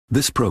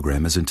This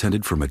program is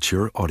intended for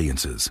mature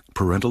audiences.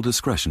 Parental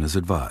discretion is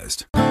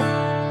advised.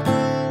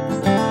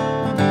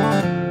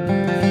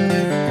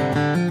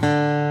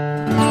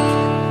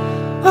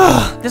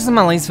 This is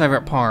my least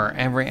favorite part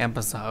every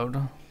episode.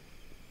 I'm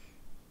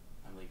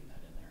leaving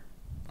that in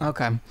there.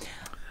 Okay.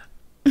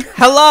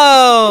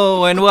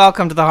 Hello, and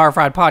welcome to the Horror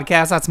Fried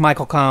Podcast. That's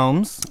Michael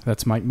Combs.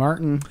 That's Mike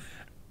Martin.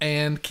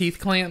 And Keith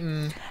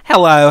Clanton.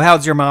 Hello,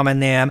 how's your mom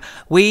and them?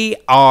 We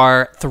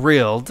are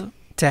thrilled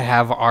to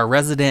have our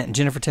resident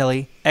Jennifer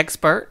Tilly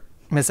expert,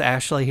 Miss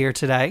Ashley, here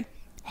today.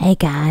 Hey,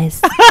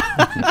 guys.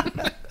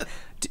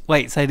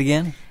 Wait, say it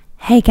again.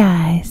 Hey,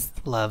 guys.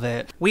 Love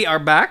it. We are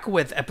back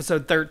with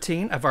episode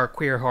 13 of our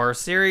queer horror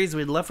series.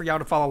 We'd love for y'all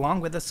to follow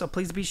along with us, so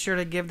please be sure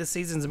to give the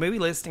season's movie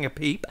listing a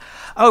peep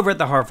over at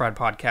the Horror Fried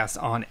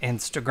Podcast on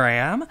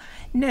Instagram.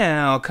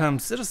 Now, come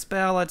sit a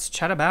spell. Let's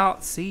chat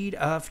about Seed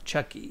of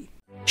Chucky.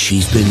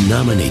 She's been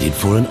nominated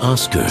for an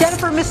Oscar.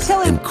 Jennifer, Miss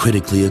Tilly. And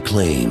critically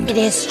acclaimed. It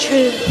is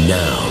true.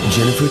 Now,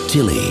 Jennifer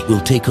Tilly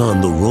will take on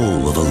the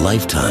role of a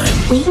lifetime.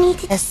 We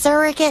need a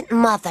surrogate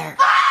mother.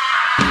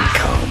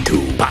 Come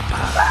to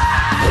Papa.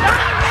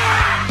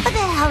 What the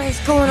hell is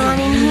going on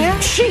in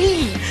here?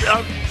 She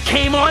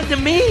came on to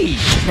me.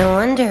 No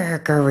wonder her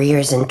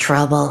career's in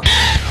trouble.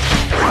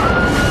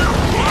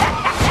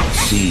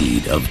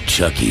 Seed of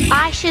Chucky.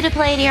 I should have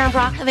played Aaron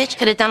Brockovich.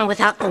 Could have done it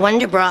without the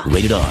Wonder Bra.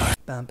 Rated R.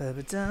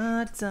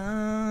 It's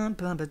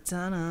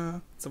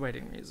the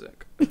wedding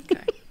music.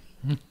 Okay.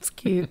 It's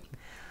cute.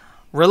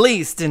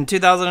 Released in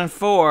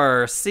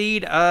 2004,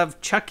 Seed of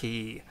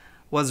Chucky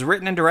was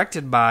written and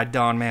directed by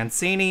Don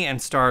Mancini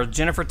and stars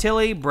Jennifer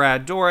Tilly,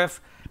 Brad Dourif,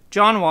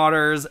 John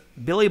Waters,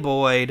 Billy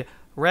Boyd,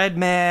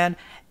 Redman,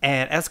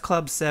 and S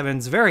Club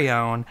 7's very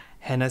own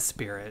Henna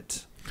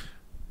Spirit.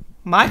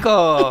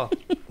 Michael,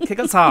 kick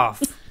us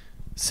off.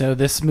 So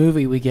this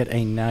movie, we get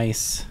a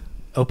nice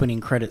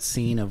opening credit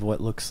scene of what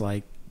looks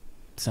like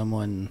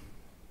someone,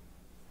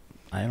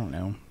 I don't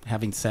know,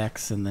 having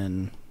sex and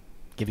then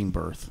giving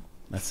birth.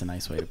 That's a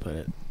nice way to put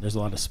it. There's a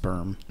lot of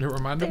sperm. It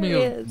reminded me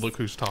of Look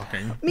Who's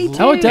Talking. Me too.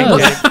 Oh, it does.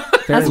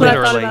 That's what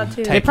I thought about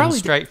too. Taken probably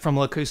straight from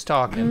Look Who's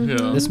Talking.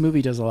 Yeah. This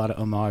movie does a lot of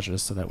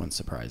homages, so that wouldn't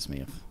surprise me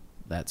if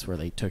that's where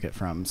they took it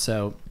from.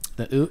 So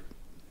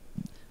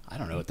I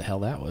don't know what the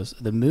hell that was.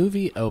 The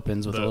movie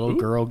opens with a little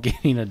girl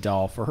getting a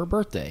doll for her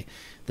birthday.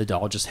 The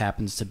doll just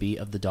happens to be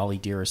of the Dolly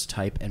Dearest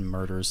type and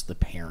murders the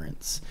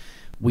parents.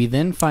 We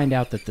then find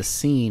out that the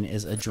scene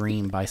is a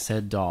dream by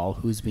said doll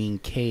who's being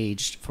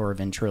caged for a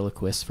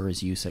ventriloquist for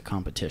his use at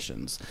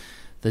competitions.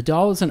 The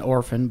doll is an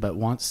orphan but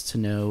wants to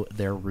know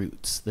their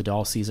roots. The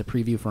doll sees a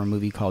preview for a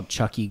movie called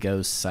Chucky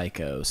Goes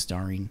Psycho,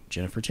 starring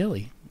Jennifer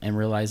Tilly, and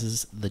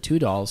realizes the two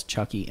dolls,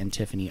 Chucky and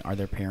Tiffany, are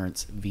their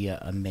parents via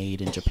a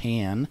maid in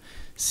Japan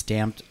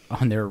stamped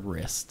on their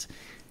wrist.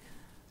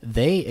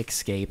 They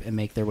escape and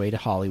make their way to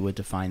Hollywood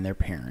to find their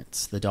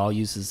parents. The doll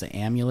uses the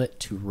amulet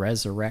to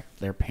resurrect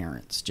their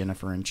parents.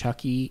 Jennifer and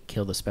Chucky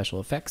kill the special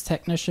effects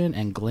technician,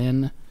 and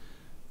Glenn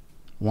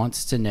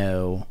wants to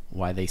know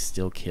why they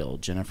still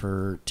killed.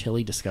 Jennifer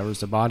Tilly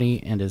discovers the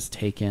body and is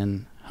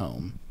taken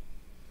home.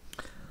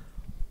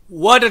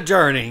 What a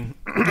journey.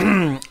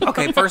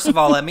 Okay, first of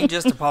all, let me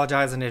just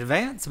apologize in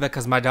advance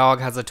because my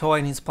dog has a toy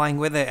and he's playing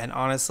with it. And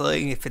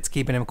honestly, if it's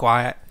keeping him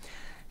quiet,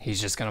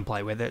 he's just going to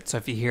play with it. So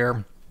if you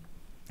hear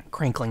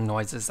crinkling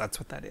noises, that's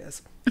what that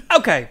is.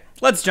 Okay,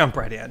 let's jump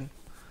right in.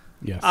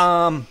 Yes.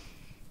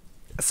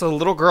 So the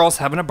little girl's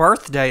having a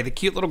birthday. The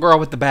cute little girl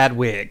with the bad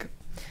wig.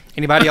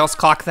 Anybody else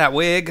clock that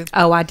wig?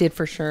 Oh, I did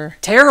for sure.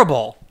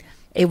 Terrible.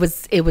 It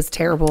was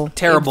terrible.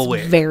 Terrible It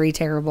was wig. Very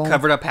terrible.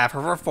 Covered up half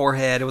of her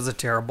forehead. It was a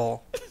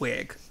terrible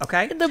wig.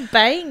 Okay? The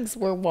bangs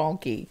were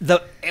wonky.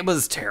 It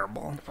was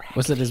terrible.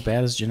 Was it as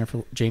bad as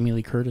Jamie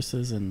Lee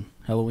Curtis's in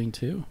Halloween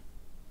 2?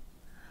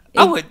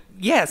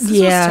 Yes, this was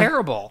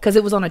terrible. Because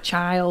it was on a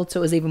child, so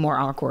it was even more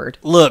awkward.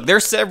 Look,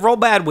 there's several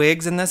bad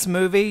wigs in this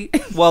movie.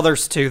 Well,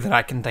 there's two that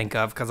I can think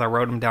of because I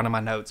wrote them down in my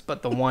notes,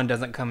 but the one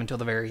doesn't come until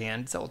the very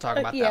end, so we'll talk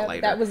about that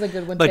later. That was a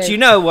good one, But too. you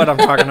know what I'm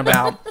talking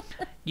about.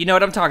 You know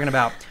what I'm talking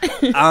about.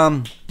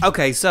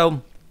 Okay,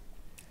 so,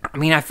 I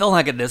mean, I feel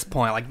like at this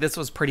point, like, this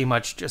was pretty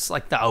much just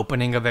like the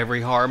opening of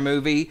every horror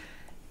movie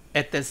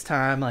at this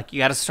time. Like, you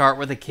got to start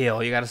with a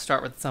kill. You got to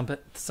start with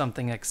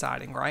something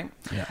exciting, right?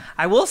 Yeah.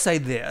 I will say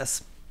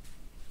this.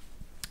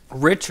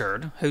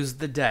 Richard, who's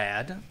the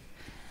dad,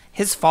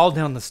 his fall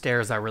down the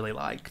stairs I really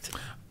liked.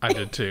 I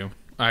did too.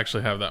 I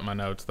actually have that in my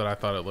notes that I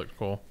thought it looked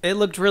cool. It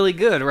looked really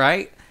good,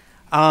 right?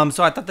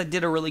 So I thought they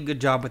did a really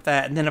good job with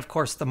that. And then, of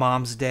course, the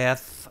mom's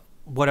death.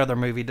 What other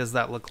movie does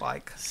that look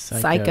like?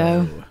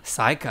 Psycho.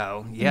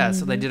 Yeah,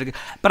 so they did a good...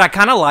 But I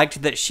kind of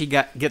liked that she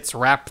gets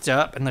wrapped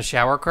up in the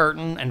shower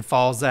curtain and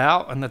falls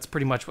out, and that's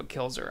pretty much what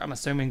kills her. I'm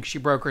assuming she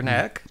broke her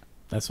neck.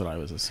 That's what I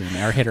was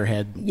assuming. Or hit her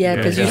head. Yeah,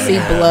 because you see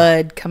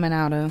blood coming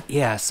out of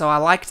Yeah, so I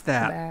liked the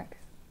that. back.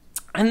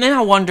 And then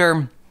I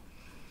wonder,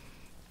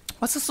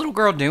 what's this little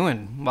girl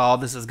doing while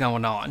this is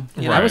going on?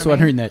 You know I was what I mean?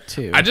 wondering that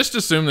too. I just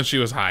assumed that she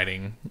was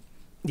hiding.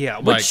 Yeah,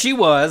 which Like- she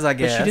was, I But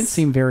guess. she didn't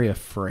seem very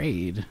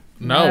afraid.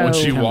 No, when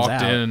she Comes walked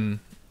out. in,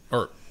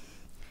 or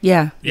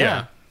Yeah.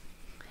 yeah,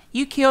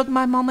 you killed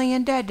my mommy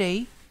and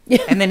daddy.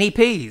 And then he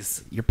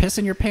pees. You're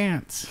pissing your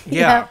pants.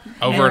 Yeah.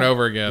 Over and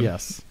over again.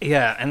 Yes.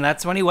 Yeah, and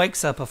that's when he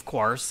wakes up, of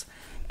course,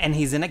 and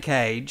he's in a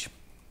cage.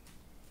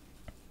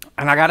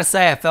 And I gotta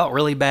say, I felt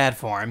really bad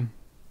for him.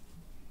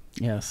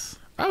 Yes.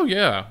 Oh,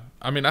 yeah.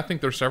 I mean, I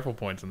think there's several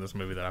points in this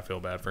movie that I feel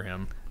bad for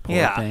him.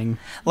 Poor thing.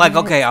 Like,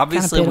 okay,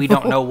 obviously we don't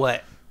pitiful. know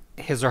what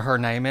his or her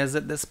name is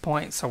at this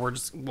point, so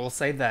we'll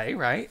say they,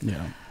 right?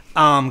 Yeah.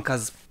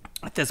 Because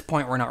at this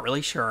point we're not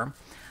really sure.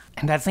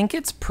 And I think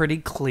it's pretty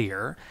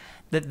clear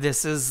that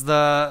this is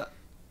the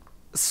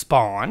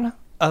spawn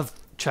of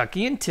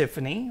Chucky and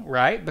Tiffany,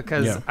 right?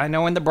 Because I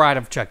know in The Bride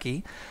of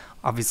Chucky,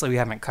 obviously we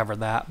haven't covered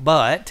that,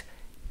 but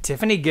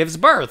Tiffany gives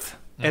birth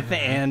at the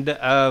end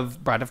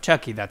of Bride of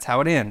Chucky. That's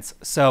how it ends.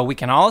 So we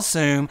can all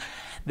assume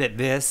that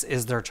this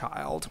is their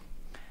child.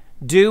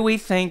 Do we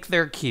think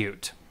they're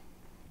cute?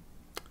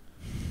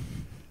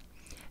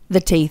 The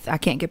teeth. I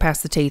can't get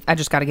past the teeth. I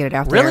just got to get it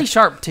out there. Really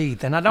sharp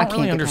teeth, and I don't can't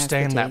really get past the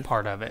understand that teeth.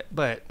 part of it,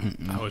 but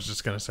I was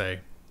just going to say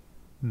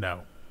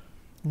no.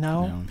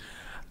 no.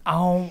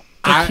 Oh,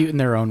 They're cute in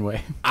their own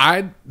way.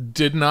 I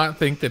did not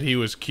think that he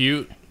was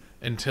cute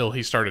until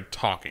he started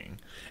talking.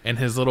 And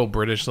his little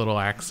British little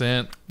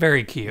accent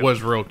very cute.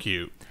 was real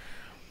cute.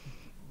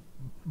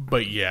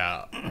 But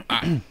yeah,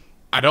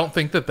 I don't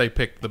think that they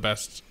picked the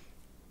best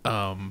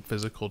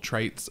physical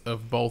traits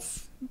of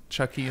both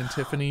Chucky and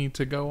Tiffany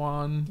to go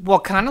on. Well,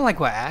 kind of like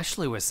what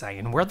Ashley was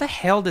saying. Where the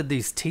hell did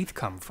these teeth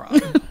come from?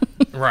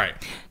 Right.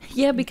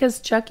 Yeah, because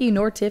Chucky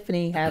nor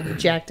Tiffany have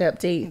jacked up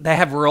teeth. They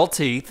have real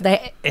teeth,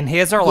 and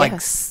his are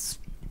like,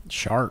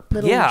 Sharp.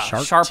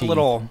 sharp teeth.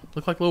 little.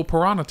 Look like little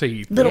piranha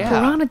teeth. Little Yeah.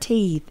 piranha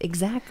teeth.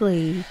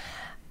 Exactly.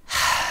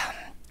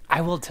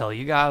 I will tell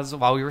you guys,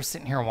 while we were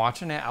sitting here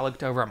watching it, I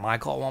looked over at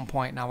Michael at one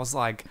point and I was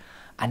like,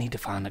 I need to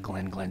find a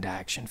Glenn Glenda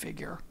action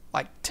figure,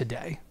 like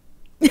today.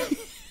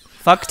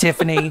 Fuck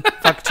Tiffany,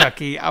 fuck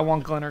Chucky. I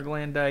want Glenn or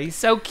Glenda. He's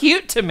so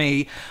cute to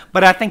me.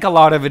 But I think a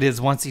lot of it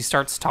is once he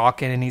starts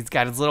talking and he's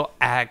got his little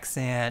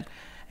accent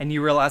and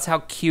you realize how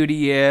cute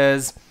he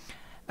is,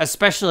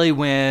 especially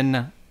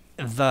when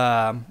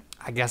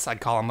I guess I'd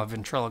call him a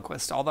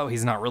ventriloquist, although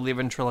he's not really a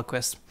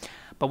ventriloquist.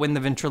 But when the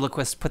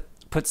ventriloquist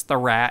puts the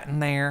rat in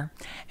there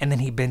and then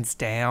he bends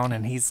down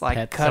and he's like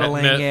Pets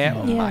cuddling it. it.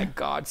 Oh Yeah. my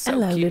God, so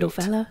Hello, cute. little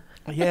fella.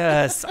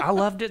 Yes, I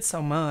loved it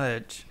so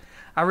much.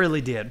 I really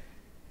did.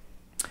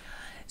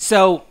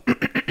 So,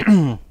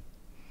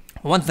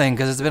 one thing,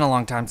 because it's been a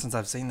long time since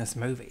I've seen this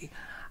movie,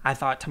 I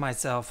thought to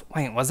myself,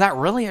 wait, was that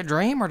really a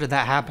dream or did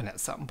that happen at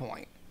some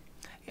point?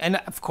 And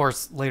of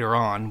course, later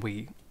on,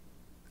 we,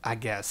 I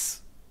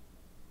guess,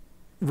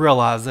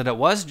 realized that it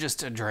was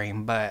just a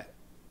dream, but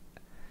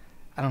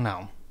I don't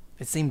know.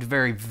 It seemed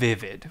very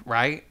vivid,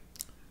 right?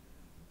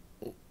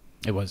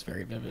 It was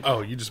very vivid.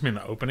 Oh, you just mean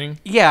the opening?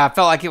 Yeah, I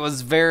felt like it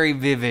was very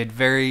vivid,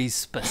 very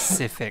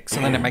specific.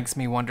 So then it makes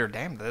me wonder,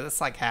 damn, did this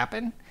like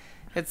happen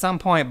at some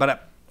point?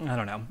 But I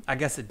don't know. I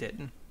guess it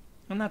didn't.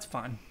 And that's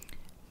fine.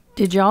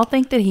 Did y'all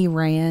think that he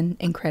ran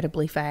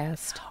incredibly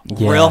fast?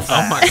 Real Yes. fast.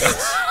 Oh my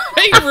God.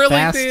 He really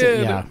Fast,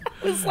 did. yeah.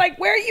 It's like,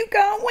 where are you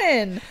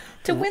going?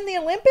 To win the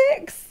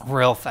Olympics?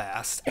 Real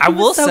fast. It I was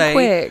will so say,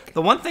 quick.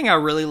 the one thing I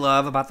really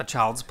love about the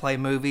Child's Play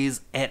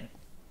movies and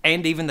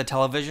even the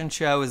television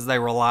show is they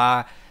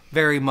rely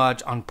very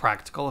much on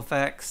practical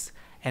effects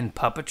and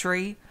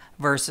puppetry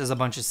versus a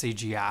bunch of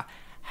CGI.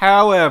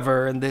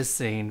 However, in this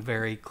scene,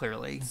 very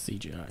clearly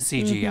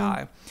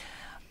CGI.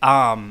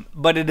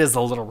 But it is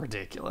a little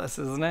ridiculous,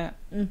 isn't it?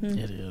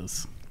 It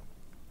is.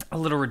 A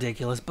little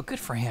ridiculous, but good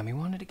for him. He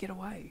wanted to get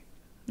away.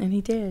 And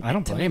he did. I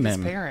don't To blame his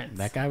him. parents.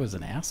 That guy was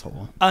an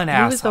asshole. An He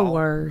asshole. was the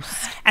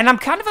worst. And I'm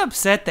kind of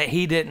upset that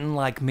he didn't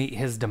like meet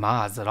his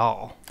demise at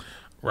all.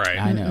 Right.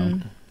 I know.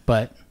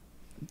 But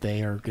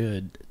they are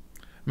good.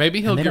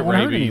 Maybe he'll And they get don't wanna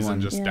hurt rabies anyone.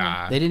 and just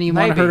die. They didn't even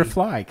want her Maybe. to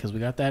fly because we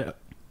got that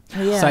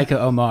Yeah. psycho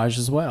homage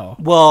as well.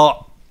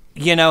 Well,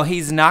 you know,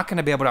 he's not going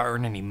to be able to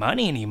earn any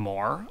money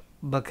anymore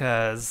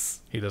because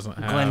He doesn't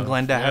have. Glenn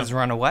Glenda yeah. has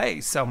run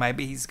away. So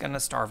maybe he's going to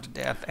starve to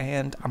death,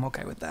 and I'm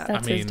okay with that.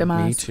 That's I his mean,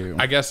 demise. Me too.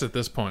 I guess at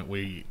this point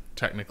we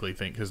technically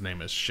think his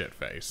name is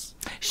Shitface.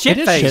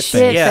 Shitface.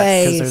 Shitface.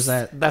 Yes. Because there's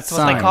that. That's what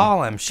sign. they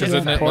call him. Isn't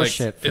it Shitface. Poor like?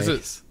 Shitface. Is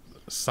it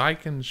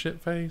Psych and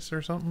Shitface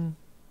or something?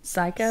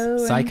 Psycho.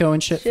 Psycho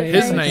and Shitface.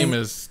 His Shitface. name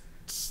is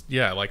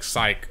like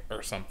Psych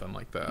or something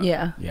like that.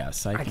 Yeah. Yeah,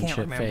 Psych I and can't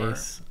remember.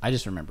 Shitface. I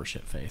just remember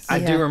Shitface. I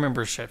do Yeah.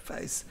 remember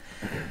Shitface.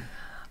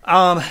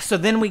 So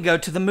then we go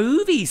to the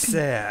movie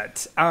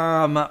set.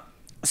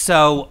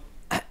 So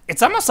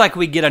it's almost like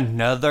we get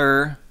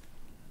another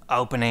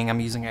opening. I'm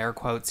using air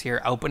quotes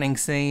here. Opening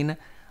scene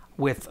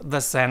with the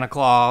Santa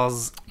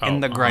Claus in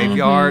the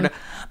graveyard.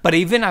 But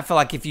even I feel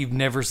like if you've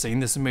never seen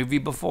this movie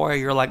before,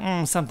 you're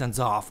like, something's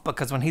off.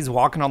 Because when he's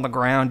walking on the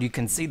ground, you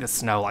can see the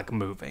snow like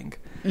moving.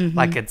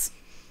 Like it's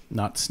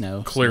Not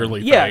snow.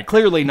 Clearly, yeah, fake.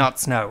 clearly not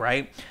snow,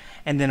 right?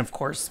 And then, of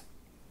course,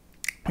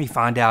 we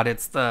find out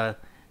it's the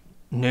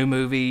new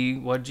movie.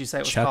 What did you say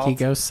it was Chucky called?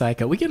 Goes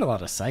Psycho. We get a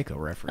lot of Psycho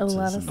references. A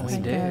lot of in this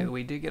Psycho. movie.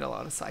 We do get a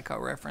lot of Psycho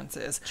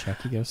references.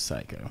 Chucky Goes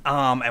Psycho.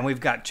 And we've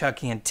got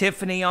Chucky and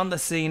Tiffany on the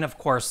scene. Of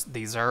course,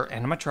 these are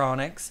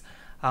animatronics.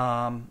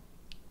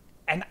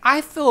 And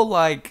I feel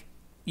like,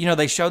 you know,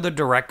 they show the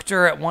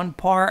director at one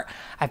part.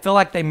 I feel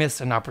like they missed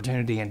an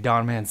opportunity, and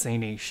Don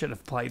Mancini should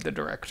have played the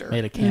director.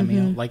 Made a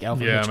cameo like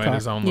Alfred Yeah, Hitchcock. made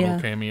his own little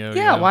Yeah. cameo.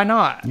 Yeah, why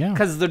not? Yeah.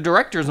 Because the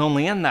director's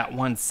only in that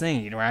one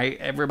scene, right?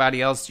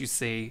 Everybody else you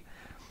see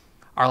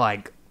are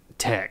like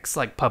text,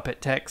 like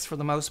puppet text for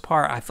the most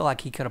part. I feel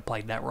like he could have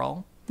played that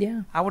role.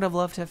 Yeah. I would have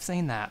loved to have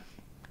seen that,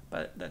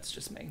 but that's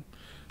just me.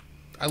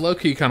 I low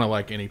key kind of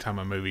like anytime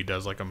a movie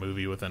does like a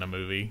movie within a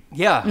movie.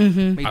 Yeah,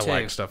 me I too.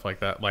 like stuff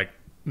like that, like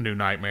New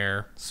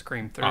Nightmare,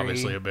 Scream 3.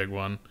 obviously a big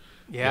one.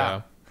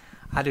 Yeah,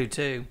 I do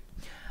too.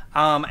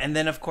 And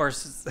then, of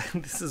course,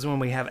 this is when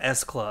we have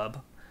S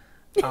Club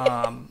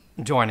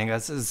joining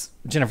us as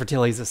Jennifer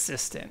Tilly's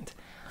assistant.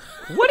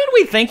 What did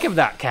we think of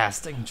that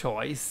casting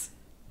choice?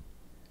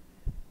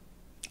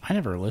 I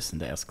never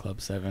listened to S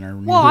Club 7 or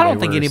knew Well, who I they don't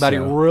think were, anybody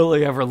so-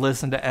 really ever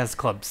listened to S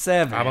Club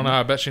 7. I don't know.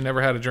 I bet she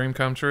never had a dream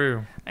come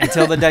true.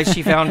 Until the day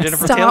she found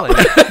Jennifer Stop.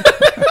 Tilly.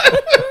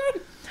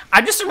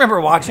 I just remember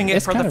watching it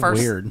It's for kind the of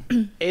first. weird.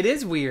 It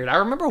is weird. I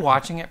remember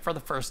watching it for the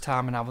first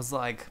time, and I was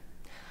like,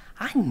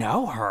 I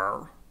know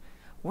her.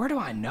 Where do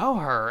I know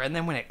her? And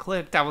then when it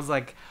clicked, I was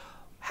like,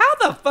 how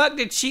the fuck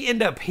did she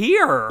end up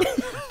here?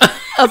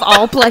 Of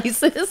all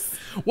places.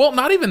 Well,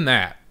 not even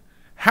that.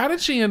 How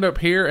did she end up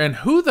here? And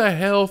who the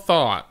hell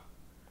thought?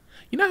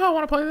 You know how I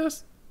want to play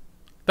this?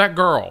 That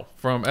girl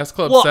from S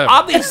Club Well, 7.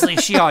 obviously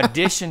she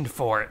auditioned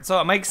for it,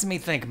 so it makes me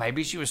think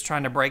maybe she was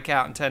trying to break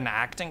out into an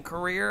acting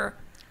career.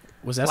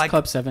 Was S Like-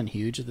 Club 7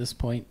 huge at this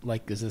point?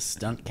 Like, is this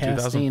stunt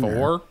casting?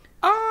 2004.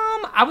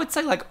 I would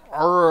say like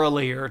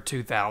earlier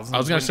 2000s. I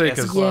was gonna when say, S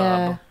 'cause- Club.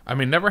 Yeah. I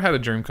mean, Never Had a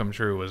Dream Come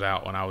True was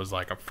out when I was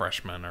like a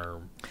freshman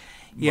or.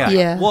 Yeah.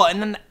 Yeah. Well,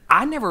 and then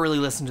I never really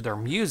listened to their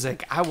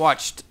music. I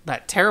watched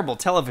that terrible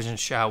television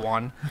show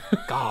on,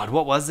 God,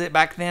 what was it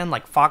back then?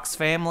 Like Fox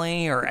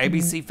Family or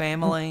ABC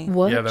Family?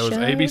 What Yeah, that was show?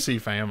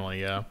 ABC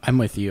Family. Yeah. I'm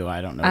with you.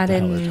 I don't know I what the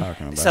hell didn't- they're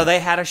talking about. So they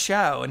had a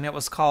show, and it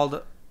was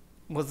called,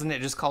 wasn't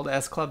it just called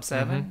S Club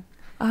 7?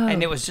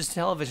 And it was just a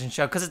television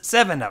show, because it's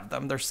 7 of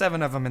them. There's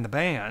 7 of them in the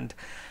band.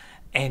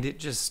 And it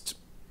just,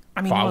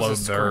 I mean, it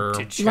was a Followed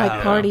their- scripted show.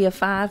 Like Party of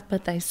Five,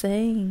 but they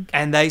sing.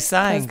 And they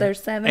sang 'Cause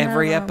there's 7 of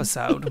every them.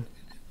 episode.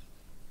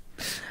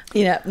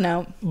 Yeah,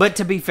 no. But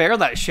to be fair,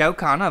 that show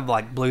kind of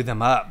like blew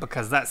them up,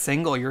 because that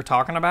single you're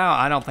talking about,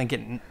 I don't think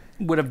it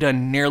would have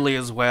done nearly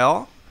as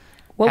well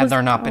What had was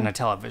there it not been called? a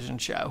television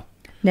show.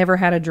 Never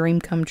Had a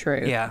Dream Come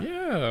True. Yeah.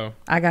 Yeah.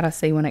 I gotta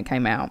see when it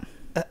came out.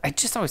 It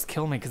just always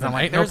killed me, because I'm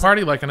like, Ain't no there's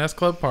party like an S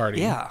Club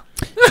party. Yeah.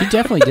 she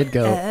definitely did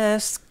go.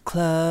 S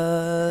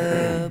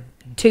Club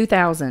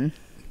 2000.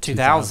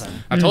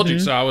 2000. I told you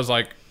so. I was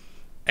like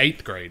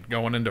 8th grade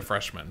going into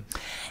freshman.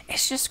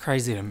 It's just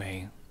crazy to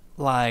me.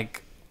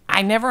 Like,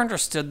 I never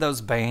understood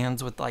those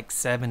bands with like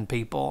 7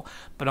 people,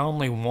 but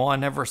only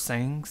one ever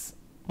sings.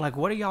 Like,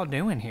 what are y'all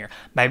doing here?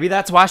 Maybe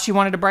that's why she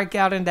wanted to break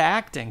out into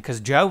acting, because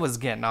Joe was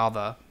getting all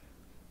the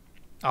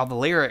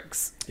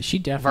lyrics. She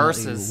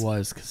definitely Versus-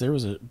 was, because there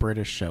was a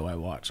British show I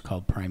watched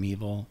called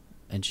Primeval,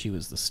 and she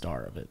was the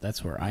star of it.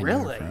 That's where I knew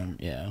Really? her from.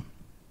 Yeah.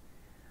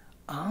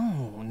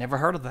 Oh, never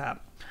heard of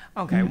that.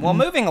 Okay, well,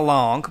 moving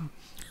along.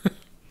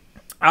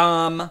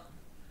 Well,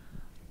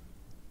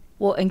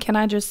 and can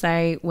I just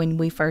say, when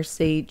we first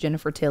see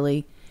Jennifer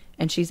Tilly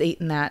and she's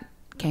eating that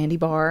candy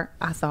bar,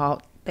 I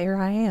thought, there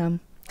I am.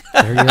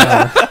 There you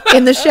are.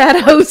 In the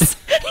shadows,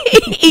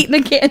 eating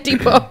a candy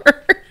bar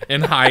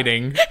In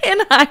hiding.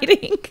 and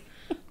hiding.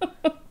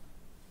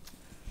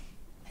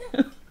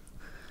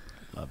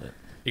 Love it.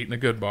 Eating a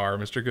good bar.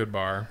 Mr. Good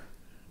Bar.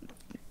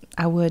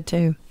 I would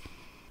too.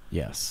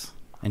 Yes.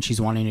 And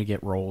she's wanting to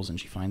get roles, and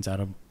she finds out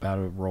about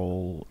a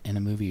role in a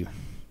movie.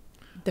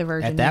 The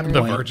Virgin At that Mary. The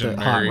point, Virgin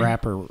the hot Mary.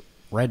 rapper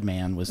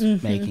Redman was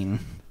Mm-hmm. making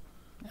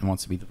and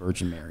wants to be the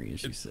Virgin Mary,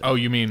 as you said. Oh,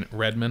 you mean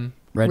Redman?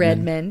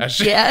 Redman. That's-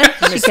 Yeah,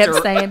 she kept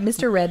Mr. saying,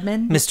 Mr.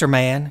 Redman. Mr.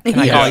 Man, can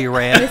I Yeah. call you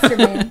Red? Mr.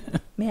 Man.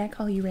 May I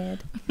call you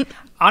Red?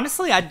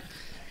 Honestly, I'm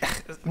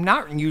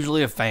not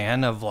usually a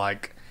fan of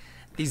like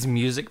these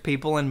music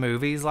people in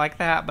movies like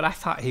that, but I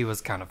thought he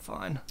was kind of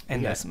fun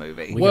in this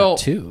movie. We Well, got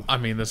 2. I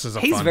mean, this is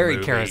a He's fun very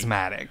movie.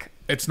 charismatic.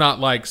 It's not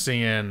like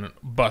seeing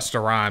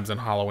Busta Rhymes in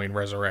Halloween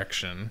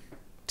Resurrection.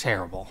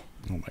 Terrible.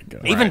 Oh my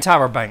god. Even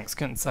Tyra Banks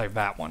couldn't save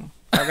that one.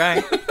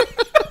 Okay.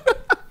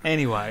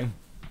 Anyway.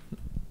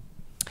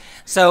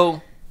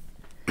 So,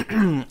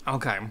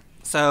 okay.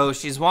 So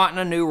she's wanting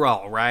a new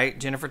role, right?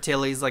 Jennifer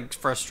Tilly's like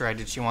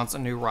frustrated. She wants a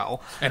new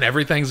role. And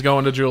everything's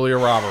going to Julia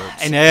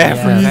Roberts. And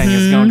everything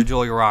is going to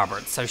Julia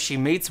Roberts. So she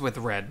meets with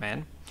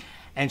Redman,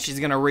 and she's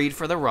going to read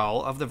for the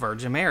role of the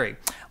Virgin Mary.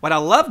 What I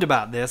loved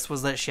about this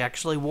was that she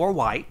actually wore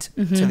white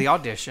to the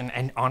audition,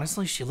 and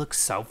honestly, she looks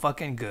so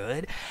fucking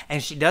good.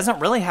 And she doesn't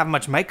really have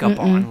much makeup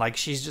on. Like,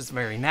 she's just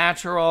very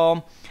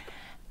natural.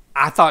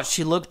 I thought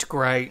she looked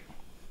great.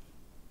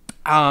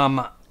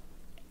 And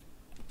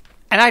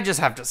I just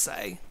have to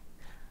say,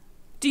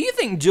 Do you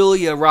think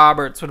Julia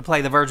Roberts would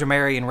play the Virgin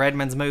Mary in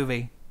Redman's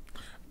movie?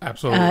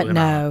 Absolutely not.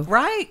 No.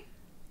 Right?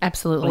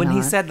 Absolutely When not.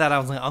 he said that, I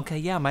was like, okay,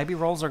 yeah, maybe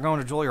roles are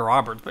going to Julia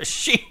Roberts, but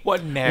she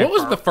would never. What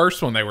was the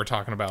first one they were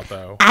talking about,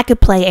 though? I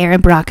could play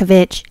Aaron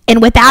Brockovich, and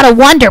without a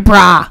wonder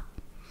bra.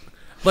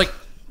 Like,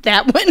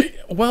 that one?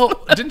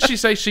 well, didn't she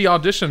say she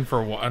auditioned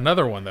for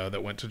another one, though,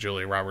 that went to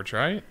Julia Roberts,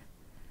 right?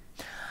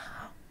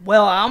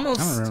 Well, I don't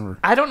remember.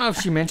 I don't know if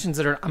she mentions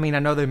it or... I mean, I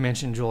know they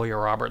mentioned Julia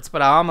Roberts,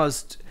 but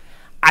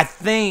I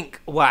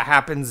think what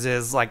happens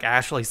is, like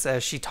Ashley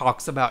says, she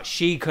talks about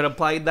she could have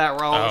played that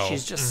role. Oh,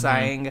 She's just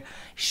saying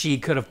she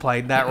could have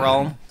played that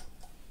role.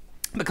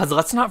 Because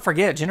let's not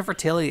forget, Jennifer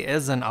Tilly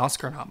is an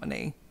Oscar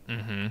nominee.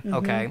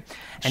 Okay?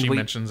 And She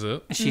mentions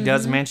it. She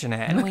does mention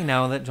it. And we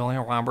know that Julia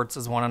Roberts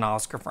has won an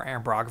Oscar for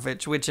Aaron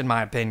Brockovich, which, in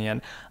my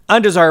opinion,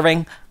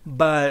 undeserving.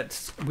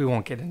 But we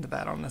won't get into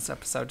that on this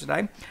episode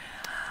today.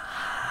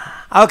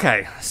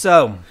 Okay,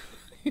 so...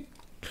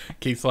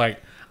 Keith's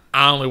like,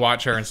 I only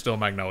watch her in Still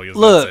Magnolias.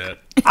 Look, That's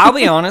it. I'll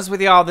be honest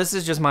with y'all. This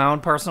is just my own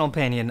personal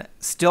opinion.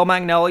 Still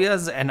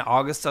Magnolias and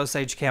August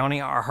Osage County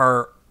are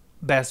her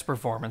best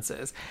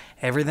performances.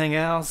 Everything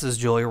else is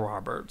Julia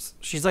Roberts.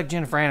 She's like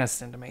Jennifer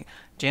Aniston to me.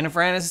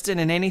 Jennifer Aniston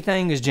in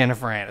anything is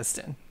Jennifer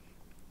Aniston.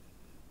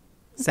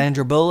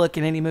 Sandra Bullock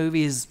in any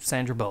movie is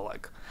Sandra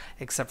Bullock.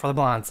 Except for The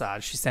Blind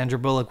Side. She's Sandra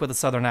Bullock with a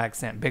southern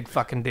accent. Big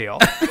fucking deal.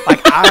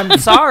 Like, I'm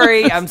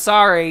sorry.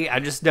 I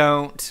just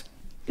don't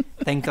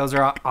think those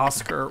are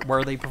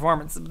Oscar-worthy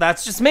performances.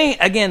 That's just me.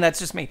 Again, that's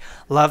just me.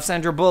 Love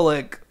Sandra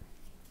Bullock.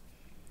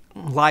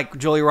 Like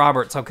Julia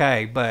Roberts,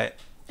 okay. But,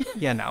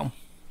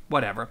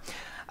 whatever.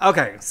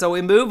 Okay, so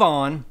we move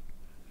on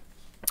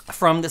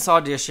from this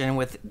audition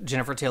with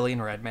Jennifer Tilly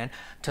and Redman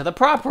to the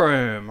prop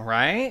room,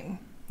 right?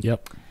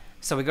 Yep.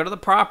 So we go to the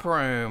prop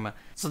room.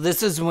 So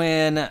this is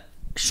when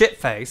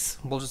Shitface,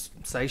 we'll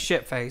just say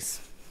Shitface,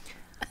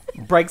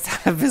 breaks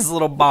out of his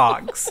little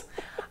box.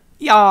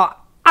 Y'all,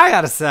 I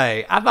gotta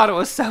say, I thought it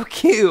was so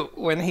cute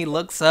when he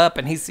looks up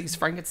and he sees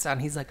Frankenstein.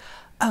 He's like,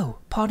 "Oh,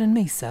 pardon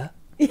me, sir."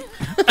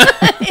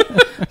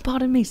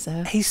 Pardon me,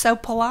 sir. He's so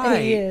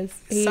polite. He is.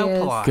 He so is.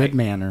 polite. Good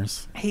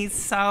manners. He's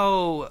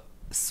so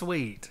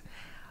sweet.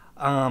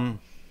 And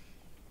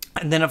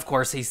then, of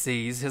course, he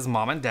sees his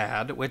mom and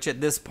dad, which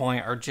at this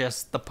point are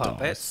just the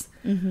puppets.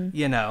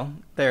 You know,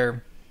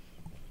 they're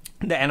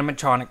the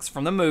animatronics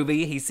from the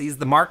movie. He sees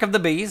the mark of the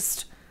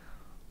beast.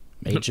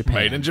 Made Japan.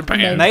 Made in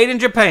Japan. Made in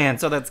Japan,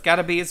 so that's got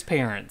to be his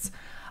parents.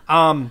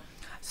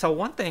 So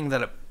one thing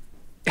that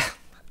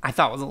I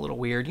thought was a little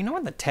weird, you know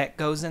when the tech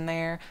goes in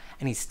there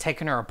and he's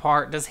taking her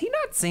apart, does he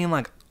not seem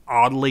like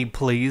oddly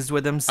pleased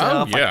with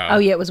himself? Oh, yeah. Oh,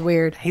 yeah, it was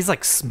weird. He's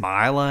like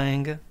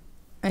smiling.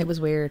 It was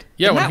weird.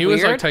 Yeah, Isn't when that he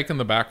was like weird? taking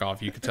the back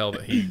off, you could tell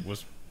that he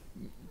was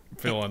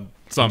feeling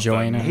something.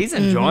 Enjoying it. He's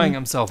enjoying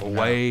himself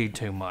way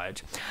too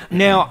much.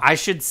 Now, I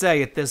should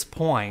say at this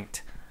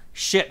point,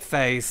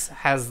 Shitface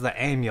has the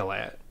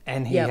amulet,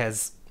 and he Yep.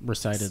 has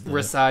Recited the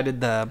recited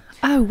the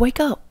Oh,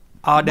 wake up.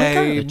 all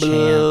day, the blah,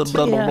 chant.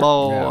 blah, blah, Yeah.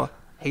 blah. Yeah.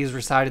 He's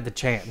recited the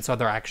chant, and so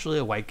they're actually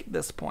awake at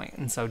this point.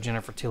 And so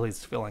Jennifer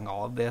Tilly's feeling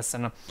all of this,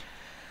 and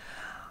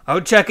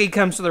Chucky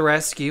comes to the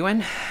rescue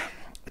and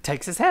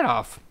takes his head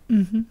off.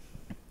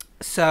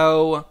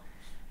 So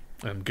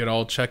And good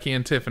old Chucky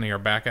and Tiffany are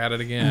back at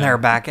it again. they're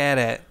back at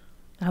it.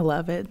 I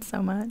love it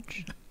so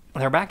much.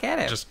 They're back at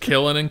it. Just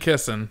killing and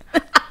kissing.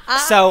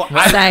 So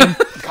Same.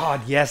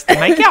 God, yes, the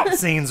makeout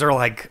scenes are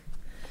like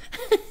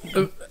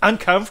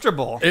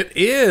uncomfortable. It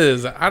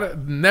is.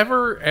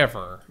 Never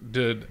ever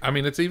did. I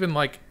mean, it's even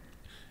like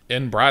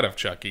in Bride of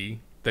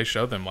Chucky, they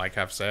show them like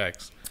have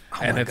sex.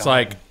 And my it's God.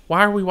 like,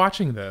 why are we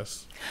watching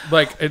this?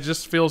 Like, it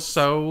just feels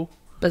so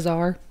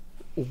Bizarre.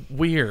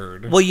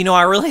 weird. Well, you know,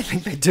 I really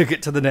think they took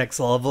it to the next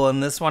level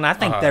in this one. I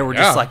think they were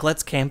yeah. just like,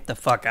 let's camp the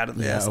fuck out of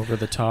yeah, this. over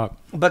the top.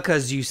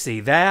 Because you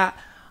see that,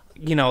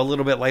 you know, a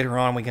little bit later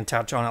on, we can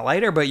touch on it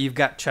later, but you've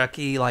got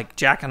Chucky like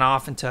jacking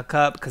off into a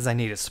cup because they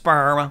need a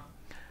sperm.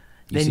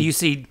 Then you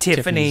see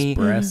Tiffany Tiffany's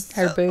breasts.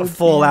 Her boob.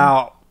 full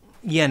out,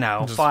 you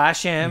know,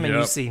 flash him, and you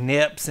yep. see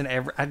nips and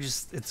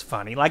it's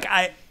funny. Like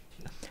I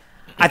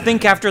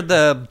think after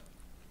the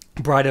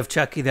Bride of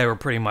Chucky, they were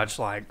pretty much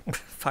like,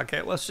 fuck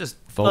it, let's just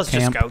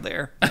camp. go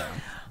there.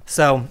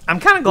 So I'm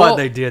kind of glad Well-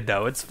 they did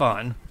though. It's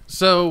fun.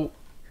 So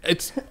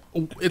it's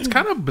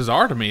kind of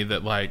bizarre to me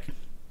that like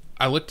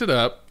I looked it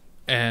up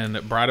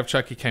and Bride of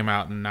Chucky came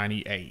out in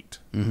 '98.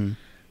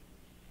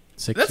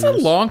 6 That's years. a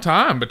long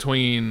time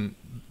between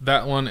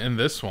that one and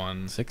this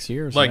one. 6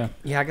 years. Like, yeah.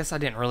 Yeah, I guess I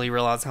didn't really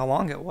realize how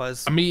long it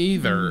was. Me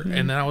either.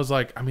 And then I was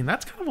like, I mean,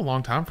 that's kind of a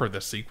long time for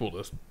the sequel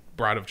to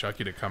Bride of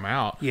Chucky to come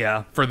out.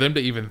 Yeah, For them to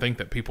even think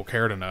that people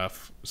cared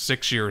enough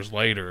 6 years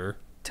later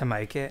to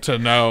make it. to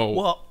know.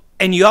 Well,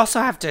 and you also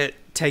have to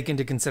take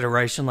into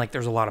consideration like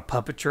there's a lot of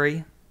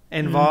puppetry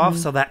involved,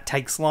 so that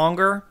takes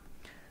longer.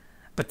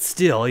 But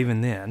still,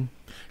 even then,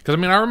 Because, I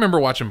mean, I remember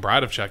watching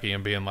Bride of Chucky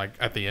and being like,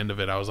 at the end of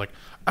it, I was like,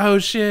 oh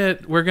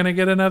shit, we're going to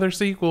get another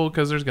sequel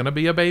because there's going to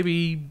be a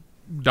baby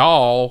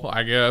doll,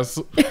 I guess.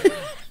 it's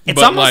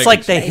But, almost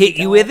like they hit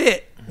you with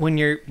it when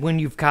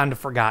you've kind of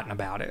forgotten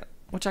about it.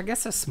 Which I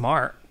guess is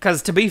smart.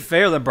 Because to be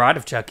fair, The Bride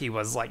of Chucky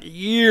was like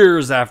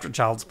years after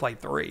Child's Play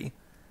 3.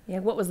 Yeah,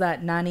 what was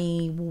that,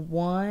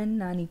 91,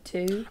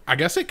 92? I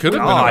guess it could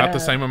have been about the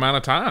same amount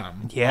of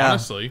time. Yeah.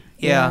 Honestly.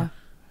 Yeah.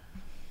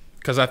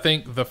 Because I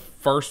think the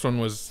first one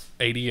was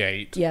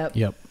 88. Yep.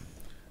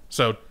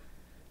 So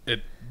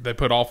they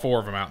put all 4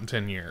 of them out in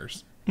 10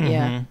 years.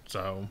 Yeah.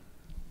 So.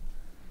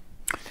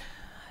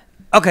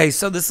 Okay,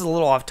 so this is a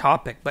little off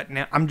topic, but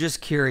now I'm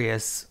just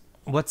curious.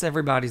 What's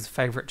everybody's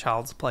favorite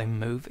Child's Play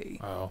movie?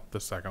 Oh, the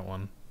second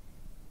one.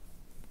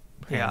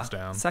 Hands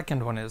down.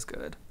 Second one is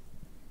good.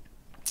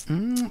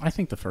 I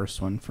think the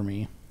first one for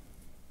me.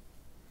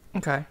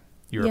 Okay.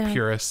 You're a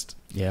purist.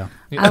 Yeah.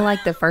 I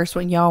like the first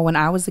one, y'all. When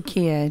I was a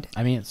kid,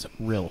 I mean, it's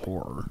real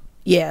horror.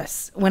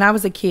 yes, when I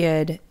was a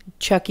kid,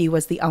 Chucky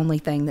was the only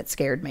thing that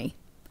scared me.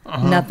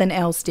 Nothing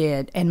else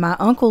did. And my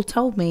uncle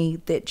told me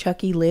that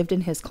Chucky lived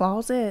in his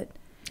closet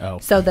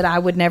so that I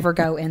would never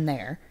go in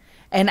there.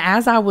 And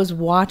as I was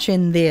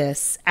watching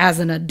this as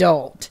an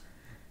adult,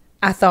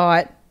 I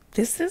thought,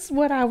 this is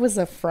what I was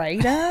afraid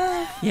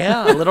of?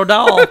 Yeah, a little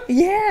doll.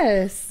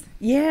 Yes.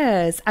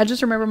 I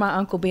just remember my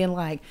uncle being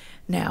like,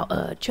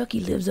 now, Chucky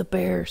lives up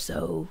there,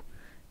 so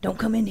don't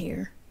come in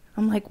here.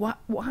 I'm like,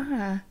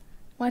 why?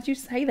 Why'd you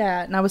say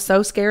that? And I was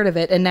so scared of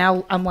it. And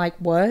now I'm like,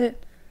 what?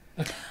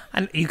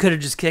 And you could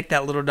have just kicked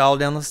that little doll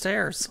down the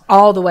stairs.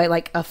 All the way,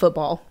 like a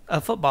football.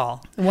 A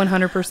football.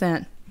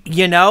 100%.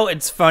 You know,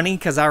 it's funny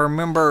because I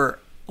remember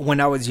when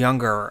I was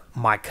younger,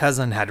 my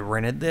cousin had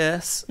rented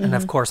this. And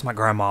of course, my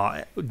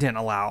grandma didn't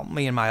allow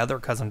me and my other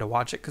cousin to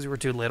watch it because we were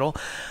too little.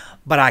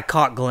 But I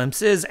caught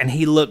glimpses, and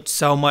he looked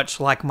so much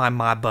like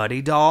my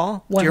Buddy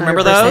doll. Do you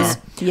remember 100%. those?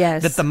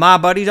 Yes. That the My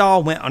Buddy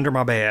doll went under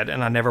my bed,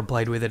 and I never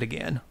played with it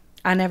again.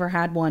 I never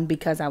had one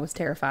because I was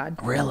terrified.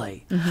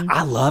 Really?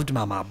 I loved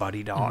my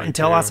Buddy doll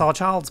until I saw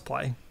Child's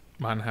Play.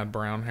 Mine had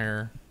brown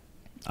hair.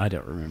 I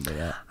don't remember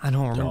that. I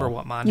don't remember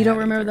what mine You don't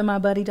had remember either. the My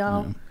Buddy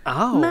doll?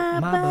 Oh, My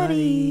my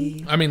buddy.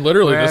 buddy. I mean,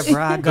 literally, this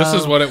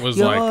is what it was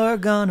like. You're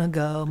gonna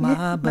go,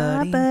 my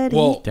buddy. My buddy.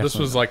 Well, this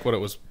Definitely. was like what it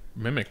was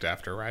mimicked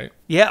after, right?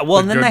 Yeah, well, The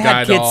and then good they had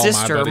guy Kid doll, My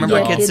Sister. Buddy Remember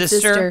doll. Kid Kid Sister?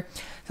 Sister.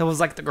 That was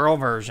like the girl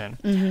version.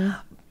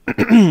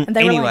 And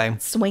they were anyway.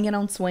 like swinging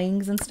on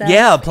swings and stuff.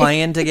 Yeah,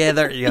 playing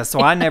together. Yeah, so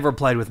I never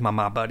played with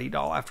my Buddy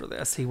doll after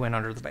this. He went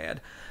under the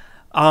bed.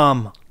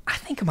 I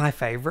think my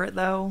favorite,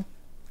 though,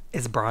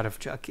 is Bride of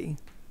Chucky.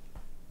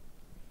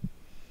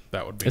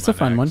 That would be It's my a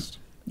fun one. next.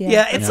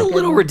 Yeah, it's a Good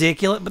little one.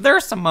 ridiculous, but there are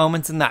some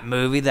moments in that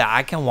movie that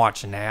I can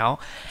watch now.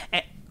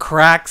 It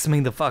cracks me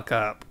the fuck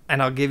up.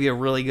 And I'll give you a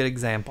really good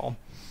example.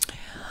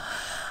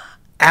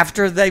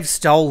 After they've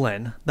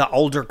stolen the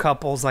older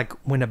couples like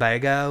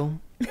Winnebago,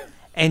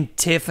 and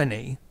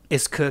Tiffany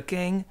is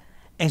cooking,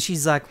 and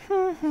she's like,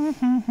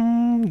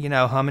 you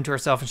know, humming to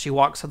herself, and she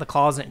walks to the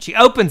closet, and she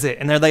opens it,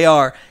 and there they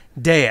are,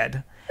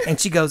 dead. And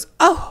she goes,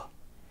 oh,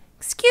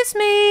 excuse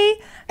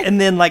me,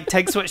 and then like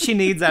takes what she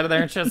needs out of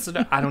there, and just,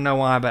 I don't know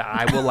why, but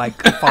I will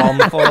like fall on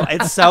the floor.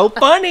 It's so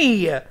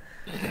funny.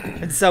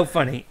 It's so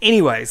funny.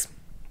 Anyways,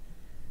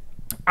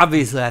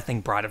 obviously I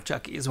think Bride of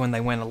Chucky is when they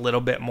went a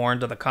little bit more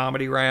into the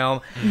comedy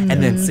realm,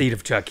 and then Seed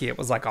of Chucky, it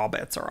was like all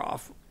bets are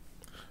off.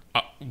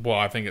 Well,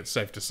 I think it's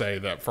safe to say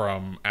that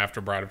from after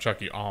Bride of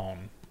Chucky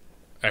on,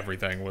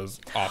 everything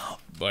was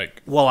off.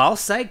 Like, Well, I'll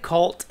say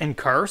Cult and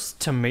Curse,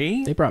 to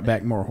me, They brought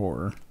back more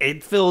horror.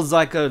 it feels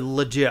like a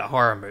legit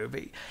horror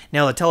movie.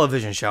 Now, the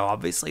television show,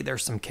 obviously,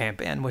 there's some camp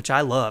in, which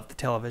I love, the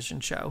television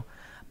show.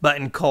 But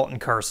in Cult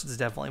and Curse, it's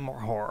definitely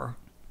more horror.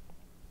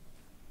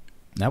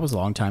 That was a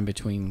long time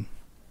between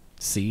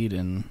Seed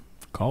and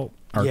Cult.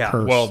 Or Yeah.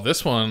 Curse. well,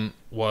 this one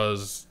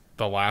was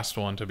the last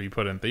one to be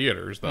put in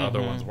theaters. The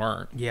other ones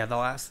weren't. Yeah, the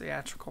last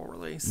theatrical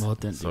release. Well, it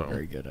didn't So- do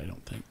very good, I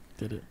don't think.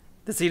 Did it?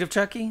 The Seed of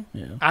Chucky?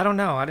 Yeah. I don't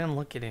know. I didn't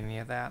look at any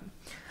of that.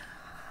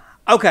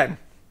 Okay.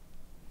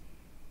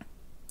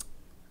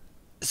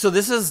 So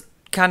this is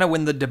kind of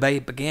when the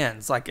debate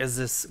begins. Like, is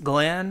this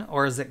Glenn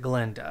or is it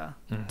Glenda?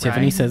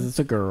 Tiffany Right? says it's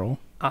a girl.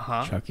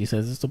 Uh-huh. Chucky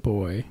says it's a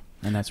boy.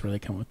 And that's where they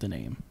come with the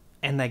name.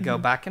 And they go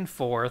back and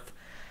forth.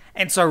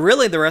 And so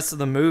really the rest of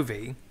the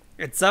movie,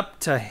 it's up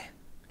to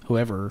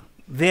Whoever.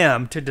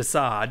 them to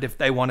decide if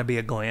they want to be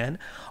a Glenn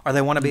or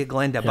they want to be a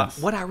Glenda. But Yes.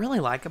 what I really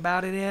like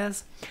about it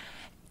is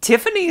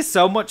Tiffany is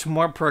so much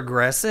more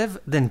progressive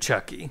than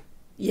Chucky.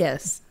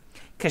 Yes.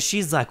 Because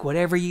she's like,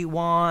 whatever you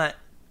want,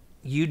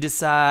 you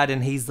decide.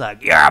 And he's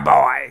like, yeah,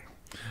 boy.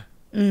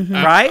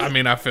 Right? I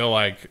mean, I feel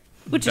like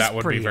Which that is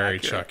would be pretty very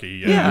accurate. Chucky.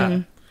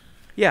 Yeah.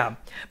 Yeah.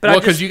 But Well, I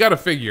because just, you got to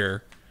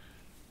figure,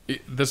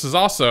 this is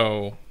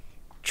also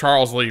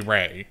Charles Lee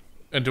Ray.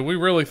 And do we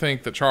really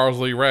think that Charles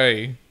Lee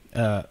Ray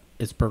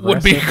It's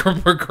would be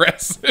progressive.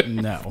 progressive?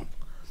 No.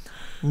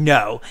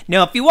 no.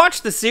 Now, if you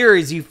watch the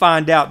series, you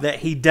find out that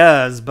he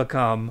does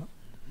become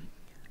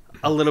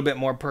a little bit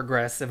more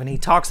progressive. And he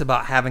talks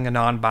about having a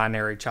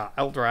non-binary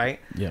child, right?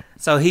 Yep.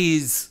 So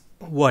he's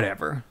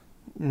whatever.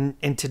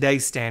 In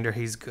today's standard,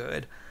 he's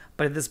good.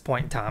 But at this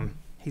point in time,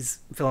 he's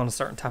feeling a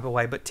certain type of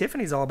way. But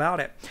Tiffany's all about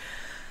it.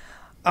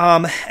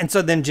 And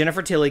so then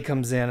Jennifer Tilly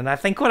comes in, and I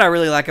think what I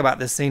really like about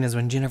this scene is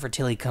when Jennifer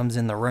Tilly comes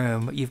in the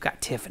room, you've got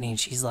Tiffany, and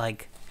she's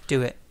like,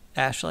 "Do it,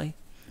 Ashley."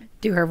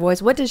 Do her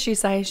voice. What does she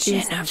say?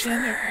 She's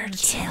Jennifer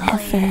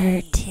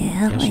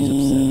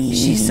Tilly.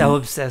 She's so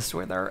obsessed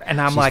with her, and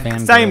I'm She's like,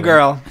 fangirling. "Same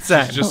girl,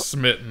 same." She's just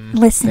smitten.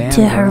 Listen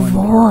to her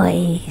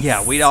voice.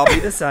 Yeah, we'd all be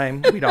the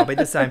same. We'd all be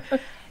the same.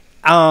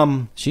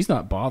 She's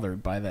not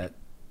bothered by that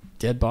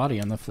dead body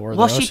on the floor.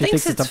 Well, though. she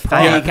thinks it's a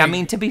fake. prop. I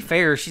mean, to be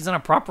fair, she's in a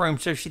prop room,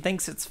 so she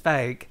thinks it's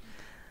fake.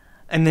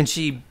 And then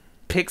she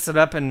picks it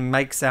up and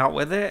makes out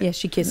with it. Yeah,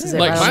 she kisses it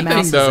Like, right my on the thing,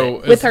 mouth. though,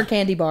 With is- her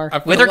candy bar. I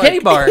feel With her like- candy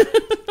bar.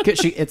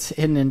 It's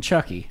hidden in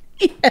Chucky.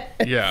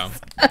 Yeah.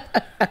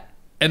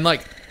 And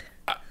like,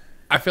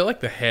 I feel like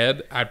the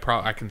head, I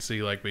can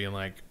see like being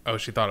like, oh,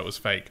 she thought it was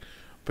fake.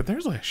 But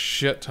there's like a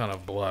shit ton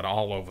of blood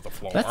all over the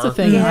floor. That's the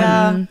thing.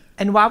 Yeah.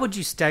 And why would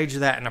you stage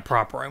that in a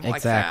prop room like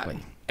Exactly.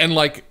 that? And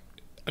like,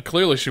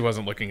 clearly she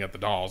wasn't looking at the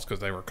dolls because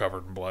they were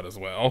covered in blood as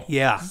well.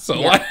 Yeah. So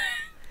Yeah. like,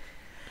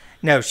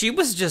 No, she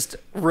was just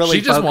really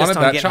She just focused wanted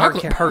on that getting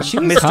chocolate. her She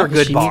was Mr. hot-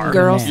 she Goodbar. needed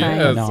Girl a sang.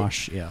 man. Yes.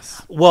 Nosh,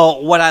 yes.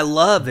 Well, what I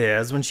love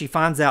is when she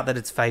finds out that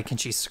it's fake and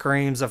she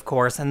screams, of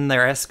course, and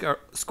they're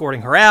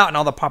escorting her out, and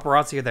all the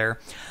paparazzi are there,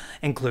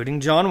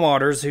 including John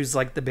Waters, who's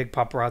like the big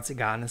paparazzi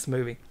guy in this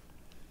movie.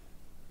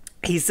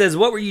 He says,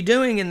 "What were you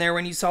doing in there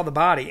when you saw the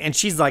body?" And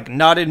she's like,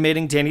 not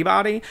admitting to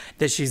anybody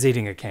that she's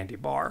eating a candy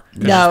bar.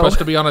 she's No. supposed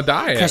to be on a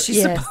diet. Because she's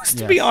Yes. supposed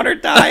to be on her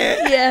diet.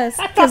 Yes.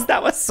 I thought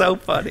that was so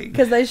funny.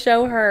 Because they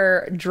show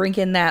her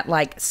drinking that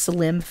like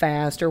Slim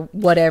Fast or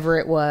whatever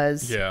it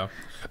was. Yeah.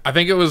 I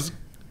think it was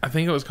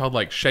called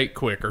like Shake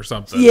Quick or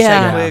something.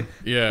 Yeah. Quick.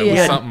 Yeah, it was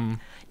Yeah. something.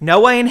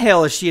 No way in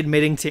hell is she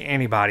admitting to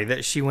anybody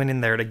that she went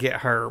in there to get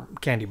her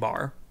candy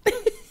bar.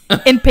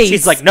 In peace.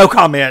 She's like, no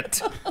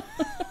comment.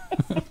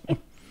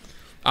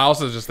 I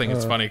also just think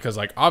it's funny because,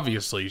 like,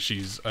 obviously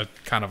she's a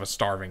kind of a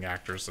starving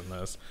actress in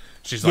this.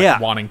 She's like Yeah.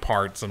 wanting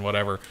parts and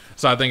whatever.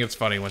 So I think it's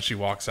funny when she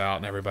walks out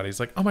and everybody's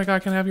like, "Oh my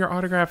god, can I have your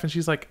autograph?" And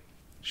she's like,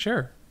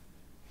 "Sure."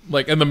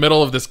 Like in the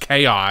middle of this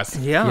chaos.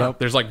 Yeah. Yep.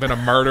 There's like been a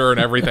murder and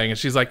everything, and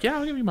she's like, "Yeah,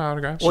 I'll give you my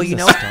autograph." Well, She's you a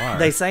know, star.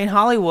 they say in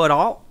Hollywood,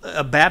 all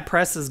bad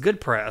press is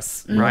good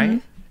press,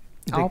 right?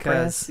 All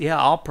Because press. yeah,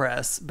 all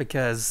press.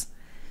 Because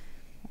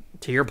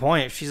to your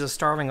point, if she's a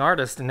starving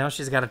artist and now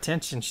she's got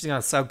attention, she's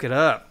gonna soak it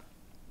up.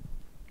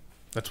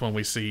 That's when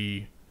we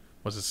see,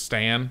 was it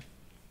Stan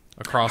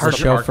across Her the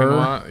chauffeur? parking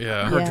lot?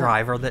 Yeah. Her Yeah.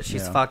 driver that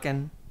she's Yeah.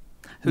 fucking,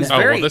 who's Oh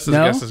very well, this is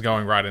No. I guess is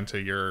going right into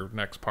your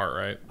next part,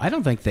 right? I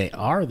don't think they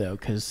are though,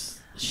 because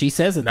she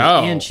says at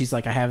No. the end, she's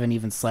like, "I haven't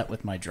even slept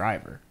with my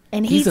driver."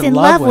 And he's in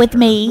love love with her.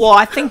 me. well.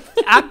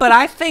 But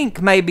I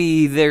think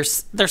maybe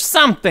there's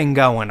something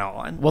going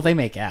on. Well, they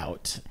make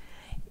out.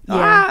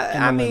 I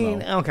in the mean,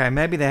 limo. okay,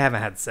 maybe they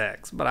haven't had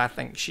sex, but I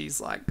think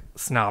she's like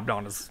snobbed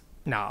on his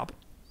knob.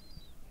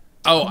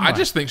 Oh, I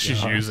just think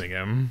she's using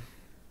him.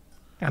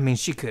 I mean,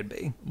 she could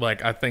be.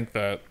 Like, I think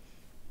that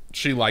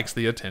she likes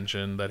the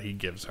attention that he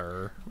gives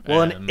her.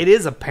 Well, and it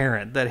is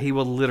apparent that he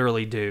will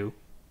literally do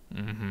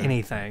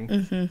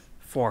anything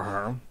for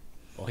her.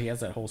 Well, he has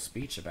that whole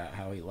speech about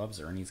how he loves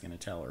her and he's going to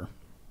tell her.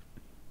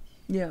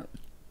 Yeah.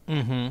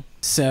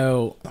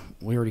 So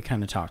we already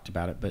kind of talked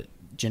about it, but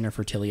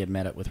Jennifer Tilly had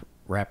met up with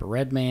rapper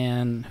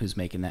Redman, who's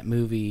making that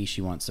movie.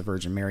 She wants the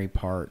Virgin Mary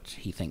part.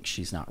 He thinks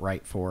she's not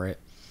right for it.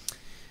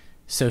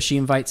 So she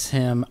invites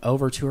him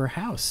over to her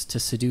house to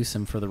seduce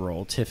him for the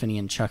role. Tiffany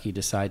and Chucky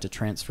decide to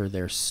transfer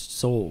their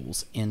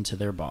souls into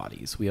their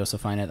bodies. We also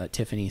find out that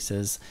Tiffany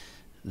says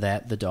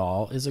that the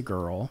doll is a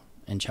girl,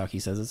 and Chucky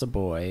says it's a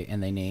boy,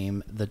 and they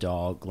name the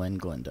doll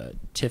Glinda.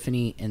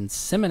 Tiffany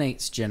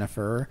inseminates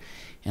Jennifer,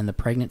 and the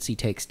pregnancy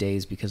takes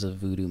days because of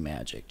voodoo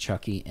magic.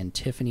 Chucky and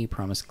Tiffany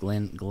promise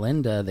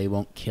Glinda they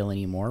won't kill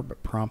anymore,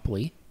 but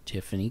promptly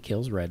Tiffany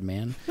kills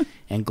Redman,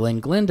 and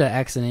Glinda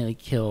accidentally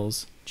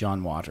kills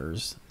John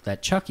Waters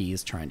that Chucky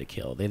is trying to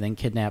kill. They then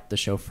kidnap the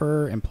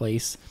chauffeur in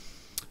place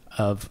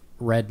of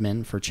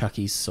Redman for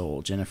Chucky's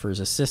soul. Jennifer's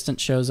assistant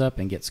shows up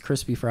and gets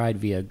crispy fried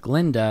via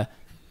Glinda,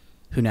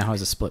 who now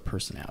has a split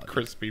personality.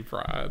 crispy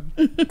fried.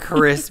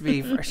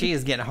 Crispy. She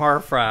is getting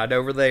hard fried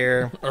over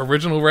there.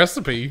 Original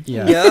recipe.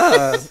 Yeah.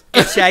 Yeah.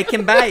 It's shake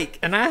and bake,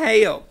 and I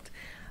helped.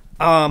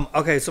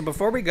 Okay, so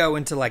before we go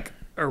into like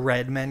a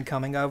Redman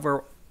coming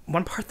over,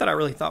 one part that I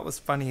really thought was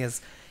funny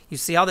is you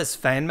see all this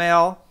fan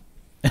mail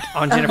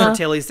on Jennifer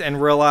Tilly's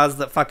and realize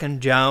that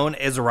fucking Joan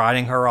is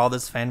writing her all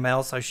this fan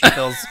mail so she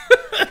feels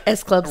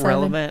S Club 7.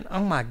 relevant.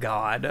 Oh my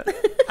God.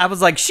 I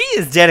was like, she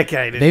is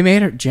dedicated. They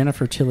made her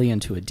Jennifer Tilly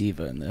into a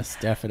diva in this,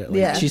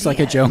 definitely. Yeah. She's like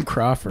a Joan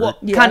Crawford. Well,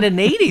 Yeah. kind of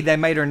needy. They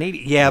made her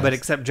needy. Yeah, but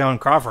except Joan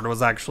Crawford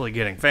was actually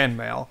getting fan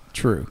mail.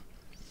 True.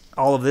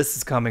 All of this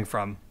is coming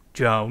from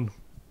Joan.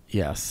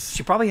 Yes.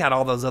 She probably had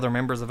all those other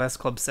members of S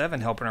Club 7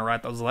 helping her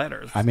write those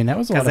letters. I mean, that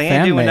was a lot Because of they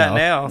ain't fan doing mail.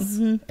 nothing else.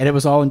 And it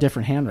was all in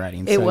different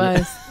handwriting. It so-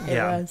 was. It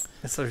Yeah. was.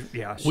 So,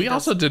 yeah. she We does-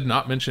 also did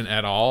not mention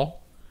at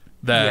all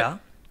that Yeah.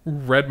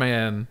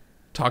 Redman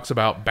talks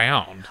about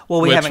Bound.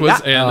 Well, we which haven't,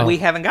 was we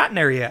haven't gotten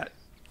there yet.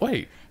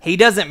 Wait. He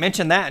doesn't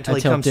mention that until he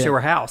Until comes to Dick.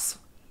 her house.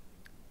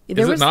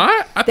 There Is it not?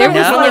 I thought there it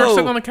was was when they were like-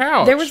 sitting on the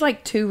couch. There was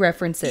like 2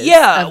 references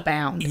Yeah. of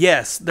Bound.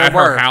 Yes, there at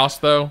were. her house,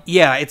 though.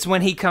 Yeah, it's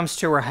when he comes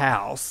to her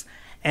house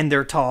and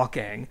they're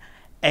talking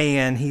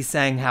and he's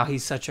saying how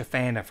he's such a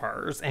fan of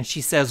hers. And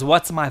she says,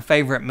 "What's my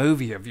favorite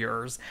movie of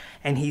yours?"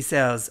 And he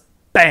says,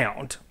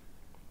 "Bound."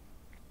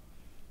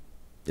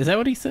 Is that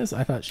what he says?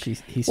 I thought he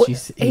He said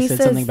says-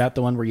 something about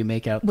the one where you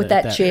make out with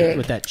that chick.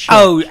 With that chick.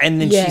 Oh, and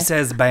then Yeah. she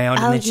says "Bound,"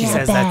 and Oh, then she yeah,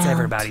 says that's Bound.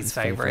 everybody's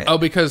favorite. Oh,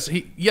 because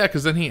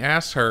then he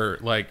asked her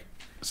like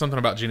something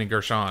about Gina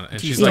Gershon, and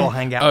Do you she's still like,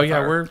 hang out "Oh with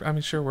yeah,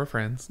 her?" sure we're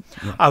friends."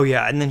 Oh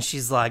yeah, and then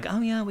she's like,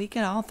 "Oh yeah, we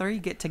can all 3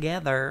 get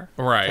together."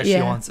 Right. 'Cause she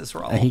Yeah. wants this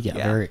role. And he got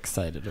Yeah. very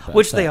excited about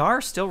Which that. they are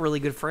still really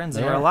good friends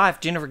in They real are. life.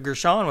 Jennifer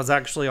Gershon was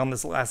actually on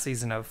this last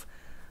season of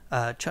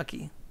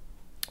Chucky,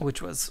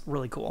 which was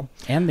really cool.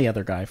 And the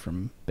other guy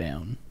from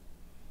Bound.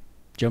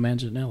 Joe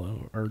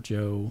Manganiello or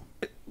Joe.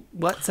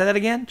 What? Say that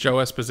again? Joe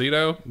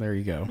Esposito. There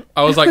you go.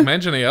 I was like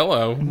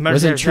Manganiello.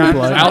 Was it True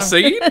Blood?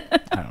 Alcide?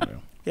 I don't know.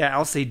 Yeah,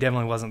 Elsie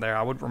definitely wasn't there.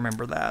 I would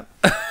remember that.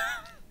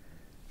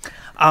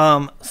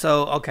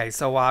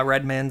 So while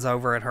Redman's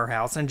over at her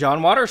house, and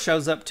John Waters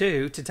shows up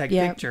too to take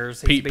Yeah.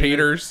 pictures. He's Pete being a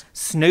Peters.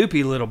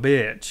 Snoopy little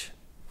bitch.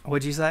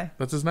 What'd you say?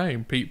 That's his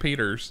name. Pete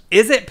Peters.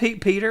 Is it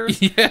Pete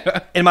Peters?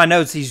 Yeah. In my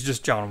notes, he's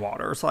just John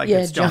Waters. Like Yeah,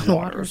 it's John, John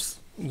Waters.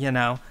 You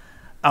know,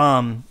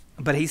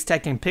 but he's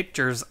taking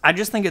pictures. I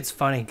just think it's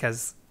funny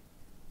because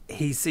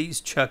he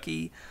sees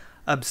Chucky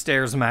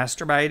upstairs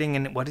masturbating,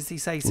 and what does he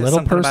say? He says Little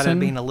something about it person?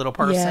 being a little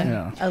person.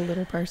 Yeah, a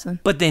little person.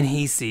 But then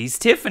he sees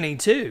Tiffany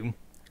too.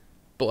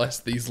 Bless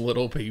these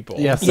little people.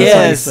 Yes.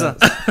 Yes,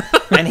 That's what he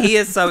says. and he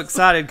is so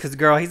excited because,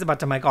 girl, he's about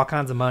to make all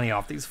kinds of money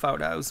off these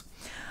photos.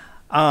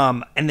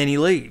 And then he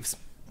leaves,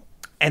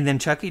 and then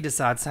Chucky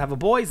decides to have a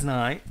boys'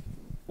 night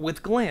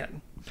with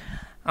Glenn.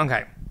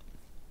 Okay,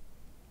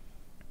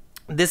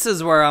 this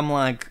is where I'm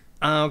like,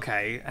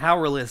 okay, how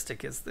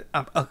realistic is this?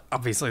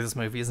 Obviously, this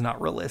movie is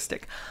not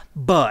realistic,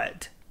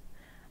 but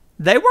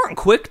they weren't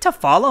quick to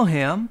follow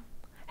him.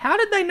 How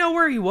did they know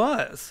where he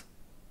was?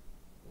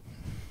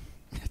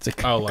 It's a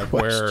good Oh, like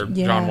where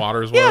Yeah. John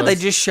Waters was? Yeah, they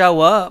just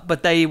show up,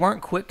 but they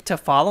weren't quick to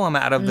follow him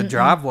out of the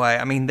driveway.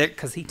 I mean,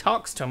 because he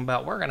talks to him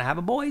about, we're going to have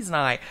a boys'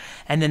 night.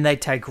 And then they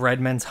take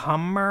Redman's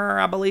Hummer,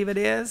 I believe it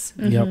is,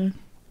 Yep.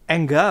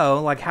 and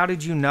go. Like, how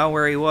did you know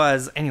where he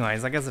was?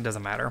 Anyways, I guess it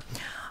doesn't matter.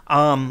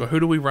 But who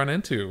do we run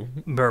into?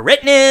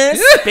 Britney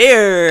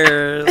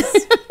Spears.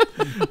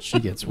 She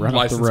gets run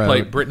off the License road.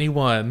 plate Brittany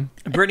 1.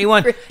 Brittany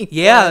won.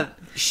 Yeah,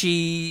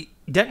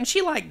 doesn't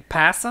she like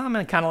pass him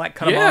and kind of like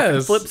cut him off and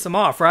Yes. flips him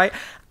off, right?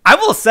 I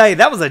will say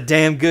that was a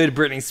damn good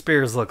Britney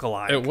Spears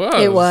lookalike. It was.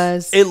 It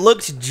was. It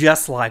looked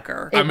just like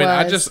her. I mean,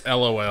 I was. just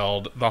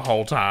LOL'd the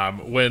whole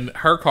time. When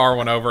her car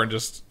went over and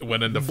just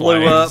went into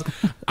Blew flames,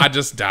 up. I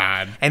just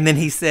died. And then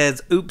he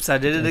says, "Oops, I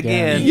did it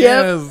again."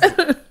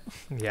 Yes.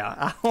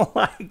 Yeah, I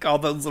like all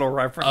those little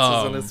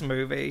references in this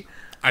movie.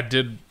 I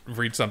did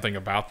read something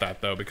about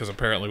that, though, because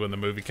apparently when the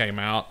movie came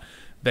out,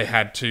 they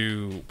had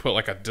to put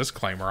like a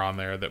disclaimer on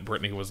there that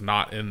Britney was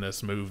not in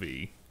this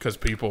movie because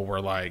people were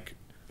like,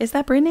 Is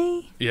that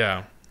Brittany?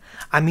 yeah.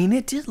 I mean,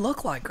 it did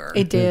look like her.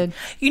 It did.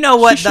 You know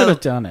what? She should though?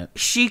 have done it.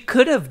 She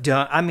could have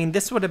done. I mean,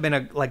 this would have been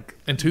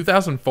In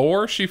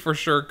 2004, she for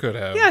sure could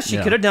have. Yeah, she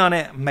Yeah. could have done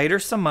it, made her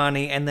some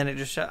money, and then it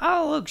just showed.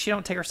 Oh, look, she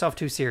don't take herself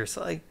too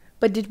seriously.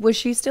 But was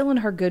she still in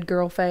her good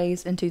girl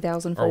phase in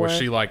 2004? Or was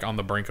she like on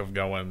the brink of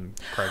going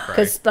cray cray?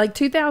 Because like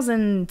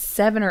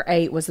 2007 or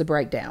 8 was the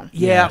breakdown.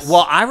 Yeah. Yes.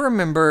 Well, I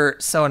remember.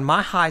 So in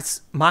my high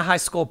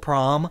school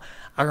prom,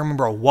 I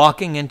remember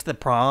walking into the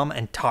prom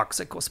and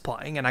Toxic was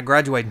playing, and I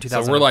graduated in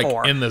 2004. So we're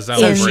like in the zone,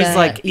 So In she's that,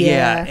 like,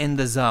 yeah. in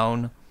the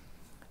zone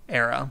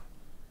era,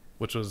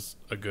 which was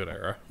a good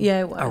era. Yeah,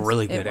 it was. a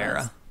really It good was.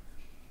 era.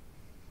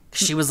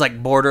 She was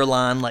like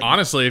borderline, like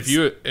Honestly,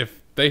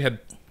 if they had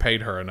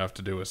paid her enough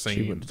to do a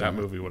scene, would've that done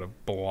it. movie would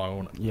have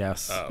blown.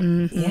 Yes.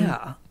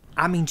 Yeah.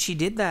 I mean, she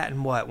did that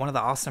in one of the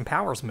Austin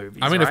Powers movies.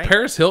 I mean, right? if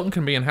Paris Hilton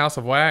can be in House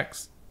of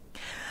Wax,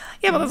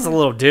 Yeah, but that's a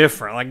little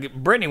different. Like,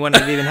 Brittany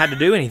wouldn't have even had to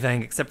do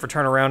anything except for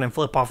turn around and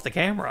flip off the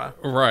camera.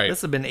 right?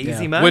 This would have been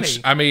easy Yeah. money. Which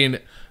I mean,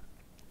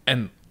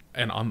 and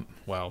on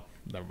well,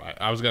 never mind.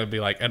 I was gonna be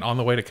like, and on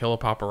the way to kill a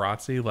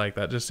paparazzi, like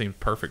that just seems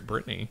perfect,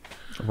 Brittany.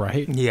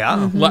 Right?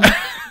 yeah. Like,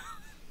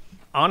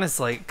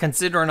 Honestly,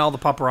 considering all the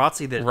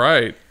paparazzi that,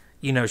 right?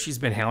 you know, she's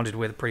been hounded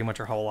with pretty much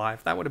her whole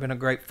life, that would have been a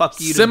great fuck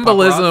you to the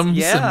Symbolism, paparazzi.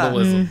 Yeah.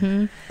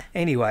 symbolism.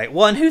 Anyway,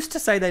 well, and who's to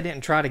say they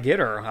didn't try to get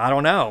her? I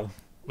don't know.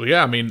 Well,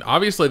 yeah, I mean,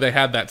 obviously they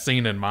had that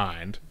scene in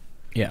mind,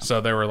 Yeah. so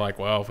they were like,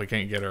 well, if we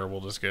can't get her,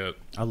 we'll just get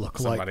I look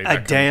somebody. like A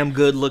that can- damn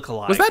good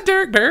lookalike. Was that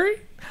Derek Barry?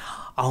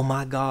 Oh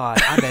my God.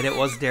 I bet it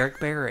was Derek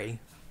Barry.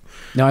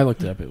 No, I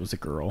looked it up. It was a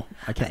girl.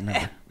 I can't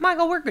remember.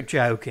 Michael, we're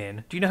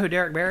joking. Do you know who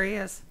Derek Barry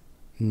is?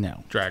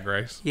 No. Drag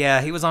Race. Yeah,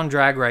 he was on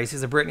Drag Race.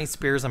 He's a Britney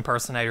Spears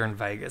impersonator in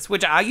Vegas,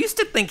 which I used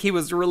to think he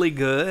was really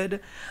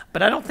good,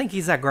 but I don't think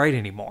he's that great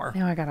anymore.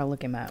 Now I gotta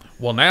look him up.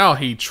 Well, now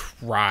he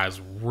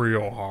tries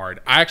real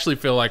hard. I actually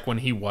feel like when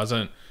he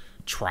wasn't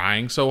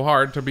trying so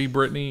hard to be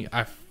Britney,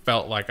 I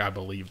felt like I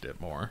believed it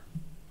more.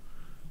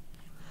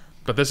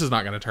 But this is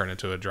not going to turn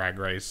into a drag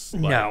race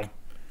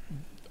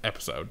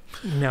episode.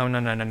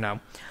 No.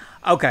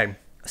 Okay,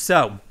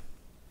 so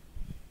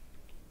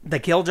they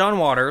kill John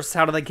Waters.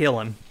 How do they kill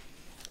him?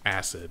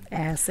 Acid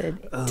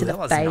Oh, to the that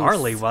was face.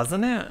 gnarly,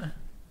 wasn't it?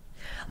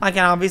 Like,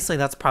 and obviously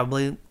that's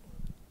probably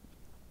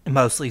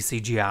mostly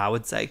CGI, I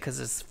would say, because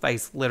his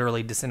face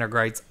literally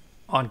disintegrates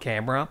on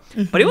camera.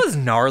 But it was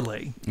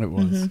gnarly. It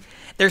was.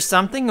 There's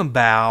something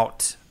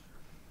about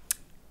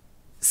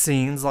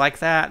scenes like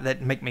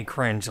that make me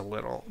cringe a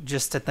little.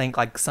 Just to think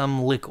like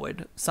some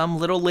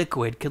little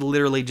liquid could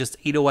literally just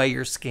eat away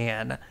your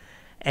skin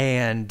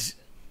and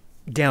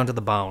down to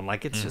the bone.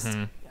 Like, it's just,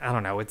 I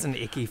don't know, it's an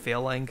icky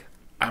feeling.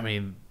 I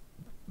mean,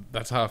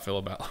 that's how I feel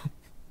about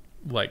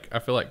like, I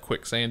feel like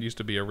quicksand used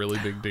to be a really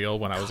big deal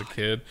when I was a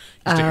kid.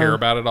 Used to hear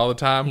about it all the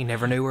time. You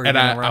never knew where and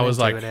you were going to run I was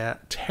into like it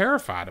at.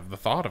 terrified of the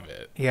thought of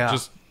it. Yeah.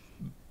 Just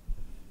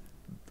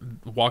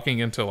walking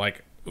into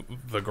like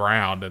the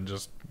ground and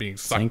just being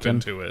sucked Sinking.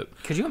 into it.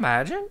 Could you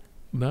imagine?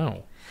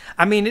 No.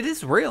 I mean, it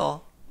is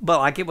real, but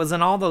like it was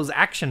in all those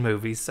action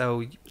movies,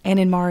 so And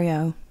in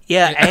Mario.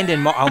 yeah, and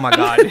in oh my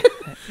god,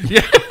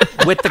 Yeah.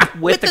 with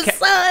the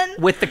sun.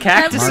 with the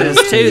cactuses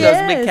Absolutely. too,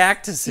 Yes. those big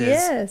cactuses.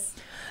 Yes.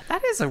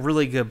 That is a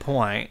really good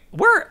point.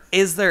 Where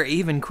is there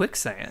even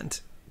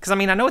quicksand? Because I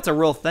mean, I know it's a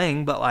real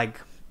thing, but like,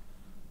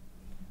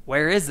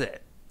 where is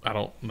it? I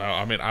don't know.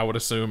 I mean, I would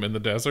assume in the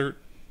desert.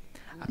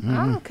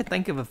 I could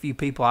think of a few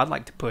people I'd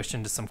like to push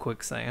into some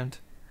quicksand.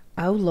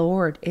 Oh,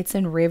 Lord. It's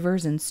in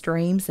rivers and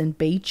streams and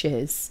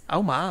beaches.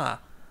 Oh my.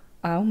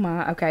 Oh,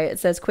 my. Okay. It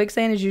says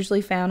quicksand is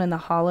usually found in the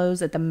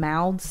hollows at the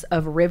mouths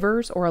of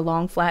rivers or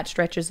along flat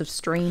stretches of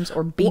streams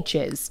or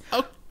beaches,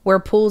 where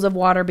pools of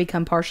water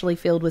become partially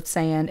filled with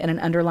sand and an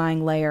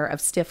underlying layer of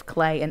stiff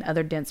clay and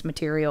other dense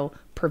material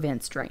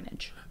prevents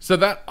drainage. So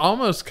that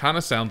almost kind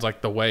of sounds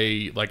like the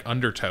way like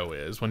undertow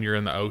is when you're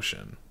in the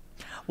ocean.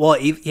 Well,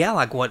 yeah,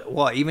 like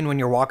even when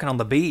you're walking on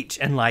the beach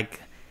and like,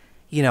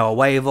 you know, a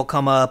wave will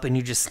come up and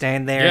you just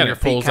stand there Yeah, and and your it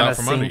feet pulls kind out of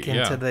from under sink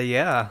you, into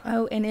the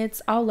Oh, and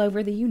it's all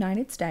over the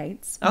United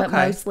States, but Okay.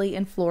 mostly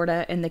in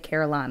Florida and the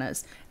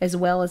Carolinas, as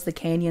well as the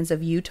canyons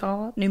of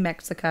Utah, New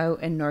Mexico,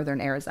 and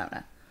northern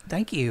Arizona.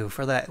 Thank you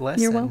for that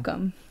lesson. You're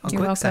welcome. On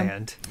You're welcome.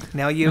 quicksand.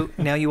 Now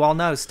you all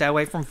know. Stay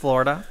away from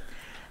Florida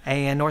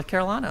and North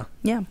Carolina.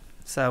 Yeah,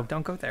 So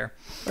don't go there.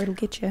 or it'll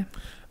get you.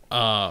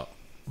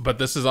 But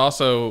this is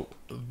also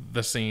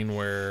the scene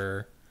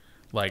where,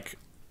 like,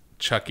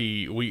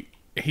 Chucky,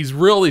 he's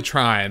really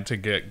trying to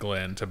get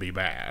Glenn to be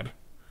bad.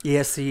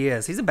 Yes, he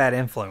is. He's a bad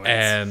influence.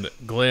 And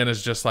Glenn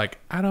is just like,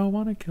 I don't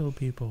want to kill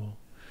people.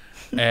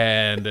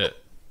 And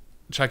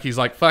Chucky's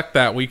like, fuck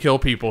that, we kill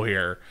people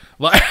here.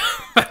 Like,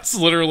 that's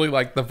literally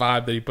like the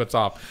vibe that he puts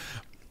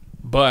off.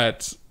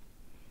 But,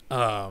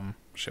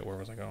 shit, where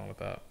was I going with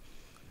that?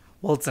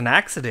 Well, it's an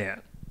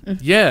accident.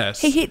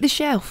 Yes. He hit the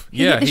shelf.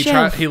 Yeah,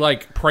 he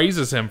like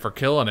praises him for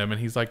killing him, and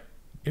he's like,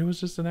 it was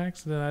just an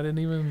accident. I didn't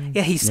even.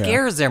 Yeah, he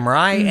scares him,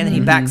 right? And then he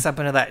backs up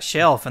into that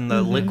shelf and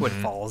the liquid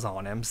falls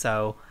on him.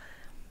 So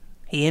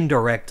he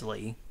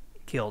indirectly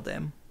killed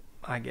him,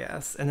 I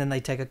guess. And then they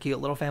take a cute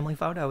little family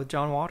photo with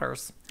John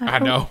Waters. I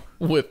know.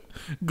 With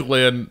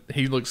Glenn,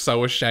 he looks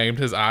so ashamed.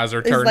 His eyes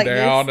are turned like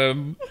down, this.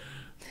 and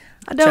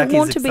I don't Chucky's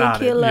want to be a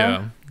excited. killer.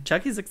 yeah,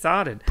 Chucky's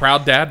excited.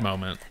 proud dad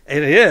moment.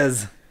 It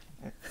is.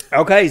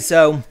 Okay,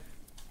 so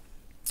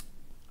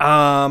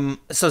some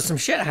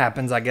shit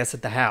happens, I guess,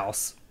 at the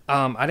house.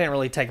 I didn't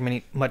really take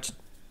much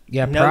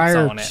Yeah, notes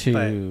prior on it,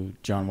 to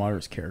John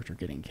Waters' character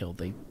getting killed,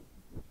 they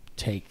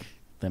take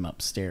them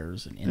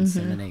upstairs and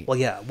inseminate. Well,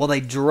 yeah. Well,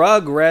 they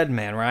drug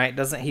Redman, right?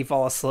 Doesn't he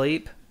fall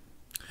asleep?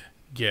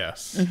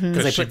 Yes,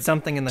 Because they put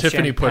something in the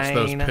Tiffany champagne. puts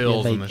those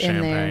pills Yeah, in the in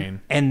there.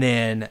 champagne. And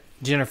then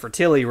Jennifer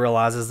Tilly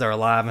realizes they're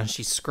alive and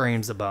she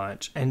screams a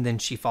bunch. And then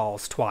she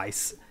falls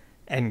twice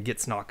and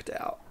gets knocked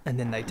out. And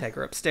then they take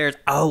her upstairs.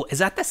 Oh, is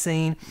that the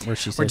scene Where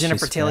she says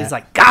Jennifer she's Tilly's fat.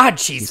 like, God,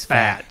 she's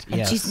fat. And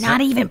Yes. she's not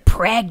even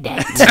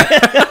pregnant.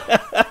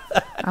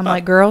 I'm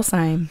like, girl,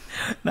 same.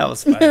 That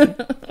was funny.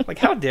 Like,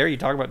 how dare you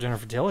talk about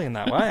Jennifer Tilly in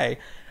that way?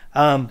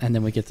 And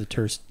then we get the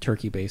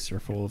turkey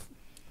baster full of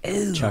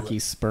Ew.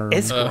 Chucky's sperm.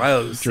 It's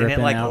gross. And it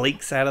dripping like out.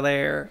 leaks out of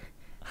there.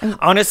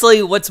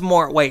 Honestly, what's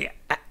more? Wait,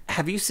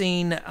 have you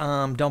seen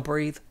Don't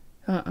Breathe?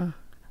 Y'all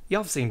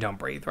have seen Don't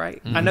Breathe,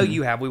 right? I know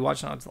you have. We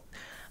watched it on.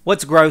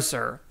 What's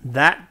grosser,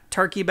 that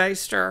turkey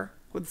baster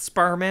with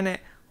sperm in it,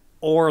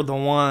 or the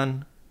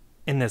one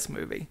in this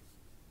movie?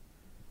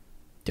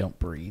 Don't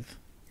breathe.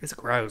 It's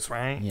gross,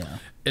 right? Yeah.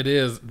 It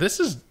is.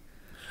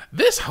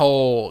 This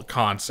whole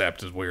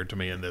concept is weird to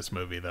me in this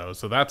movie, though.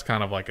 So that's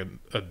kind of like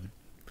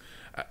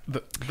the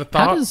thought.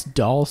 How does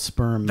doll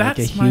sperm make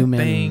a that's human my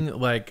thing.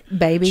 Like,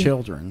 Baby.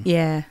 children?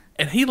 Yeah.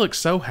 and he looks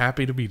so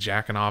happy to be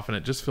jacking off, and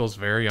it just feels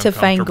very To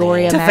uncomfortable.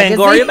 Fangoria To magazine.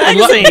 Fangoria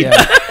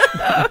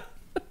magazine.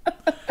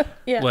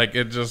 Yeah. Like,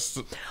 it just.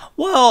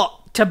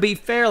 Well, to be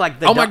fair, like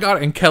the Oh my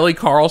god! And Kelly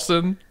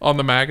Carlson on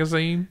the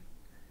magazine.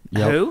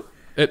 Yep. Who?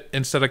 It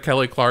instead of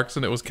Kelly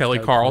Clarkson, it was Kelly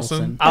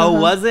Carlson.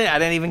 Oh, was it? I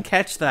didn't even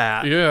catch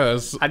that.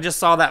 Yes. I just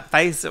saw that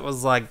face. It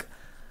was like,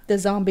 The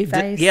zombie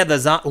face.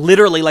 yeah,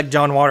 literally like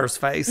John Waters'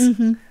 face.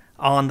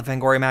 on the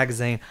Fangoria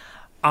magazine.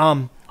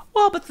 Well,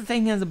 but the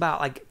thing is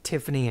about like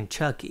Tiffany and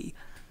Chucky,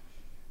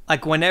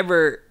 like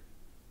whenever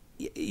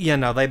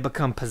they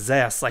become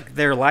possessed, like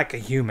they're like a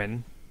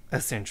human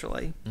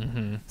essentially.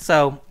 Mm-hmm.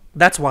 So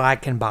that's why I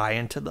can buy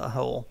into the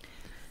whole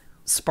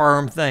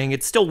sperm thing.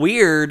 It's still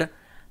weird,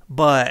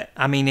 but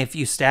I mean, if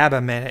you stab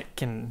him and it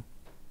can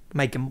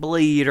make him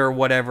bleed or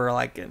whatever,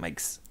 like it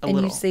makes a little.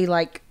 And you see,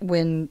 like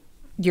when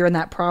you're in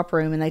that prop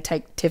room and they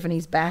take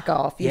Tiffany's back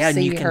off,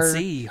 and you can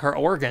see her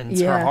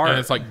organs, her heart, and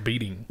it's like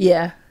beating.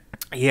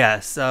 Yeah,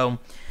 so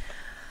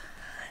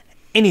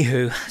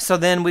anywho, so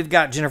then we've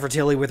got Jennifer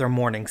Tilly with her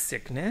morning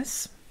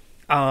sickness.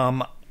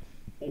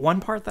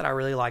 One part that I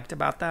really liked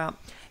about that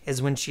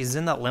is when she's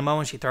in that limo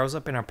and she throws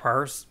up in her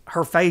purse,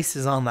 her face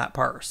is on that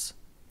purse.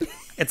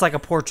 It's like a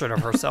portrait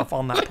of herself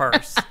on that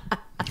purse.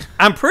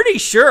 I'm pretty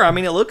sure. I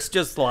mean, it looks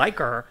just like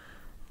her.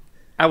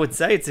 I would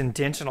say it's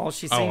intentional.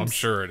 She seems... I'm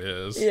sure it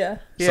is. Yeah.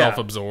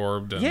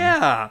 Self-absorbed. And...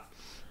 Yeah.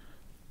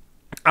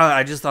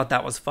 I just thought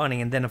that was funny.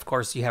 And then, of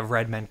course, you have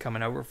Redman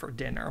coming over for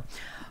dinner.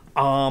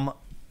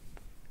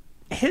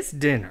 His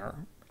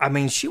dinner, I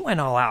mean, she went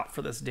all out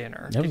for this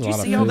dinner. Did you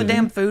see all the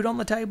damn food on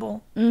the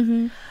table?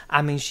 Mm-hmm.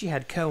 I mean, she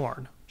had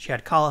corn. She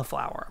had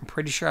cauliflower. I'm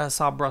pretty sure I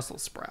saw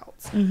Brussels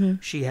sprouts.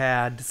 Mm-hmm. She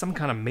had some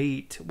kind of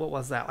meat. What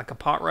was that? Like a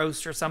pot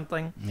roast or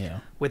something? Yeah.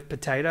 With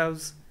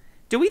potatoes.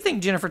 Do we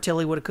think Jennifer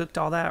Tilly would have cooked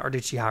all that, or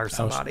did she hire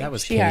somebody? That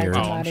was she hired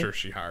catered. I'm sure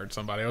she hired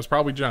somebody. It was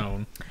probably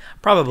Joan.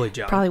 Probably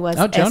Joan. Probably was.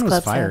 No, Joan was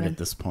S-Club fired 7. at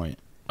this point.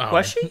 Oh.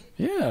 Was she?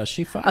 Yeah,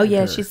 she fired Oh,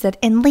 yeah, her. she said,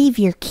 and leave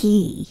your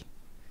key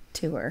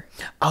to her.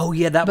 Oh,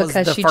 yeah, that was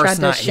Because the she first tried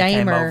to night he shame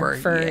came her over.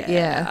 for,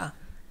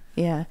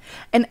 yeah.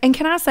 And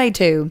can I say,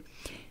 too,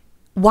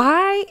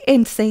 why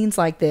in scenes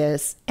like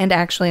this, and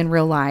actually in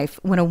real life,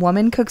 when a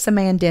woman cooks a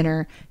man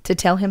dinner to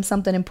tell him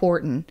something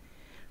important,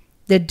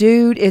 the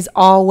dude is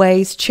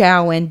always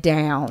chowing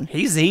down.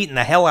 He's eating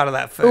the hell out of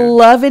that food.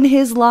 Loving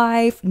his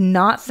life,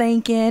 not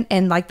thinking,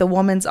 and like the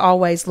woman's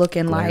always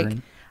looking Glaring. like,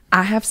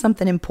 I have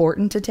something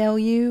important to tell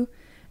you.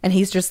 And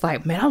he's just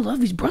like, man, I love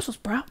these Brussels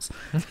sprouts.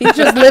 He's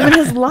just living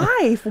his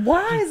life.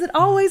 Why is it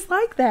always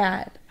like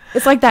that?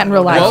 It's like that in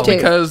real life, too.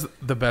 Because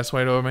the best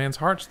way to a man's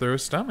heart's through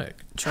his stomach.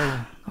 True.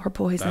 Or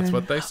poison. That's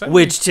what they say.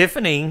 Which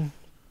Tiffany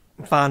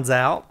finds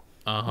out,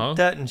 Uh-huh.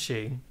 doesn't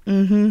she?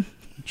 Mm-hmm.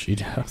 She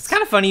does. It's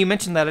kind of funny you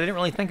mentioned that. I didn't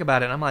really think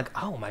about it. And I'm like,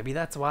 oh, maybe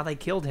that's why they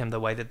killed him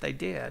the way that they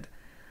did.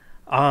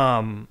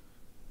 But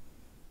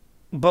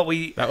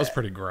that was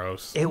pretty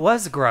gross. It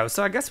was gross.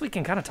 So I guess we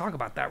can kind of talk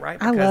about that, right?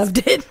 I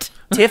loved it.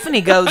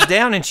 Tiffany goes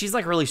down and she's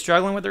like really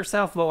struggling with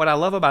herself. But what I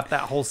love about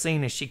that whole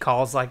scene is she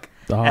calls like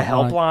a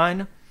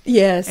helpline.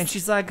 Yes. And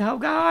she's like, oh,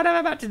 God, I'm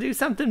about to do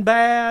something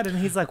bad. And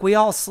he's like, we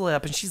all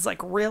slip. And she's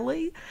like,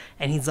 really?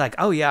 And he's like,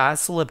 oh, yeah, I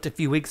slipped a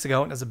few weeks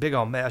ago and it was a big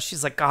old mess.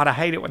 She's like, God, I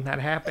hate it when that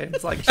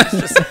happens. Like,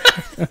 she's just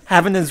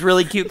having this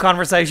really cute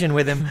conversation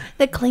with him.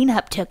 The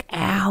cleanup took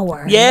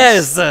hours.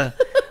 Yes.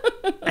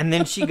 And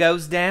then she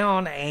goes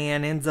down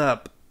and ends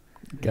up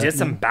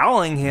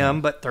disemboweling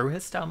him, but through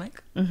his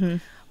stomach,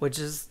 which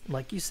is,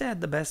 like you said,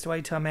 the best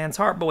way to a man's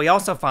heart. But we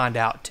also find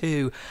out,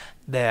 too,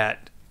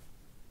 that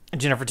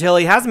Jennifer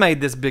Tilly has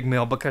made this big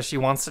meal because she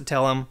wants to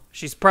tell him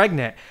she's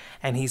pregnant.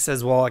 And he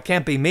says, well, it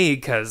can't be me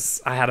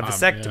because I had a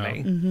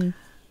vasectomy.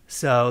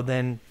 So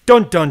then,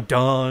 dun, dun,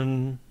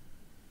 dun.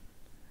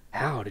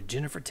 How did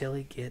Jennifer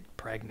Tilly get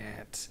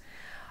pregnant?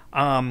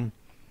 I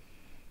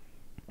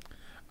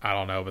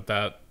don't know, but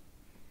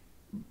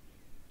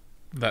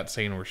that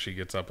scene where she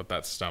gets up with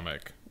that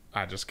stomach,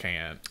 I just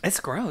can't.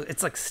 It's gross.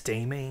 It's like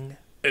steaming.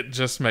 It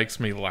just makes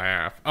me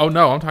laugh. Oh,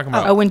 no, I'm talking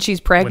about... Oh, when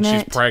she's pregnant?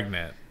 When she's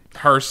pregnant.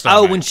 Her stomach.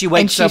 Oh, when she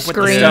wakes up with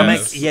the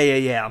stomach?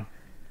 Yes. Yeah.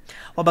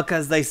 Well,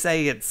 because they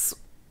say it's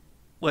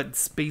what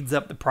speeds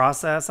up the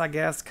process, I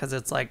guess, because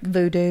it's like...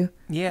 Voodoo.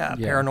 Yeah,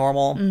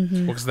 paranormal.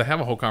 Well, because they have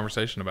a whole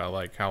conversation about,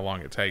 like, how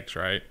long it takes,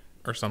 right?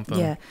 Or something.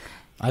 Yeah.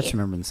 I just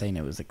remember them saying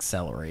it was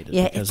accelerated.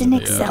 Yeah, it's an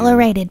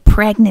accelerated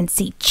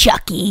pregnancy,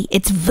 Chucky.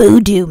 It's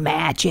voodoo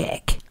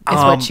magic. Is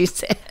what she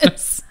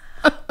says.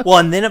 Well,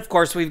 and then, of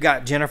course, we've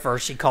got Jennifer.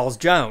 She calls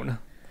Joan,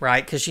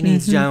 right? Because she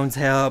needs Joan's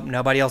help.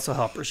 Nobody else will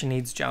help her. She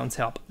needs Joan's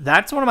help.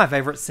 That's one of my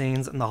favorite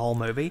scenes in the whole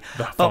movie.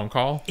 The phone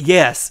call?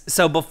 Yes.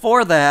 So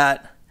before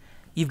that,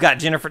 you've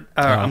got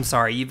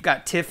you've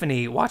got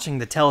Tiffany watching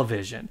the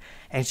television.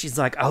 And she's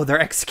like, oh, they're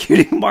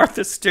executing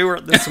Martha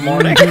Stewart this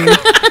morning.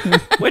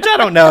 Which I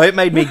don't know. It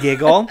made me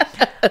giggle.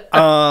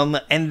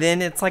 And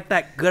then it's like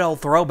that good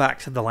old throwback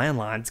to the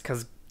landlines.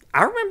 Because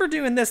I remember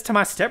doing this to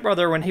my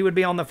stepbrother when he would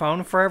be on the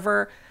phone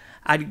forever.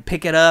 I'd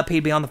pick it up. He'd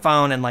be on the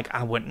phone. And like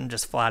I wouldn't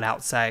just flat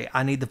out say,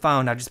 I need the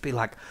phone. I'd just be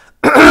like,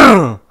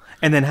 and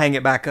then hang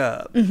it back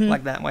up.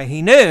 Like that way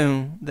he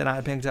knew that I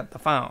had picked up the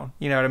phone.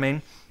 You know what I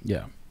mean?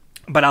 Yeah.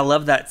 But I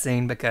love that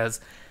scene because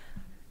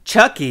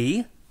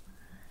Chucky...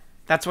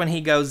 That's when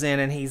he goes in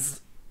and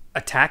he's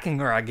attacking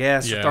her, I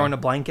guess, or throwing a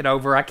blanket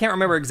over. I can't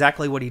remember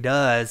exactly what he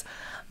does,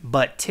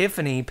 But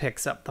Tiffany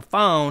picks up the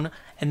phone,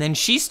 and then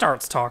she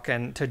starts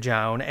talking to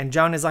Joan, and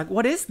Joan is like,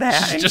 "What is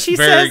that?" She's and just she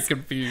very says,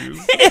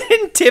 confused.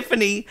 And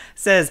Tiffany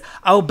says,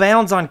 "Oh,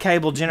 Bound's on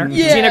cable. Gina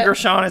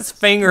Gershon is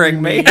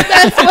fingering me."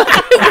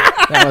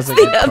 That was a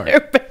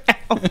good part.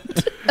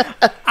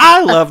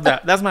 I love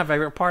that. That's my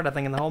favorite part, I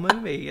think, in the whole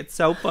movie. It's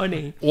so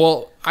funny.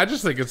 Well, I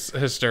just think it's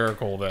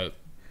hysterical that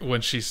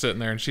when she's sitting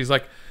there and she's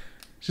like,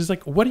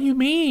 "What do you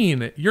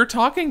mean? You're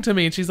talking to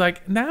me?" And she's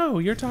like, "No,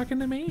 you're talking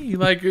to me."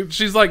 Like,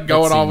 she's like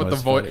going on with the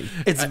voice.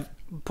 It's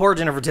poor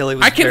Jennifer Tilly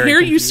was I can very hear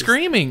you confused.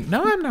 screaming.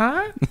 No, I'm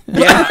not.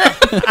 Yeah,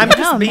 I'm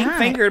just being not.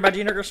 fingered by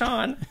Gina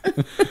Gershon.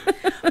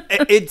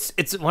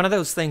 It's one of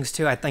those things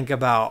too. I think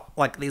about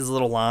like these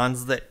little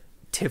lines that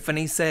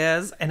Tiffany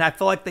says, and I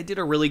feel like they did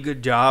a really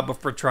good job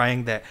of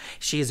portraying that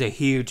she is a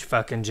huge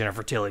fucking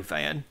Jennifer Tilly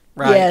fan.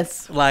 Right?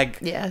 Yes. Like,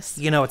 Yes.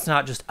 you know, it's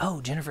not just, oh,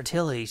 Jennifer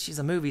Tilly, she's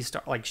a movie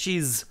star. Like,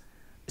 she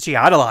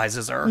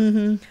idolizes her.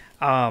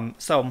 Mm-hmm.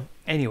 So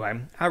anyway,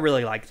 I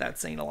really like that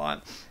scene a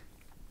lot.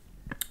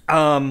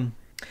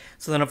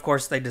 So then, of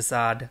course, they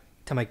decide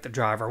to make the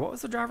driver. What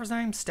was the driver's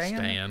name?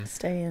 Stan.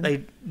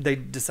 They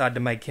decide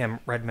to make him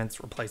Redman's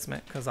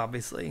replacement because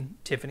obviously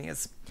Tiffany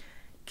has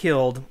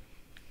killed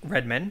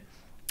Redman.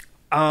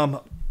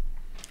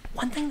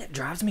 One thing that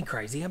drives me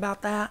crazy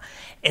about that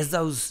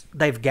is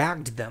they've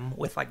gagged them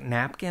with like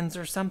napkins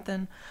or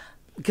something.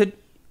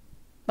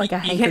 Like a you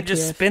can't handkerchief.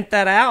 just spit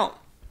that out,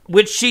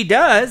 which she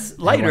does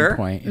later. At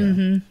one point,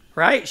 yeah.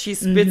 Right? She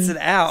spits it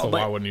out. So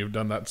but why wouldn't you have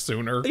done that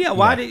sooner? yeah,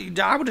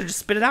 I would have just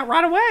spit it out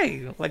right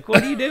away. Like,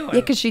 what are you doing? Yeah,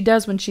 because she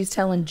does when she's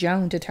telling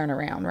Joan to turn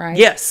around, right?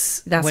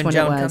 Yes. That's when when it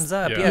Joan was. comes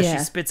up. Yeah. Yeah, Yeah.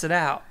 she spits it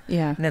out.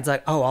 Yeah. And it's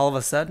like, oh, all of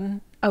a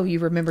sudden? Oh, you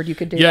remembered you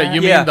could do Yeah, that?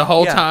 you Yeah, mean the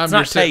whole yeah, time it's you're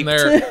not sitting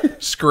taped. there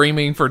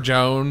screaming for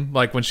Joan,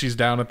 like when she's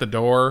down at the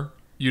door,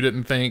 you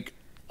didn't think,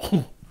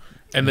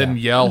 and then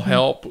yell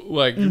help?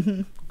 Like,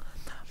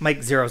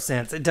 Makes zero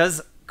sense. It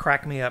does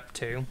crack me up,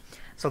 too.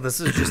 So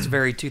this is just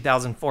very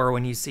 2004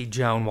 when you see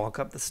Joan walk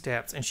up the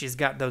steps, and she's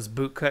got those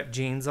bootcut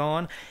jeans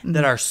on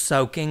that are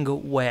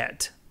soaking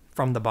wet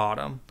from the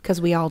bottom.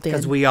 Because we all did.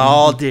 Because we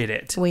all did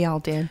it. We all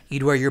did.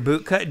 You'd wear your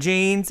bootcut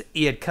jeans.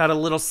 You'd cut a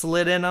little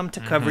slit in them to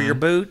cover your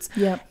boots.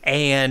 Yep.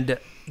 And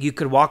you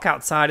could walk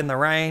outside in the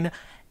rain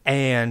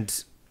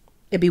and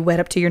It'd be wet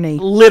up to your knee.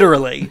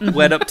 literally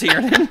wet up to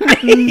your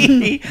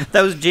knee.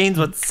 Those jeans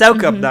would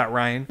soak up that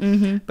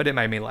rain. But it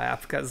made me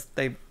laugh because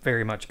they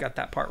very much got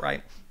that part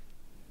right.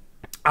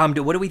 What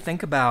do we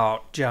think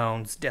about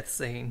Joan's death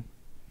scene?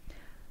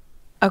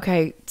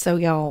 Okay, so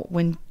y'all,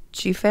 when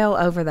she fell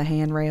over the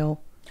handrail,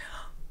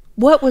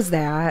 what was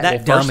that? That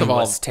Well, dummy first of all-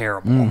 was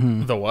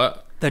terrible. the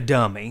what? The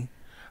dummy.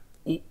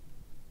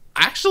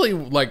 Actually,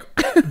 like,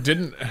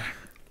 didn't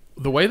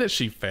the way that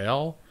she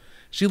fell,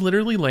 she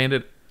literally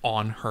landed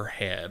on her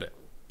head.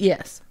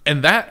 Yes.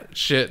 And that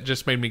shit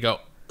just made me go,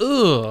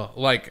 ugh.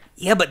 Like,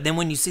 Yeah, but then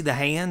when you see the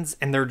hands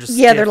and they're just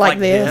Yeah, stiff they're like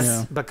this.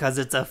 Yeah. because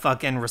it's a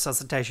fucking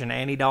resuscitation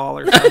Annie doll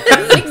or something.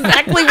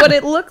 Exactly what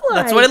it looked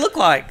like. That's what it looked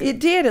like. It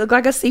did. It looked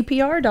like a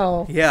CPR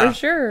doll. Yeah. For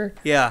sure.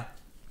 Yeah.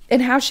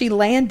 And how she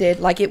landed,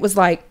 like it was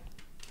like,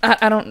 they were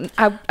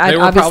probably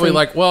obviously-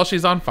 like, well,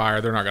 she's on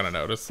fire. They're not going to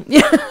notice.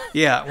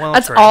 Yeah, well,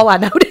 That's true. all I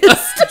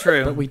noticed.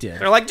 True. But we did.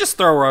 They're like, just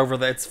throw her over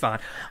there. It's fine.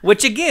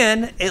 Which,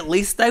 again, at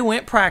least they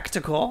went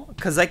practical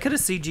because they could have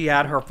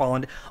CGI'd her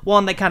falling. Well,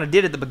 and they kind of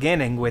did at the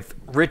beginning with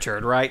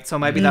Richard, right? So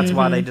maybe that's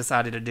why they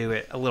decided to do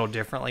it a little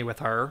differently with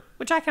her,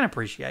 which I can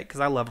appreciate because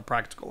I love a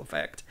practical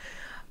effect.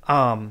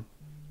 And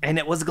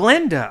it was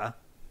Glenda,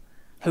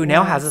 who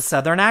now has a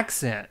Southern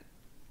accent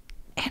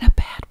And a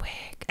bad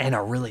wig. and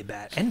a really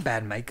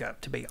bad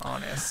makeup, to be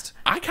honest.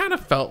 I kind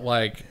of felt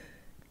like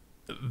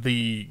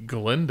the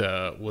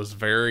Glinda was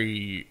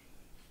very,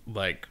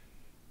 like,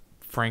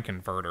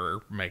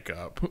 Frankenfurter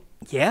makeup.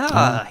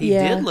 Yeah, he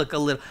Yeah. did look a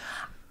little.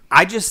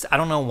 I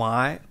don't know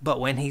why, but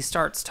when he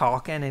starts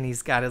talking and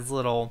he's got his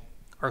little,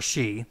 or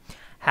she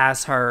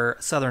has her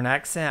Southern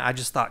accent, I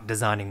just thought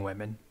designing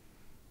women.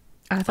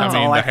 I I thought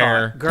mean, All the I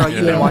hair. thought. Girl,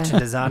 you've Yeah. been watching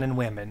Designing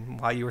Women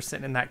while you were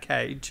sitting in that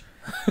cage.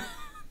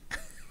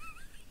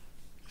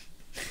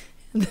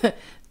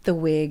 the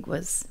wig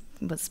was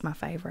my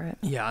favorite.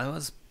 Yeah, it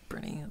was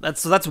pretty.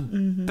 That's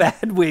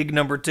bad wig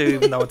number 2,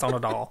 even though it's on a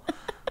doll.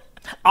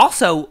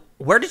 Also,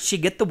 where did she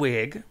get the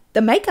wig?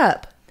 The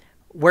makeup.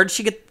 Where did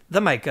she get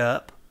the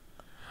makeup?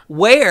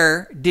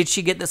 Where did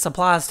she get the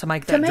supplies to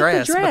make that make the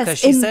dress? dress. Because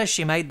she In- says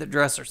she made the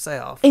dress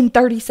herself. In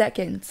 30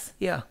 seconds.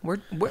 Yeah.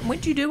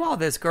 When'd you do all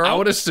this, girl? I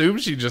would assume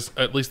she just,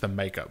 at least the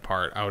makeup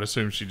part, I would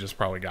assume she just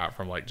probably got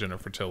from, like,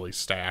 Jennifer Tilly's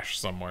stash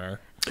somewhere.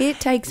 It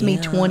takes me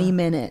 20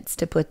 minutes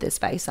to put this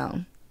face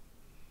on.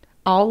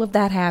 All of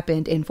that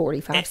happened in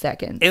 45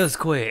 seconds. It was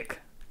quick.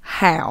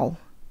 How?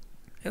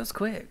 It was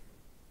quick.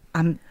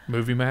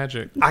 Movie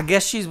magic. I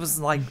guess she was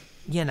like,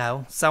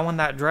 sewing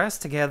that dress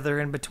together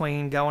in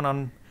between going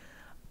on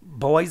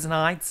boys'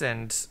 nights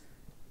and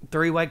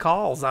 3-way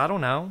calls. I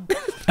don't know.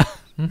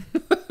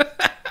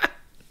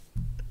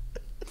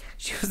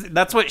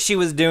 That's what she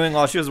was doing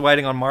while she was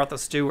waiting on Martha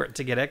Stewart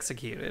to get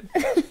executed.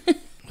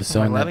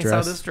 Sewing Let that me sew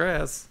dress. this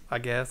dress, I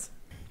guess.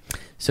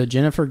 So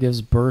Jennifer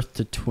gives birth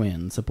to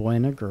twins, a boy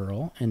and a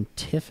girl, and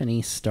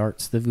Tiffany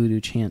starts the voodoo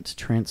chant to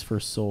transfer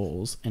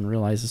souls and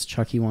realizes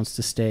Chucky wants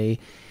to stay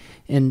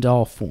in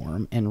doll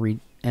form, and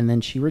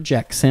then she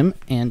rejects him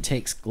and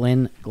takes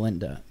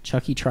Glinda.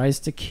 Chucky tries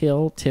to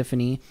kill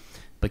Tiffany,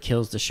 but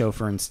kills the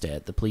chauffeur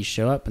instead. The police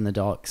show up and the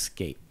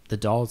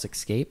dolls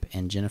escape,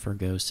 and Jennifer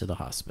goes to the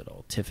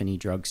hospital. Tiffany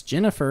drugs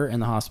Jennifer in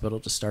the hospital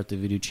to start the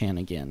voodoo chant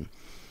again.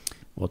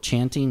 While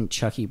chanting,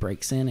 Chucky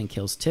breaks in and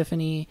kills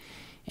Tiffany,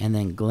 and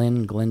then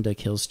Glinda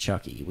kills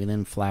Chucky. We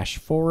then flash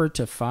forward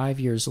to 5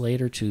 years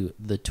later to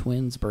the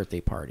twins' birthday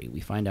party.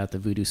 We find out the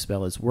voodoo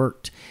spell has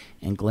worked,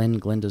 and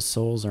Glinda's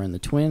souls are in the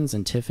twins,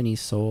 and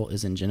Tiffany's soul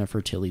is in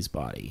Jennifer Tilly's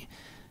body.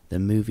 The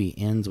movie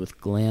ends with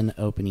Glenn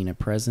opening a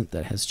present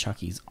that has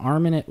Chucky's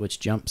arm in it, which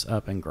jumps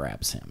up and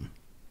grabs him.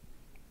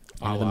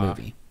 End of the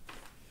movie.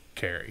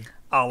 Carrie.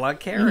 A la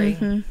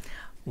Carrie.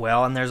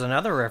 Well, and there's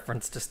another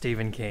reference to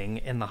Stephen King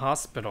in the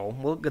hospital.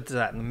 We'll get to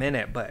that in a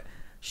minute, but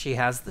she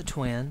has the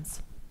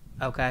twins.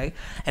 Okay,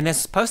 and it's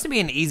supposed to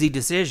be an easy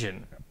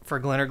decision for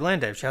Glenn or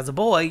Glinda. If she has a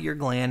boy, you're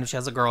Glenn. If she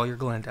has a girl, you're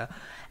Glinda.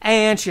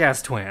 And she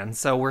has twins,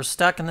 so we're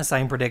stuck in the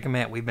same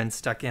predicament we've been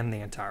stuck in the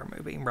entire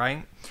movie,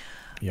 right?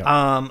 Yep.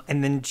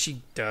 And then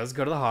she does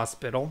go to the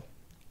hospital.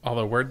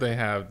 Although, where'd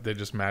they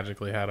just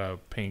magically had a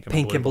pink and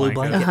Pink a and blue blue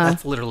blanket. blanket.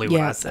 That's literally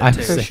what I said,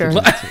 too. for sure.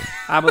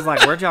 I was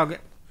like, where'd y'all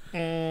get...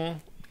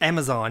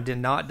 Amazon did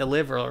not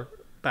deliver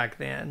back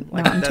then.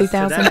 Like Not in it does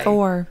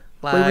 2004. today.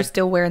 We were Like-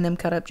 still wearing them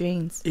cut up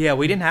jeans. Yeah,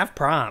 we didn't have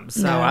Prime,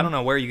 so No. I don't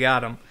know where you got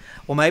them.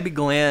 Well, maybe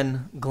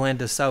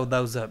Glenda sewed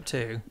those up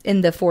too.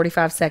 In the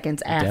 45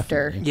 seconds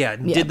after. Definitely. Yeah,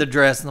 Yeah. did the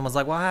dress and then was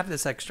like, well, I have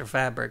this extra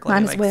fabric. Let Might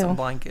me as make some well.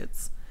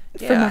 blankets.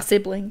 For my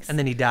siblings. And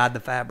then he dyed the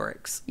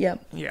fabrics.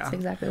 Yep. Yeah. That's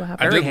exactly what I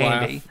happened. Very did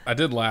handy. laugh. I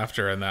did laugh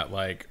during that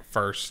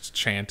first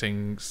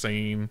chanting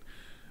scene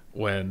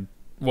when,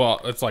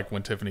 it's like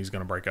when Tiffany's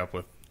gonna break up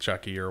with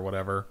Chucky or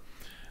whatever,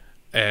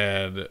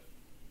 and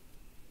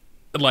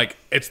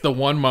it's the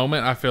one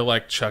moment I feel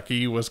like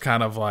Chucky was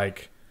kind of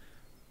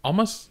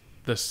almost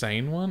the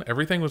sane one.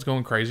 Everything was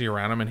going crazy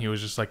around him, and he was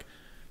just like,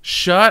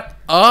 "Shut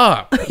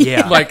up!"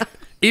 Yeah.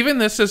 Even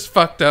this is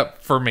fucked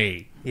up for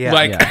me.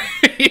 Yeah.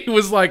 He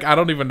was like, I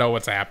don't even know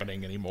what's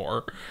happening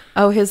anymore.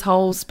 Oh, his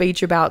whole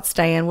speech about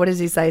staying, what does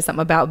he say?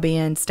 Something about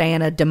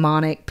staying a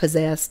demonic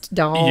possessed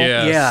doll.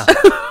 Yes.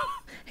 Yeah.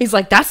 He's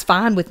like, that's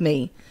fine with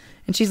me.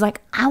 And she's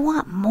like, I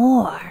want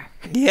more.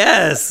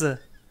 Yes.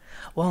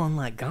 Well, I'm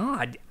like,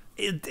 God,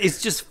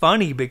 it's just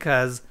funny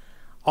because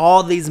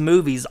all these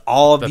movies,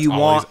 all That's you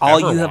all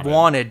he's have ever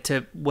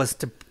wanted was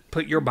to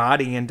put your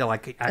body into an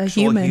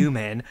actual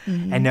human,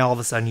 and now all of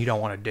a sudden you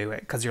don't want to do it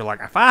because you're like,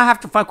 if I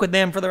have to fuck with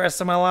them for the rest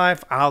of my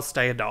life, I'll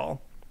stay a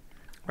doll,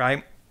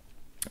 right?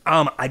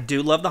 I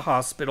do love the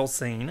hospital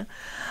scene.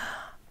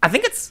 I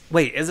think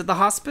is it the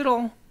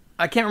hospital?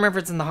 I can't remember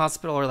if it's in the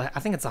hospital or I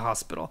think it's the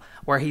hospital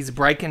where he's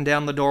breaking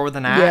down the door with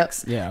an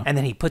axe, Yeah. and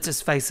then he puts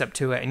his face up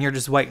to it, and you're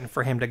just waiting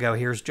for him to go,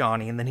 here's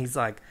Johnny, and then he's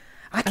like,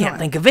 I can't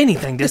think of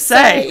anything to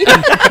say.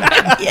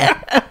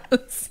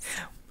 Yes.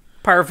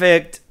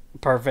 Perfect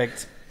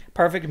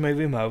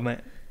movie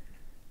moment.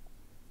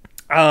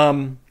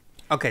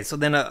 Okay, so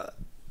then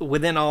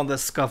within all the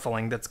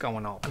scuffling that's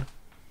going on,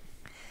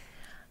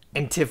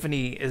 and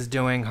Tiffany is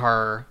doing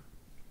her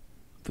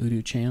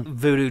Voodoo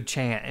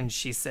chant. and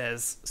she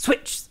says,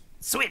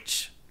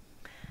 switch.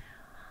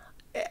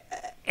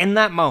 In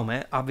that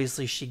moment,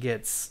 obviously she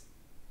gets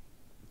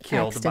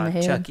killed Axed in by the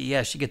head. Chucky.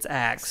 Yeah, she gets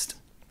axed.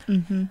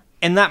 Mm-hmm.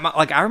 And that,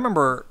 I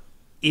remember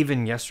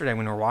even yesterday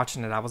when we were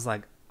watching it, I was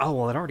like, oh,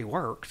 well, it already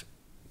worked.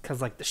 Because,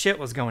 the shit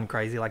was going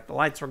crazy. The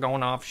lights were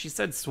going off. She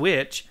said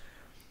switch.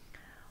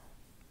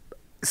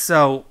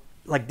 So,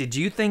 did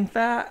you think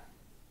that?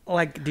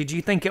 Did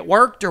you think it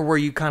worked? Or were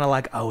you kind of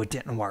like, oh, it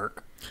didn't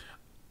work?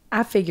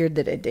 I figured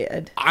that it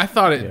did. I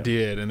thought it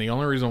did, and the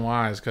only reason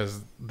why is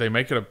because they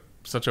make it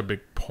such a big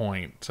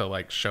point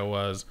to show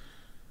us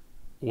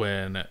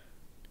when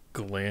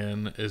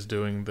Glenn is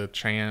doing the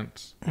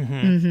chant,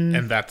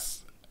 and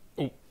that's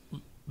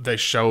they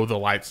show the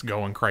lights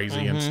going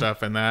crazy and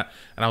stuff and that,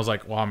 and I was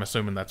like, well, I'm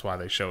assuming that's why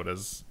they showed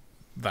us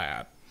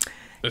that.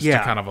 Just to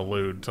kind of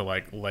allude to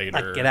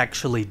later. It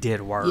actually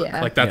did work.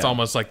 Yeah. That's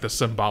almost the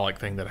symbolic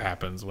thing that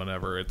happens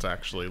whenever it's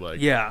actually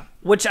Yeah,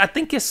 which I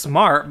think is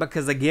smart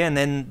because, again,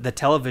 then the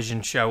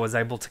television show was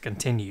able to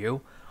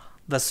continue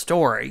the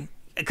story.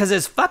 Because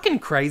as fucking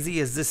crazy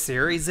as this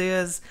series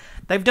is,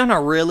 they've done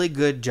a really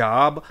good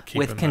job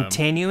with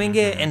continuing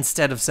it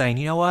instead of saying,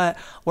 you know what,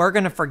 we're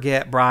going to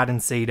forget Bride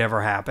and Seed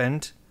ever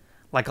happened.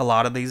 Like a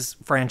lot of these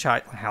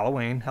franchise,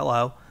 Halloween,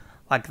 hello.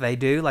 They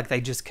do, they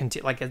just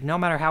continue, no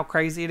matter how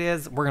crazy it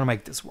is, we're gonna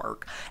make this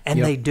work,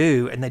 and they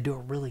do a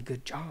really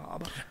good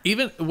job.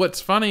 Even what's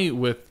funny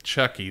with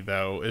Chucky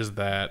though is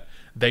that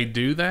they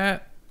do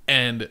that,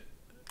 and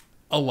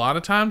a lot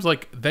of times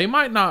they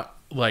might not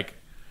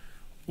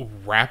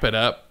wrap it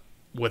up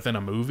within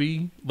a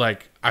movie.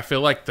 I feel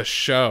like the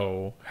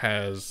show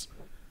has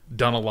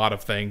done a lot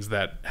of things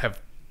that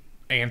have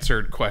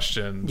answered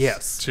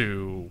questions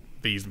to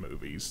these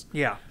movies.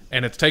 Yeah.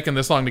 And it's taken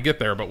this long to get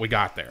there, but we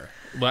got there.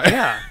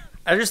 Yeah.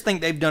 I just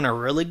think they've done a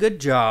really good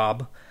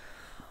job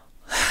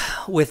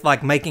with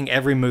like making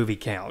every movie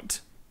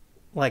count,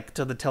 like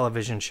to the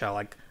television show.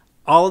 Like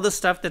all of the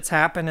stuff that's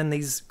happened in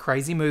these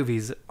crazy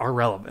movies are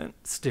relevant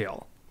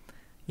still,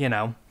 you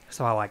know.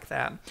 So I like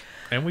that.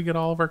 And we get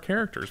all of our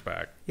characters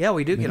back. Yeah,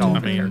 we do get all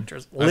of the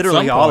characters, at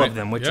literally some all point, of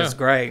them, which yeah. is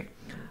great.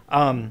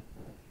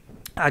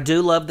 I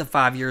do love the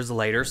 5 years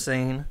later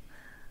scene.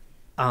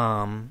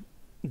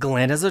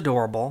 Glenn is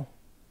adorable.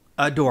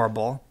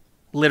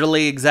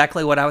 Literally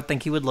exactly what I would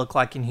think he would look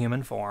like in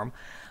human form.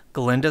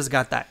 Glinda's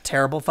got that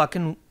terrible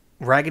fucking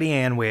Raggedy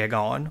Ann wig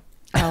on.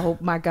 Oh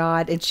my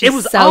God! And she's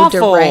was so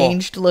awful.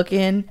 deranged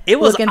looking. It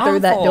was looking through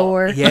that awful.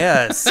 door.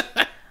 Yes,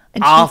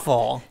 And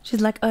awful.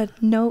 She's like,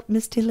 no,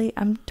 Miss Tilly,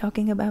 I'm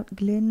talking about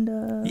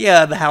Glinda.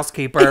 Yeah, the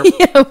housekeeper.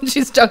 Yeah,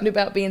 she's talking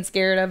about being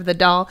scared of the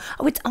doll.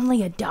 Oh, it's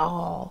only a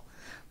doll.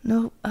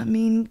 No, I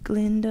mean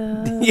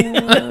Glinda.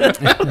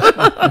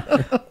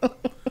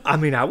 I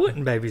mean, I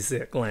wouldn't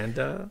babysit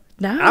Glinda.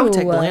 No. I would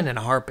take Glenn in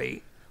a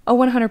heartbeat. Oh,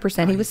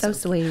 100%. He was so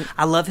sweet.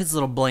 I love his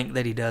little blink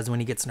that he does when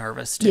he gets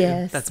nervous, too.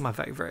 Yes. That's my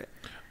favorite.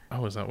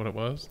 Oh, is that what it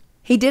was?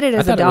 He did it I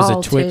as thought a it was doll,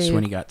 a twitch too.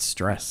 when he got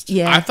stressed.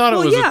 Yeah. I thought it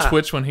Well, was yeah. a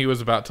twitch when he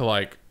was about to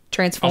like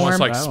Transform. almost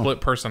like Oh.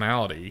 split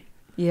personality.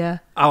 Yeah.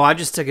 Oh, I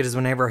just took it as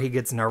whenever he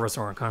gets nervous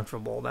or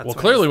uncomfortable. That's Well,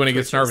 clearly when he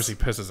gets twitches. nervous, he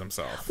pisses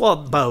himself. Well,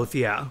 both,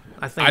 yeah.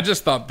 I think. I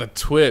just thought the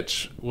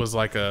twitch was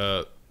like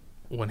a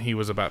when he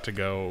was about to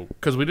go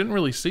because we didn't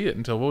really see it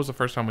until what was the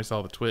first time we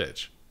saw the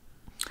twitch?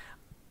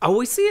 Oh,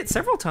 we see it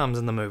several times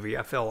in the movie,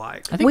 I feel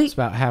like. I think it's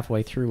about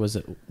halfway through. Was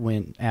it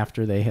when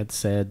after they had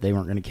said they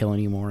weren't going to kill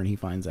anymore, and he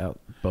finds out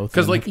both?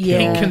 Because of them like had Yeah.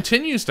 he killed?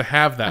 continues to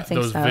have I that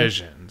think those so.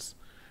 visions,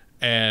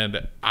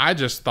 and I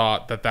just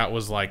thought that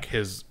was like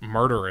his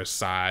murderous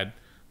side,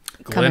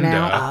 Coming Glinda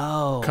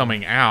out.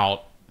 coming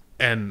out,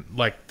 and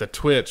like the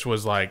twitch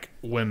was like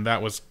when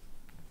that was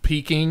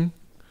peaking,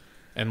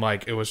 and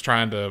like it was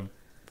trying to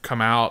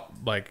come out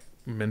like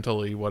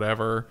mentally,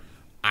 whatever.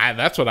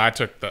 That's what I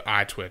took the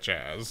eye twitch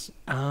as.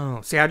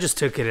 Oh, see, I just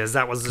took it as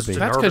that was just a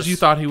That's because you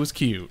thought he was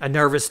cute. a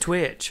nervous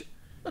twitch.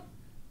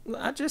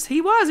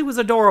 He was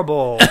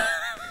adorable.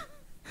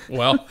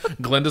 Well,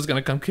 Glinda's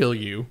gonna come kill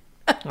you.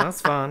 That's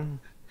fun.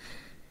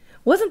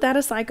 Wasn't that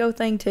a psycho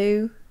thing,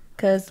 too?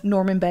 Because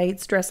Norman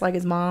Bates dressed like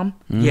his mom.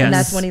 Yes. And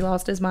that's when he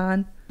lost his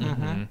mind.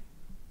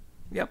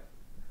 Yep.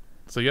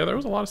 So yeah, there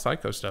was a lot of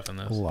psycho stuff in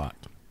a this. lot.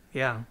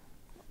 Yeah.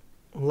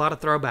 A lot of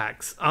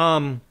throwbacks.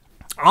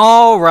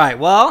 All right.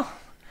 Well,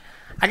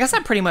 I guess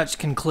that pretty much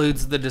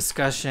concludes the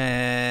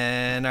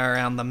discussion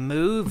around the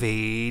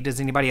movie. Does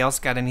anybody else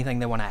got anything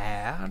they want to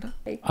add?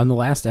 On the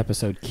last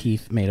episode,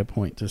 Keith made a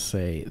point to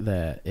say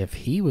that if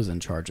he was in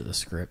charge of the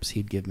scripts,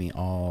 he'd give me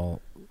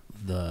all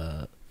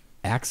the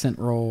accent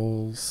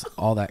roles,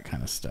 all that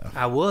kind of stuff.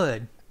 I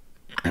would.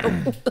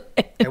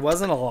 It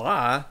wasn't a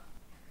lie.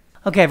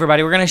 Okay,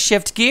 everybody, we're going to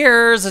shift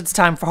gears. It's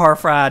time for Horror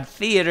Fried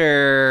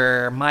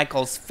Theater,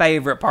 Michael's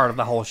favorite part of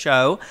the whole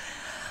show.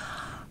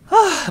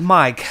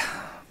 Mike,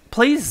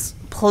 please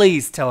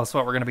tell us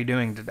what we're going to be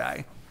doing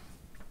today.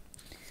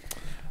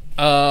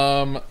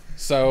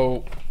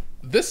 So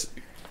this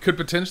could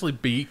potentially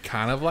be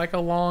kind of like a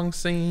long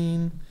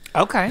scene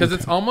Okay. because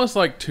it's almost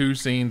like two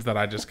scenes that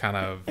I just kind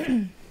of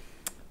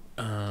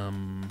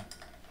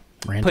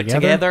Ran Put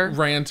together.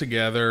 ran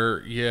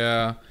together.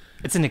 Yeah,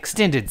 It's an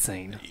extended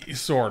scene.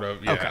 sort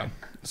of. Yeah. Okay.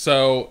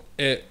 So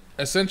it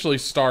essentially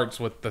starts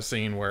with the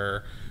scene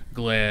where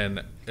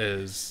Glenn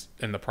is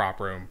in the prop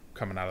room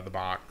coming out of the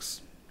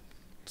box.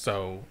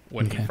 So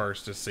when he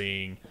first is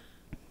seeing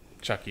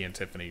Chucky and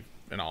Tiffany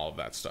and all of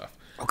that stuff.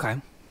 Okay.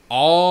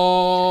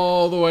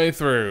 All the way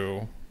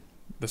through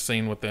the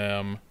scene with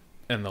them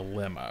in the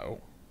limo.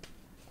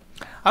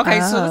 Okay,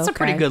 so that's a okay.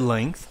 pretty good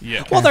length.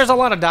 Yeah. Well, there's a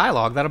lot of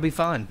dialogue. That'll be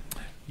fun.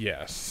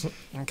 Yes.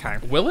 Okay.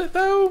 Will it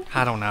though?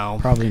 I don't know.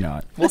 Probably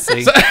not. We'll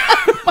see.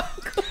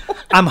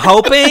 I'm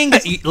hoping.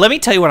 Let me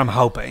tell you what I'm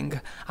hoping.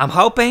 I'm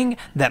hoping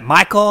that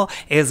Michael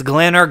is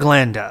Glenn or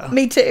Glenda.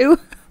 Me too.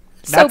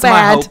 So That's bad.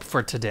 my hope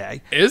for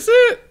today. Is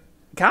it?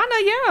 Kinda,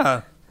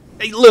 yeah.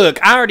 Hey,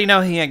 look, I already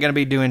know he ain't gonna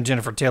be doing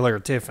Jennifer Tilly or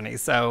Tiffany,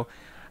 so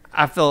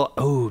I feel.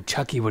 Oh,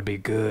 Chucky would be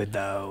good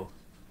though.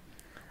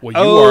 Well,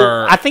 you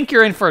are. I think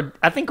you're in for.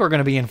 I think we're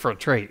gonna be in for a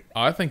treat.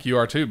 I think you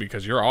are too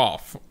because you're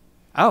off.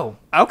 Oh,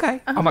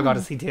 okay. Oh my God,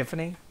 is he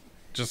Tiffany?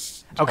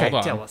 Just Okay, hold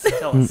on. tell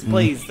us,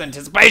 please. The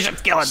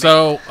anticipation's killing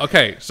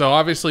me. So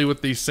obviously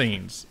with these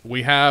scenes,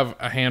 we have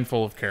a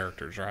handful of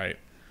characters, right?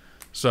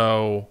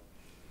 So,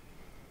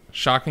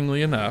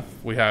 shockingly enough,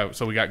 we got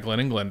Glenn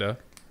and Glenda,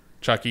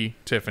 Chucky,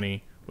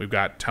 Tiffany. We've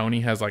got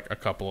Tony has like a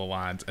couple of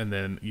lines, and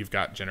then you've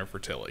got Jennifer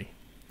Tilly.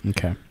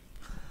 Okay.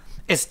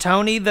 Is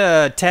Tony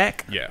the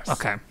tech? Yes.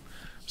 Okay.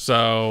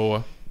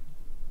 So,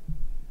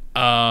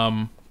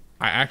 I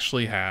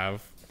actually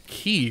have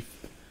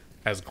Keith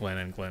as Glenn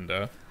and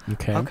Glenda.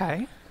 Okay.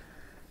 Okay.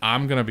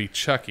 I'm gonna be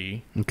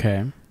Chucky.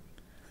 Okay.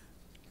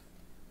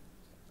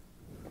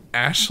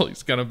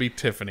 Ashley's gonna be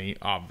Tiffany,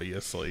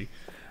 obviously.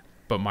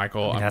 But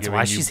Michael, I'm that's giving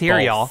why you she's here,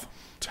 both y'all.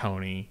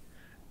 Tony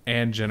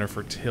and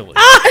Jennifer Tilly.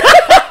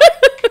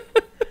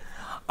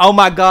 Oh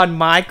my God,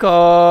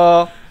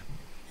 Michael.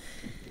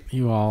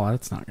 You all,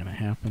 that's not going to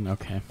happen.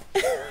 Okay.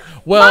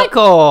 Well,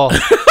 Michael.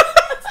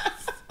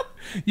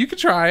 you could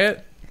try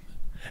it.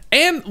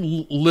 And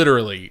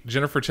literally,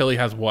 Jennifer Tilly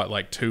has what,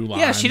 like 2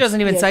 lines? Yeah, she doesn't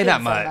even say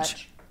that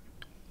much.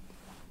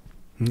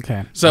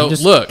 Okay. So, I'm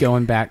just look.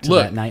 going back to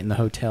that night in the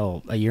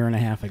hotel a year and a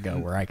half ago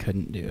where I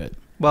couldn't do it.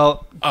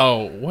 Well.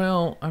 Oh,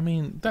 well, I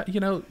mean, that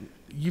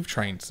you've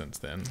trained since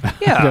then.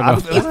 Yeah, I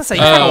was going to say,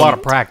 you've had a lot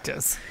of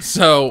practice.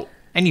 So.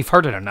 And you've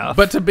heard it enough.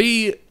 But to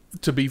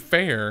be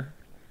fair,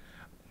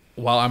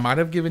 while I might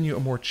have given you a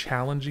more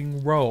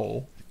challenging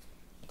role,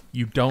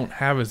 you don't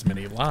have as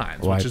many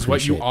lines, which is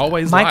what you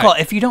always like. Michael,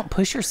 if you don't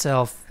push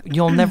yourself,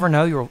 you'll never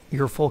know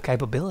your full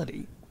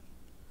capability.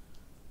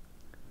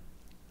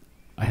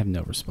 I have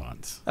no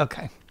response.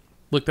 Okay.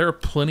 Look, there are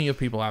plenty of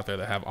people out there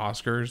that have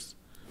Oscars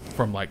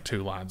from like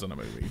 2 lines in a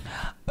movie.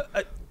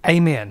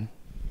 Amen.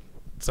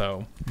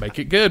 So make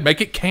it good.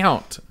 Make it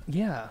count.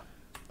 Yeah.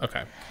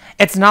 Okay.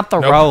 It's not the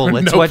role.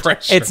 It's what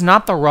pressure. It's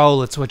not the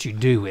role. It's what you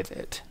do with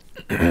it.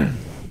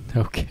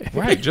 Okay.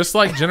 Right. Just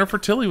like Jennifer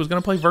Tilly was going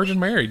to play Virgin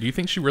Mary. Do you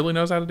think she really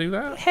knows how to do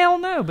that? Hell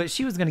no. But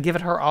she was going to give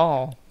it her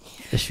all.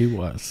 Yes, she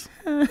was.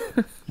 Oh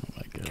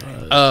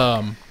my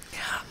God.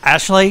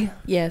 Ashley.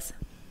 Yes.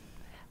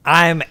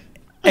 I'm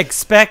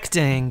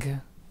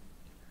expecting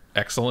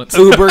excellent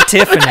Uber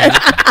Tiffany.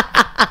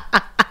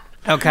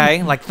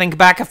 Okay, like think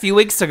back a few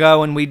weeks ago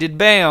when we did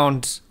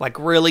Bound. Like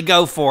really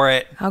go for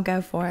it. I'll go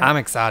for it. I'm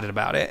excited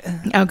about it.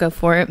 I'll go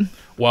for it.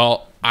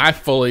 Well, I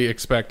fully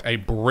expect a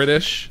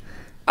British.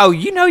 Oh,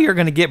 you know you're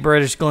going to get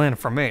British Glenn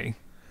from me.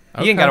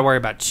 You ain't got to worry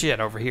about shit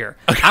over here.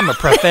 I'm a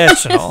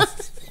professional.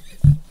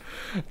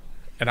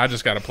 And I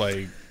just got to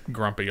play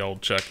grumpy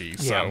old Chucky.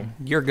 So yeah,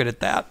 you're good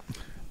at that.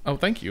 Oh,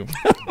 thank you.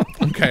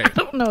 Okay. I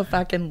don't know if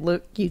I can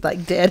look you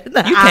like dead in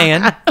the You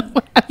eye.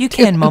 can. You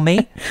can,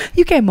 mommy.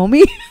 You can,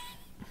 mommy.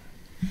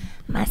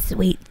 My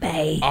sweet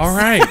face. All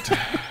right.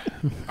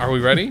 Are we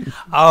ready?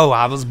 Oh,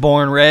 I was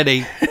born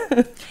ready.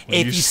 If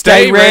you you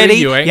stay stay ready, ready,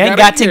 you ain't got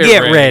gotta to get get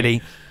ready.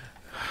 ready.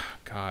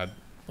 God,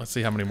 let's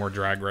see how many more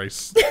drag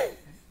race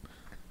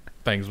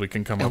things we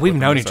can come up with. We've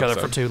in known this each other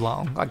for episode. too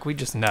long. Like, we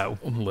just know.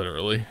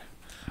 Literally.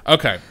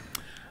 Okay.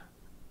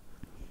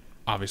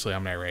 Obviously,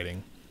 I'm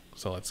narrating,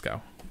 so let's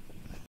go.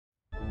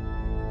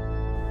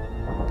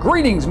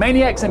 Greetings,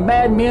 maniacs and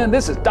madmen.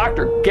 This is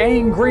Dr.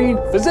 Gangrene,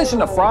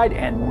 physician of fright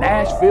and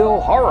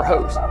Nashville horror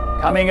host.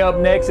 Coming up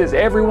next is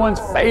everyone's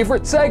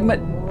favorite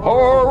segment,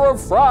 Horror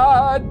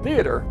Fried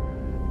Theater.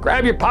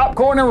 Grab your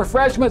popcorn and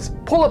refreshments,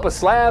 pull up a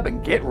slab,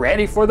 and get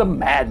ready for the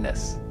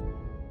madness.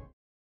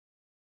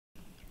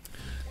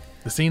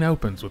 The scene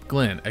opens with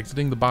Glenn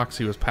exiting the box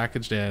he was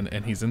packaged in,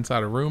 and he's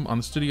inside a room on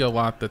the studio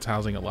lot that's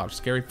housing a lot of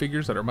scary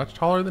figures that are much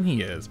taller than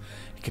he is.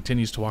 He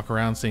continues to walk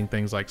around seeing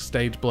things like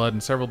stage blood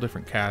and several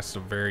different casts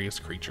of various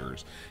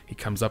creatures. He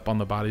comes up on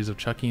the bodies of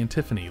Chucky and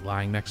Tiffany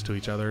lying next to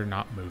each other,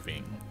 not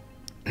moving.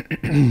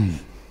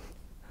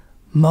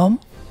 Mom?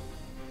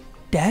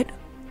 Dad?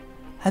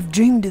 I've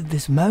dreamed of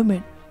this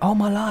moment all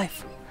my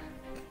life.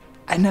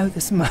 I know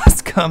this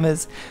must come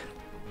as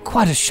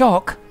quite a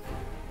shock.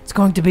 It's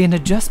going to be an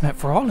adjustment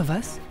for all of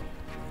us.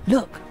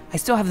 Look, I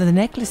still have the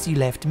necklace you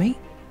left me.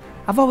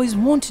 I've always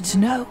wanted to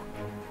know.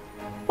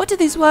 What do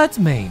these words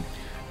mean?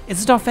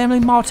 Is it our family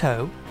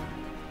motto?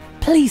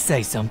 Please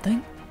say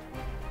something.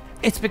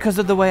 It's because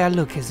of the way I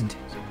look, isn't it?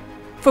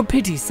 For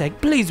pity's sake,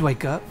 please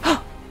wake up.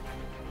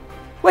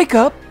 Wake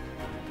up!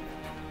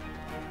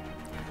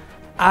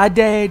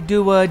 Ade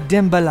dua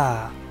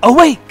dimbala.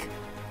 Awake!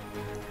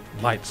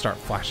 Lights start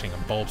flashing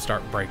and bulbs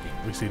start breaking.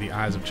 We see the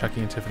eyes of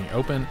Chucky and Tiffany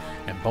open,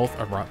 and both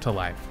are brought to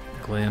life.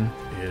 Glenn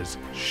is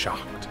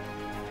shocked.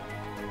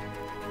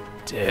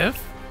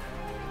 Tiff?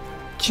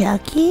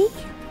 Chucky?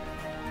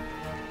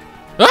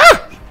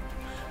 Ah!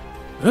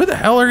 Who the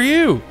hell are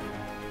you?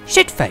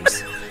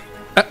 Shitface.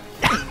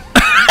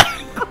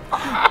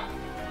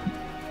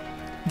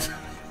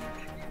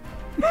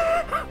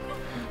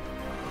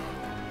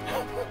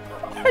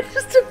 I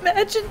just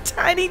imagine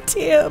Tiny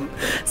Tim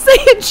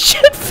saying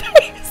shit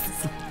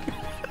face.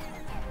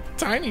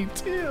 Tiny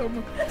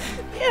Tim.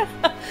 Yeah,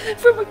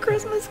 from A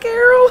Christmas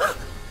Carol.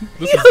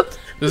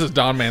 This is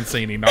Don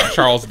Mancini, not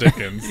Charles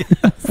Dickens.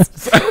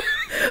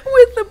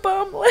 With the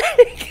bum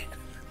leg.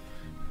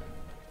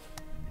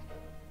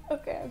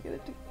 Okay, I'll get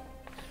it.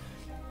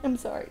 I'm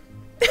sorry.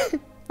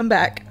 I'm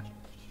back.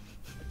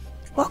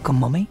 Welcome,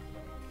 Mommy.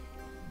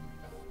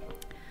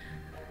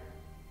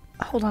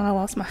 Hold on, I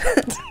lost my.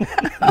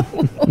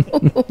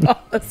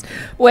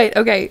 Wait,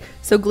 okay.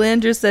 So Glenn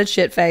just said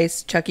shit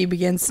face. Chucky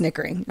begins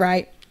snickering,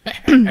 right?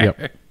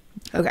 Yep.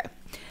 Okay.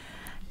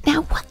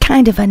 Now, what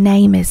kind of a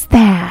name is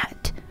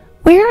that?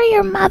 Where are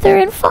your mother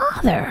and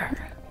father?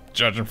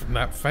 Judging from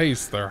that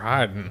face, they're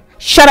hiding.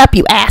 Shut up,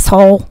 you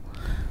asshole.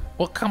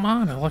 Well, come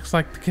on. It looks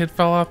like the kid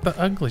fell off the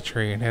ugly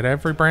tree and hit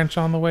every branch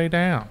on the way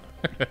down.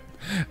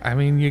 I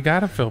mean, you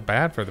gotta feel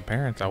bad for the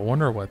parents. I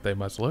wonder what they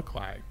must look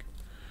like.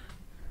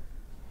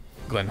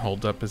 Glenn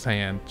holds up his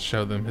hand to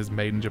show them his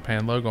Made in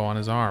Japan logo on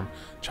his arm.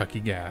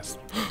 Chucky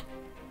gasps.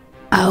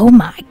 Oh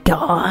my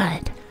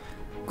god.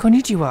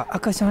 Konnichiwa,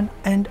 Akasan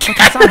and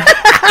Akasan.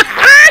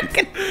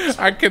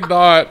 I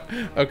cannot.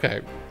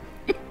 Okay.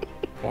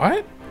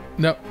 What?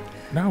 No,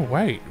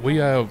 wait.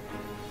 We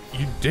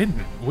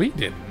We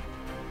didn't.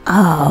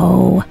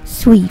 Oh,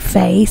 sweet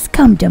face,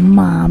 come to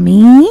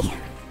mommy.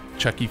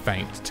 Chucky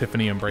faints.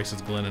 Tiffany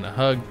embraces Glenn in a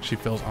hug. She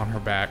feels on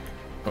her back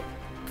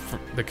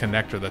the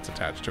connector that's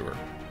attached to her.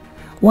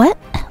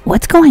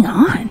 What's going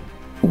on?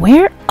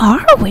 Where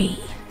are we?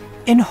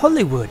 In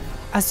Hollywood.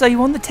 I saw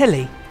you on the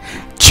telly.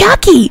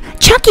 Chucky,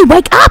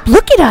 wake up,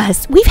 look at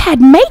us. We've had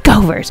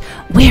makeovers.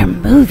 We're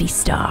movie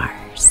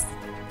stars.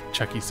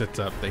 Chucky sits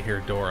up. They hear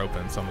a door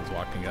open. Someone's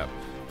walking up.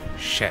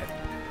 Shit.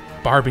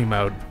 Barbie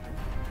mode.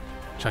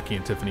 Chucky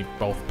and Tiffany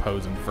both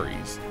pose and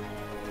freeze.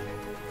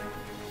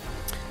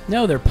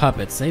 No, they're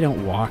puppets. They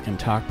don't walk and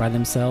talk by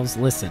themselves.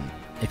 Listen,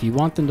 if you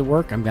want them to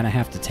work, I'm going to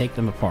have to take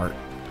them apart.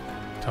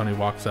 Tony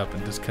walks up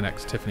and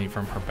disconnects Tiffany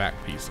from her back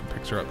piece and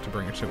picks her up to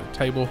bring her to a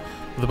table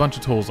with a bunch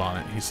of tools on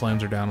it. He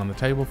slams her down on the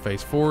table,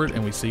 face forward,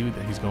 and we see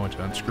that he's going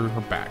to unscrew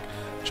her back.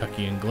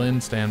 Chucky and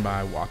Glenn stand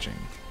by watching.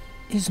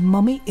 Is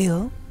Mummy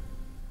ill?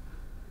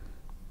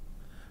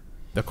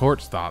 The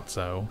corpse thought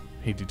so.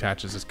 He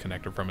detaches his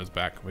connector from his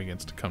back and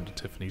begins to come to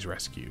Tiffany's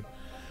rescue.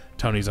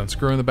 Tony's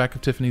unscrewing the back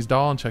of Tiffany's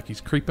doll, and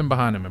Chucky's creeping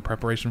behind him in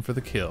preparation for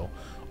the kill.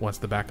 Once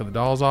the back of the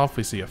doll's off,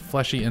 we see a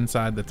fleshy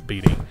inside that's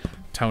beating.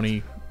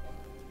 Tony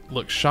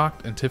looks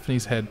shocked, and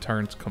Tiffany's head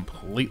turns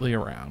completely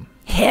around.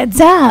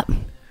 Heads up.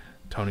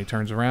 Tony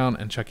turns around,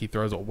 and Chucky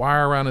throws a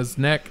wire around his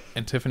neck,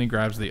 and Tiffany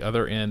grabs the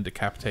other end,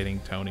 decapitating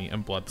Tony,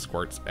 and blood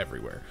squirts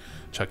everywhere.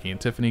 Chucky and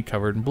Tiffany,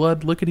 covered in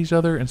blood, look at each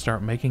other and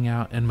start making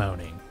out and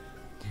moaning.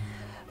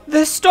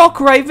 They're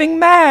stark raving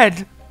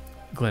mad.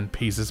 Glenn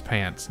pees his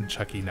pants, and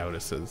Chucky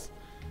notices.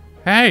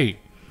 Hey,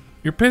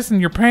 you're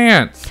pissing your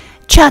pants.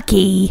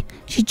 Chucky,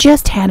 she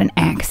just had an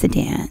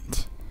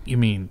accident. You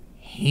mean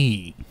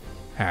he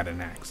had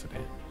an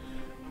accident?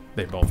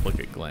 They both look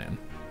at Glenn.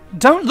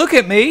 Don't look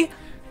at me.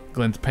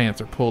 Glenn's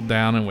pants are pulled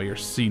down, and we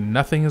see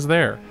nothing is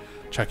there.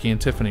 Chucky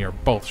and Tiffany are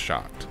both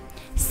shocked.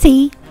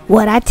 See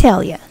what I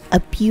tell you, a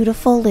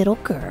beautiful little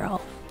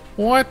girl.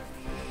 What?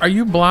 Are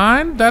you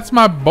blind? That's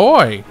my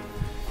boy.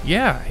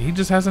 Yeah, he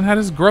just hasn't had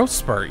his growth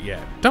spurt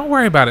yet. Don't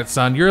worry about it,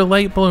 son. You're a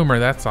late bloomer,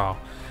 that's all.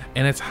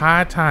 And it's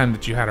high time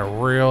that you had a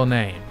real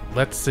name.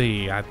 Let's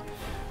see. I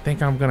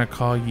think I'm going to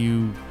call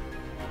you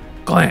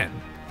Glenn.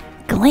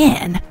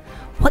 Glenn?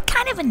 What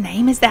kind of a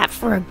name is that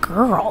for a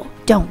girl?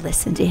 Don't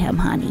listen to him,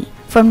 honey.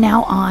 From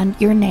now on,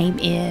 your name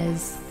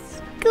is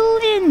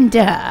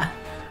Glinda.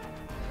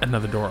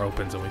 Another door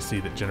opens, and we see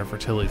that Jennifer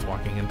Tilly's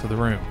walking into the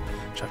room.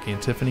 Chucky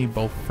and Tiffany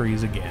both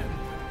freeze again.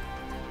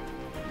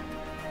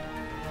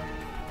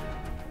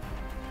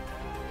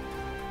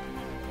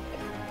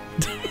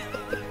 The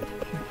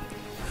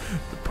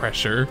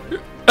pressure.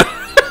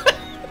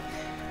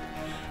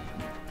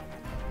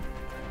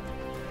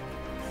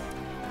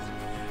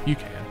 You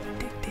can.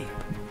 Dig deep.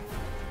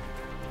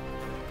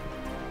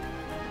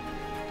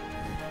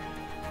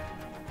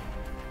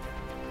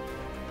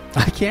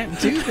 I can't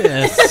do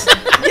this.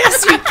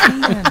 Yes, you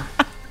can.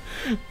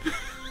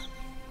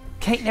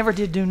 Kate never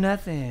did do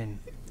nothing.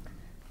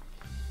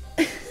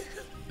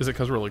 Is it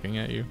because we're looking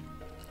at you?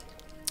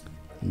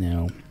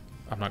 No.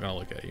 I'm not going to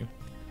look at you.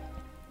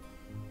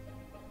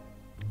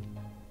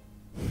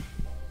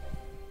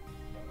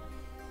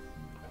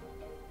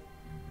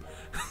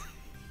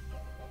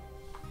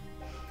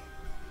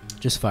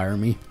 Just fire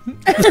me.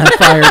 I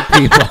fired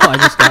people. I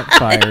just got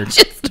fired.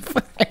 Just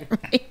fire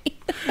me.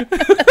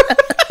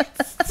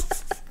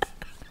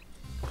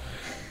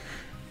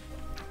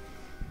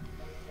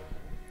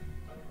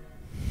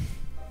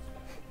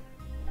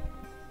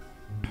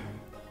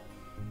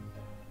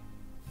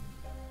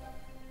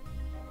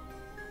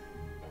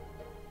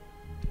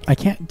 I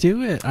can't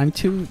do it. I'm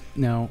too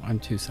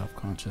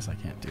self-conscious. I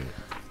can't do it.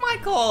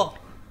 Michael.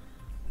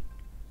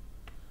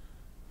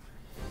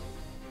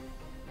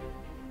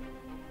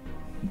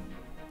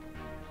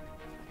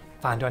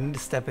 Fine, do I need to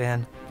step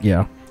in?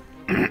 Yeah.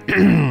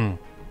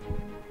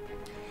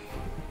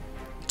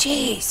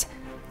 Jeez.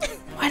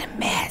 What a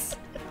mess.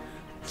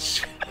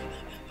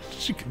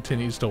 She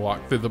continues to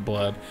walk through the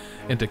blood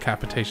and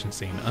decapitation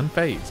scene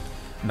unfazed.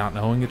 Not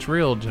knowing it's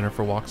real,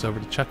 Jennifer walks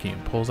over to Chucky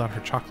and pulls out her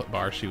chocolate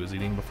bar she was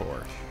eating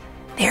before.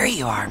 There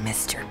you are,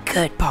 Mr.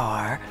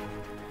 Goodbar.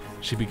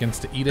 She begins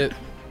to eat it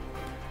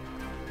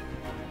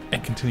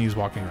and continues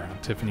walking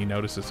around. Tiffany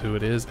notices who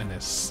it is and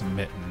is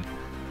smitten.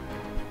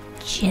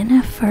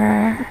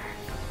 Jennifer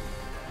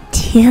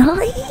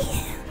Tilly?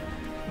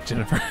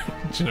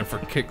 Jennifer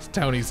kicks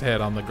Tony's head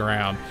on the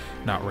ground,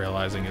 not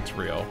realizing it's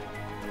real.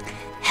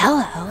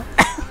 Hello.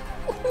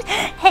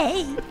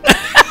 Hey.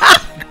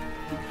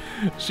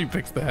 She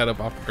picks the head up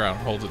off the ground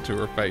and holds it to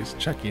her face.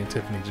 Chucky and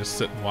Tiffany just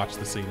sit and watch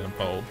the scene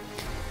unfold.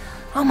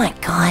 Oh my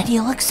God,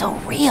 you look so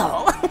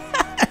real.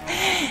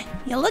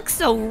 You look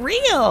so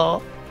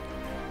real.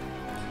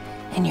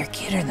 And you're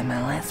cuter than my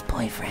last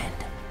boyfriend.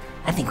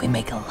 I think we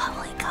make a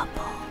lovely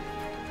couple.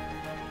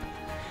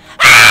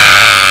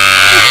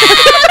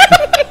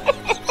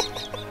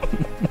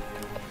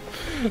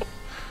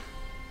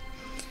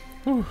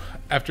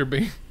 After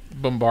being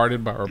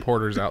bombarded by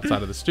reporters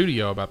outside of the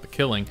studio about the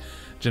killing,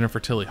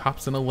 Jennifer Tilly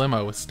hops in a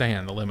limo with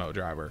Stan, the limo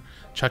driver.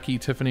 Chucky,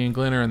 Tiffany, and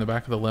Glenn are in the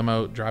back of the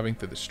limo driving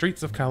through the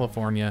streets of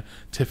California.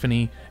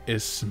 Tiffany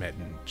is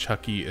smitten.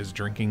 Chucky is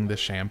drinking the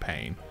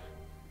champagne.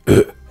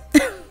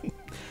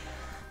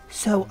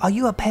 So, are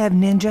you a pair of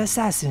ninja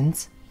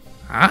assassins?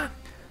 Huh?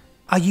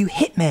 Are you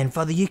hitmen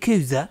for the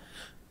Yakuza?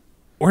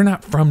 We're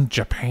not from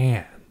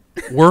Japan.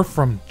 We're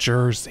from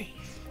Jersey.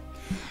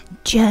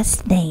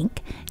 Just think,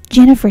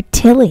 Jennifer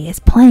Tilly is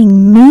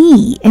playing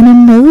me in a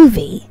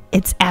movie.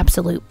 It's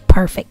absolute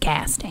perfect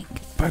casting.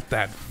 But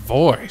that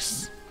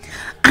voice.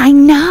 I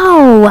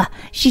know.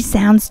 She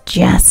sounds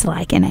just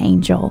like an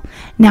angel.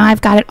 Now I've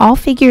got it all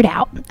figured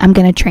out. I'm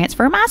going to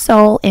transfer my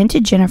soul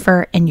into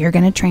Jennifer, and you're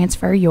going to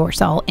transfer your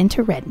soul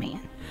into Redman.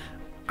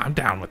 I'm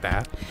down with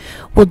that.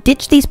 We'll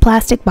ditch these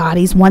plastic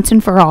bodies once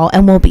and for all,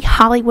 and we'll be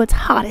Hollywood's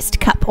hottest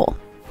couple.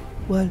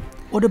 Well,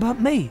 what about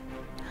me?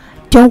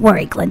 Don't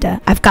worry, Glenda.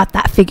 I've got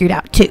that figured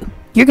out, too.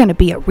 You're going to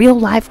be a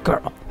real-life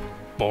girl.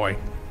 Boy.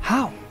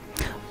 How?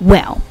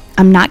 Well,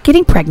 I'm not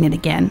getting pregnant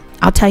again.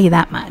 I'll tell you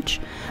that much.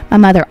 My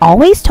mother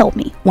always told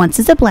me, once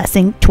is a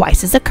blessing,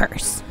 twice is a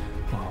curse.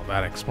 Well,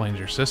 that explains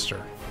your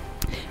sister.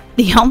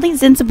 The only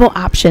sensible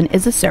option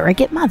is a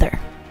surrogate mother.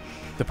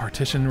 The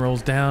partition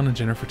rolls down and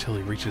Jennifer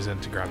Tilly reaches in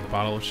to grab the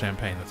bottle of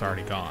champagne that's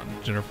already gone.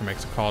 Jennifer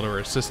makes a call to her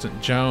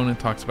assistant Joan and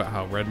talks about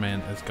how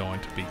Redman is going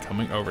to be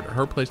coming over to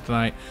her place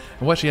tonight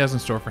and what she has in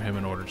store for him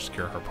in order to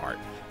secure her part.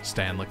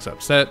 Stan looks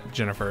upset.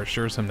 Jennifer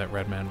assures him that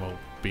Redman will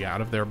be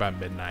out of there by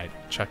midnight.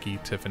 Chucky,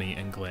 Tiffany,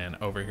 and Glenn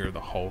overhear the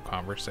whole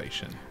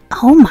conversation.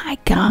 Oh my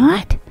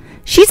God.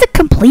 She's a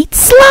complete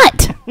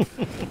slut.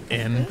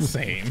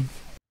 Insane.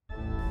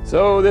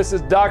 So this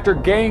is Dr.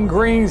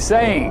 Gangrene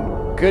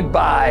saying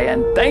goodbye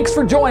and thanks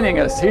for joining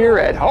us here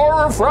at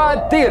Horror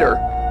Fried Theater.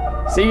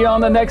 See you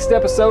on the next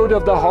episode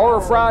of the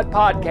Horror Fried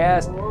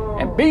Podcast,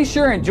 and be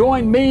sure and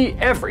join me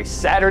every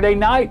Saturday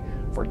night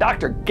for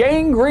Dr.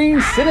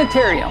 Gangrene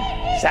Sanitarium,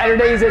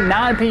 Saturdays at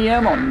 9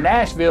 p.m. on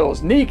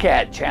Nashville's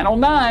NECAT Channel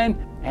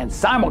 9 and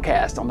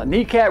simulcast on the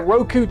NECAT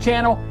Roku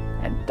channel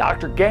and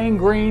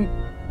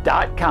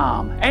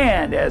drgangrene.com.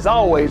 And as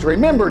always,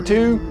 remember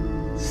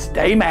to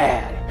stay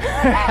mad.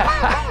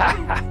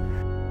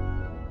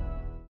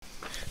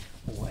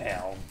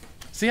 Well,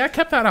 see, I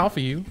kept that off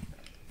of you.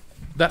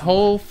 That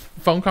whole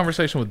phone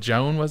conversation with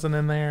Joan wasn't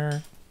in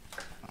there.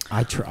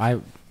 I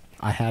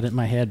had it in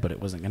my head, but it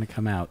wasn't going to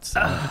come out,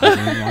 so I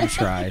didn't want to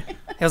try.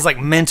 It was like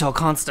mental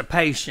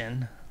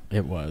constipation.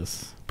 It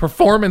was.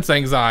 Performance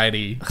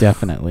anxiety.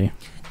 Definitely.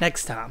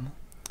 Next time.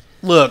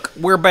 Look,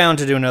 we're bound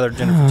to do another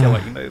Jennifer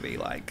Tilly movie.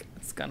 Like,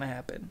 it's going to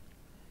happen.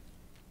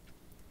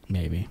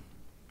 Maybe.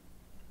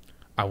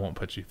 I won't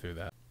put you through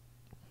that.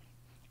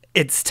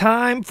 It's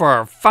time for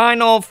our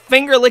final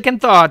finger-licking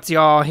thoughts,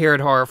 y'all, here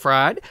at Horror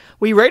Fried.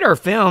 We rate our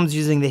films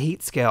using the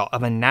heat scale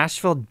of a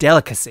Nashville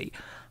delicacy,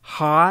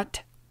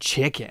 hot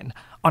chicken,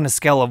 on a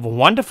scale of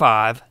 1 to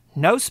 5,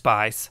 no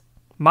spice,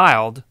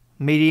 mild,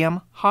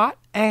 medium, hot,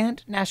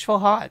 and Nashville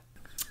hot.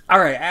 All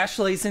right,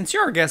 Ashley, since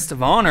you're our guest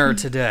of honor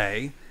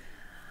today,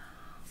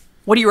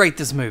 what do you rate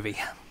this movie?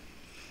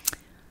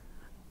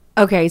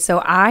 Okay,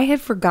 so I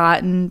had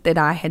forgotten that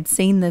I had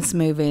seen this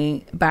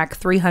movie back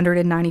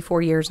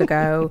 394 years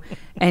ago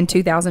in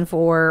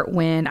 2004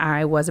 when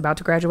I was about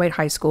to graduate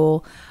high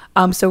school.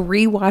 So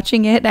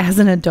rewatching it as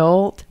an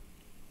adult,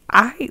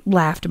 I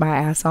laughed my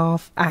ass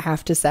off, I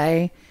have to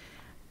say.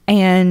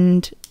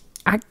 And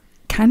I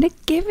kind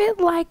of give it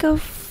like a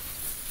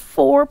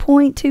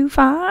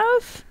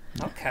 4.25.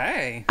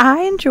 Okay.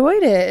 I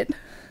enjoyed it.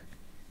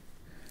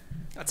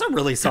 That's a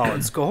really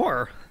solid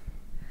score.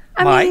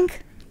 I mean,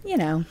 you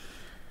know.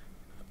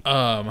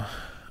 I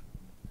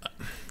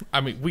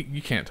mean,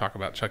 you can't talk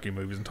about Chucky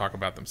movies and talk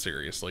about them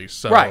seriously.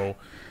 So right.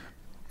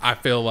 I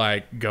feel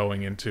like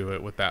going into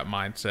it with that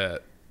mindset,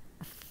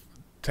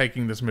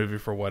 taking this movie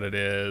for what it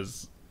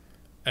is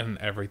and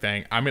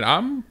everything. I mean,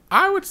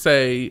 I would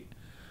say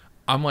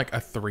I'm like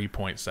a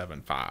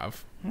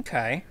 3.75.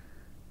 Okay.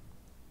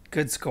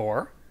 Good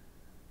score.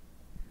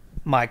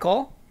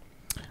 Michael?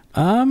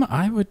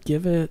 I would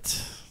give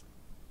it,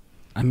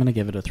 I'm going to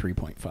give it a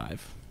 3.5.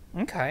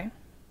 Okay.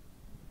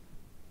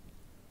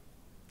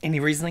 Any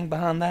reasoning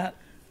behind that?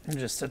 Or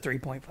just a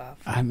 3.5?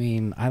 I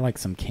mean, I like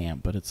some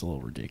camp, but it's a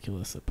little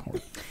ridiculous at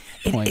points.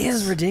 It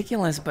is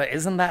ridiculous, but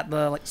isn't that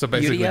the so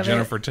basically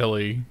Jennifer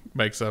Tilly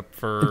makes up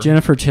for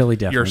Jennifer Tilly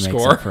definitely your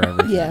makes score up for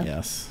everything. Yeah.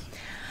 Yes.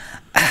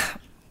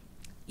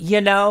 You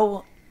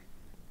know,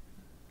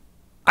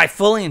 I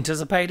fully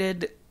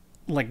anticipated,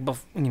 like,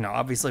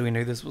 obviously we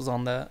knew this was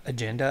on the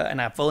agenda,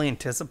 and I fully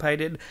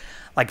anticipated,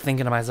 like,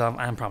 thinking to myself,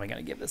 I'm probably going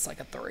to give this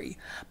like a 3.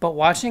 But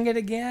watching it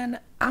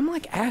again, I'm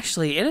like,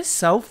 Ashley, it is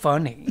so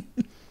funny.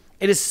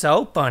 It is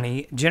so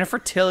funny. Jennifer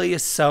Tilly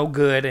is so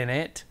good in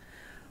it.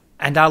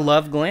 And I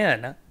love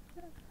Glenn.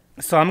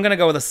 So I'm going to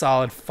go with a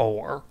solid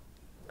 4.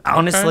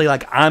 Honestly,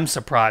 like, I'm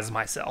surprised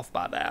myself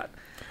by that.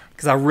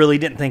 Because I really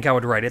didn't think I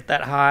would rate it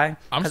that high.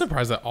 I'm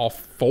surprised that all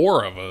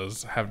 4 of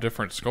us have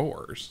different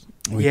scores.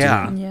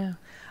 Yeah. Yeah.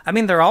 I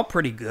mean, they're all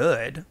pretty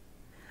good.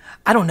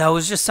 I don't know. It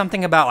was just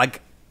something about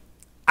like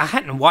I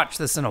hadn't watched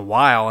this in a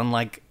while, and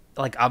like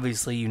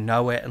obviously you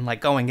know it, and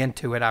like going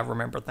into it, I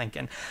remember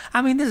thinking,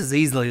 I mean, this is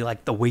easily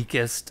like the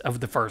weakest of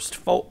the first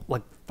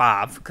like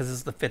 5 because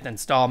it's the 5th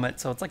installment,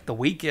 so it's like the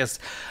weakest.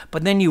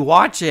 But then you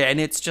watch it, and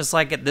it's just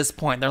like at this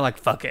point they're like,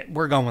 fuck it,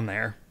 we're going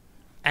there,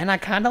 and I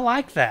kind of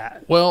like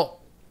that. Well,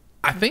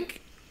 I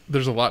think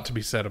there's a lot to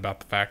be said about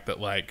the fact that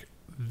like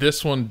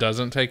this one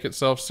doesn't take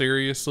itself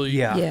seriously.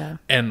 Yeah.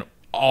 And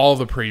all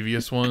the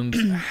previous ones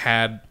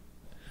had.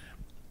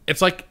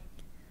 It's like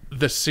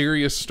the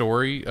serious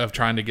story of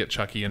trying to get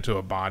Chucky into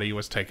a body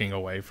was taking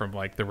away from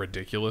like the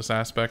ridiculous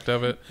aspect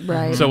of it.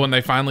 Right. So when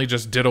they finally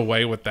just did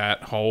away with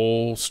that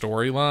whole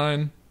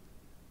storyline,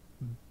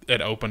 it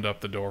opened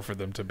up the door for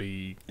them to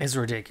be as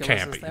ridiculous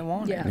campy, as they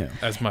wanted. Yeah.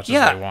 as much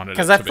as they wanted it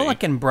because to I be. feel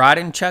like in Bride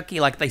and Chucky,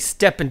 like they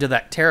step into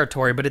that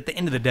territory, but at the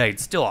end of the day,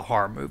 it's still a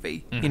horror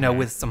movie, you know,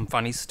 with some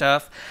funny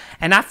stuff.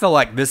 And I feel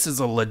like this is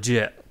a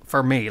legit,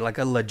 for me, like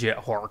a legit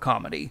horror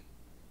comedy.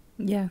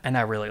 Yeah. And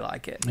I really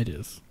like it. It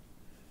is.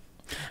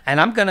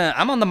 And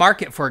I'm on the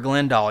market for a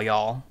Glendale,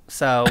 y'all.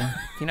 So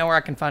if you know where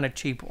I can find a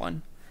cheap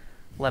one,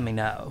 let me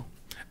know.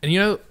 And you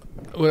know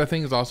what I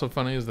think is also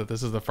funny is that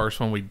this is the first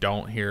one we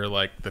don't hear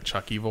like the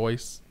Chucky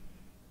voice.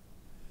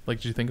 Like,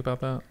 did you think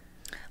about that?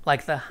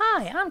 Like the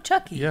 "Hi, I'm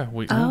Chucky." Yeah,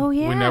 we yeah.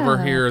 we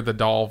never hear the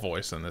doll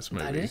voice in this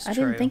movie. That is I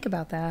true. didn't think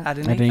about that. I I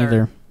didn't didn't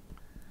either.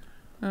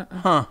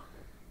 Huh.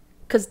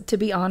 Because to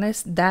be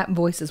honest, that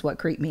voice is what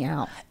creeped me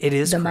out. It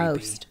is the creepy.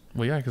 most.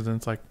 Well, yeah, because then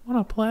it's like,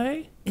 want to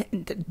play?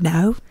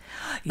 No.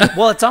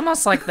 Well, it's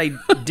almost like they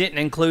didn't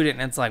include it,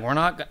 and it's like we're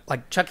not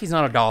like Chucky's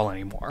not a doll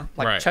anymore.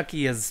 Like Right.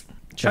 Chucky is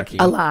Chucky,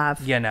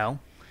 Alive. you know.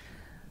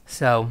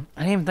 So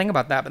I didn't even think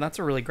about that, but that's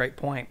a really great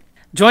point.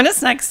 Join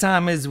us next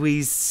time as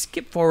we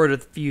skip forward a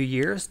few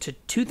years to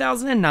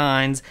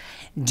 2009's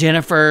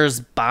Jennifer's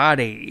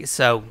Body.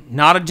 So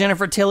not a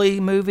Jennifer Tilly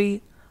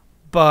movie,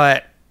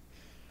 but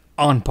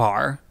on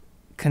par,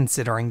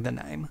 considering the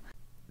name.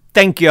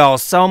 Thank you all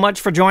so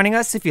much for joining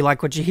us. If you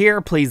like what you hear,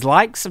 please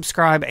like,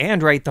 subscribe,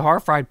 and rate the Horror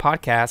Fried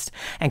podcast,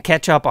 and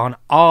catch up on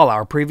all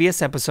our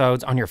previous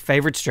episodes on your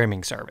favorite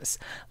streaming service.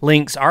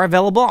 Links are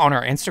available on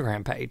our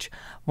Instagram page.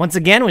 Once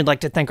again, we'd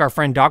like to thank our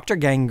friend Dr.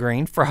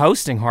 Gangrene for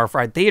hosting Horror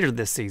Fried Theater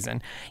this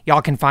season.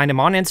 Y'all can find him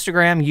on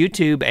Instagram,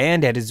 YouTube,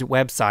 and at his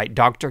website,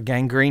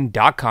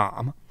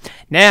 drgangrene.com.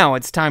 Now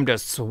it's time to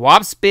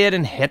swap spit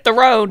and hit the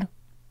road.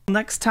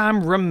 Next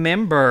time,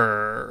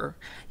 remember,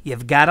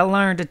 you've got to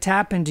learn to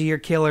tap into your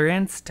killer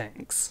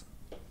instincts.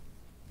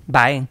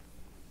 Bye.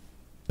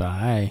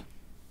 Bye.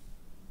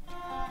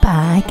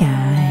 Bye,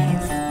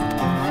 guys.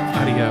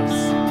 Adios.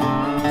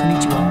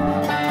 Konnichiwa.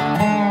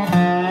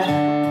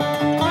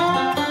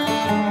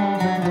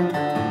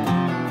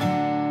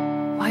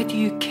 Why do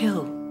you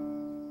kill?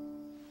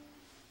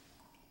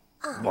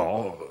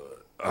 Well,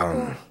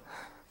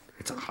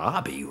 it's a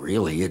hobby,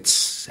 really.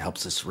 It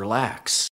helps us relax.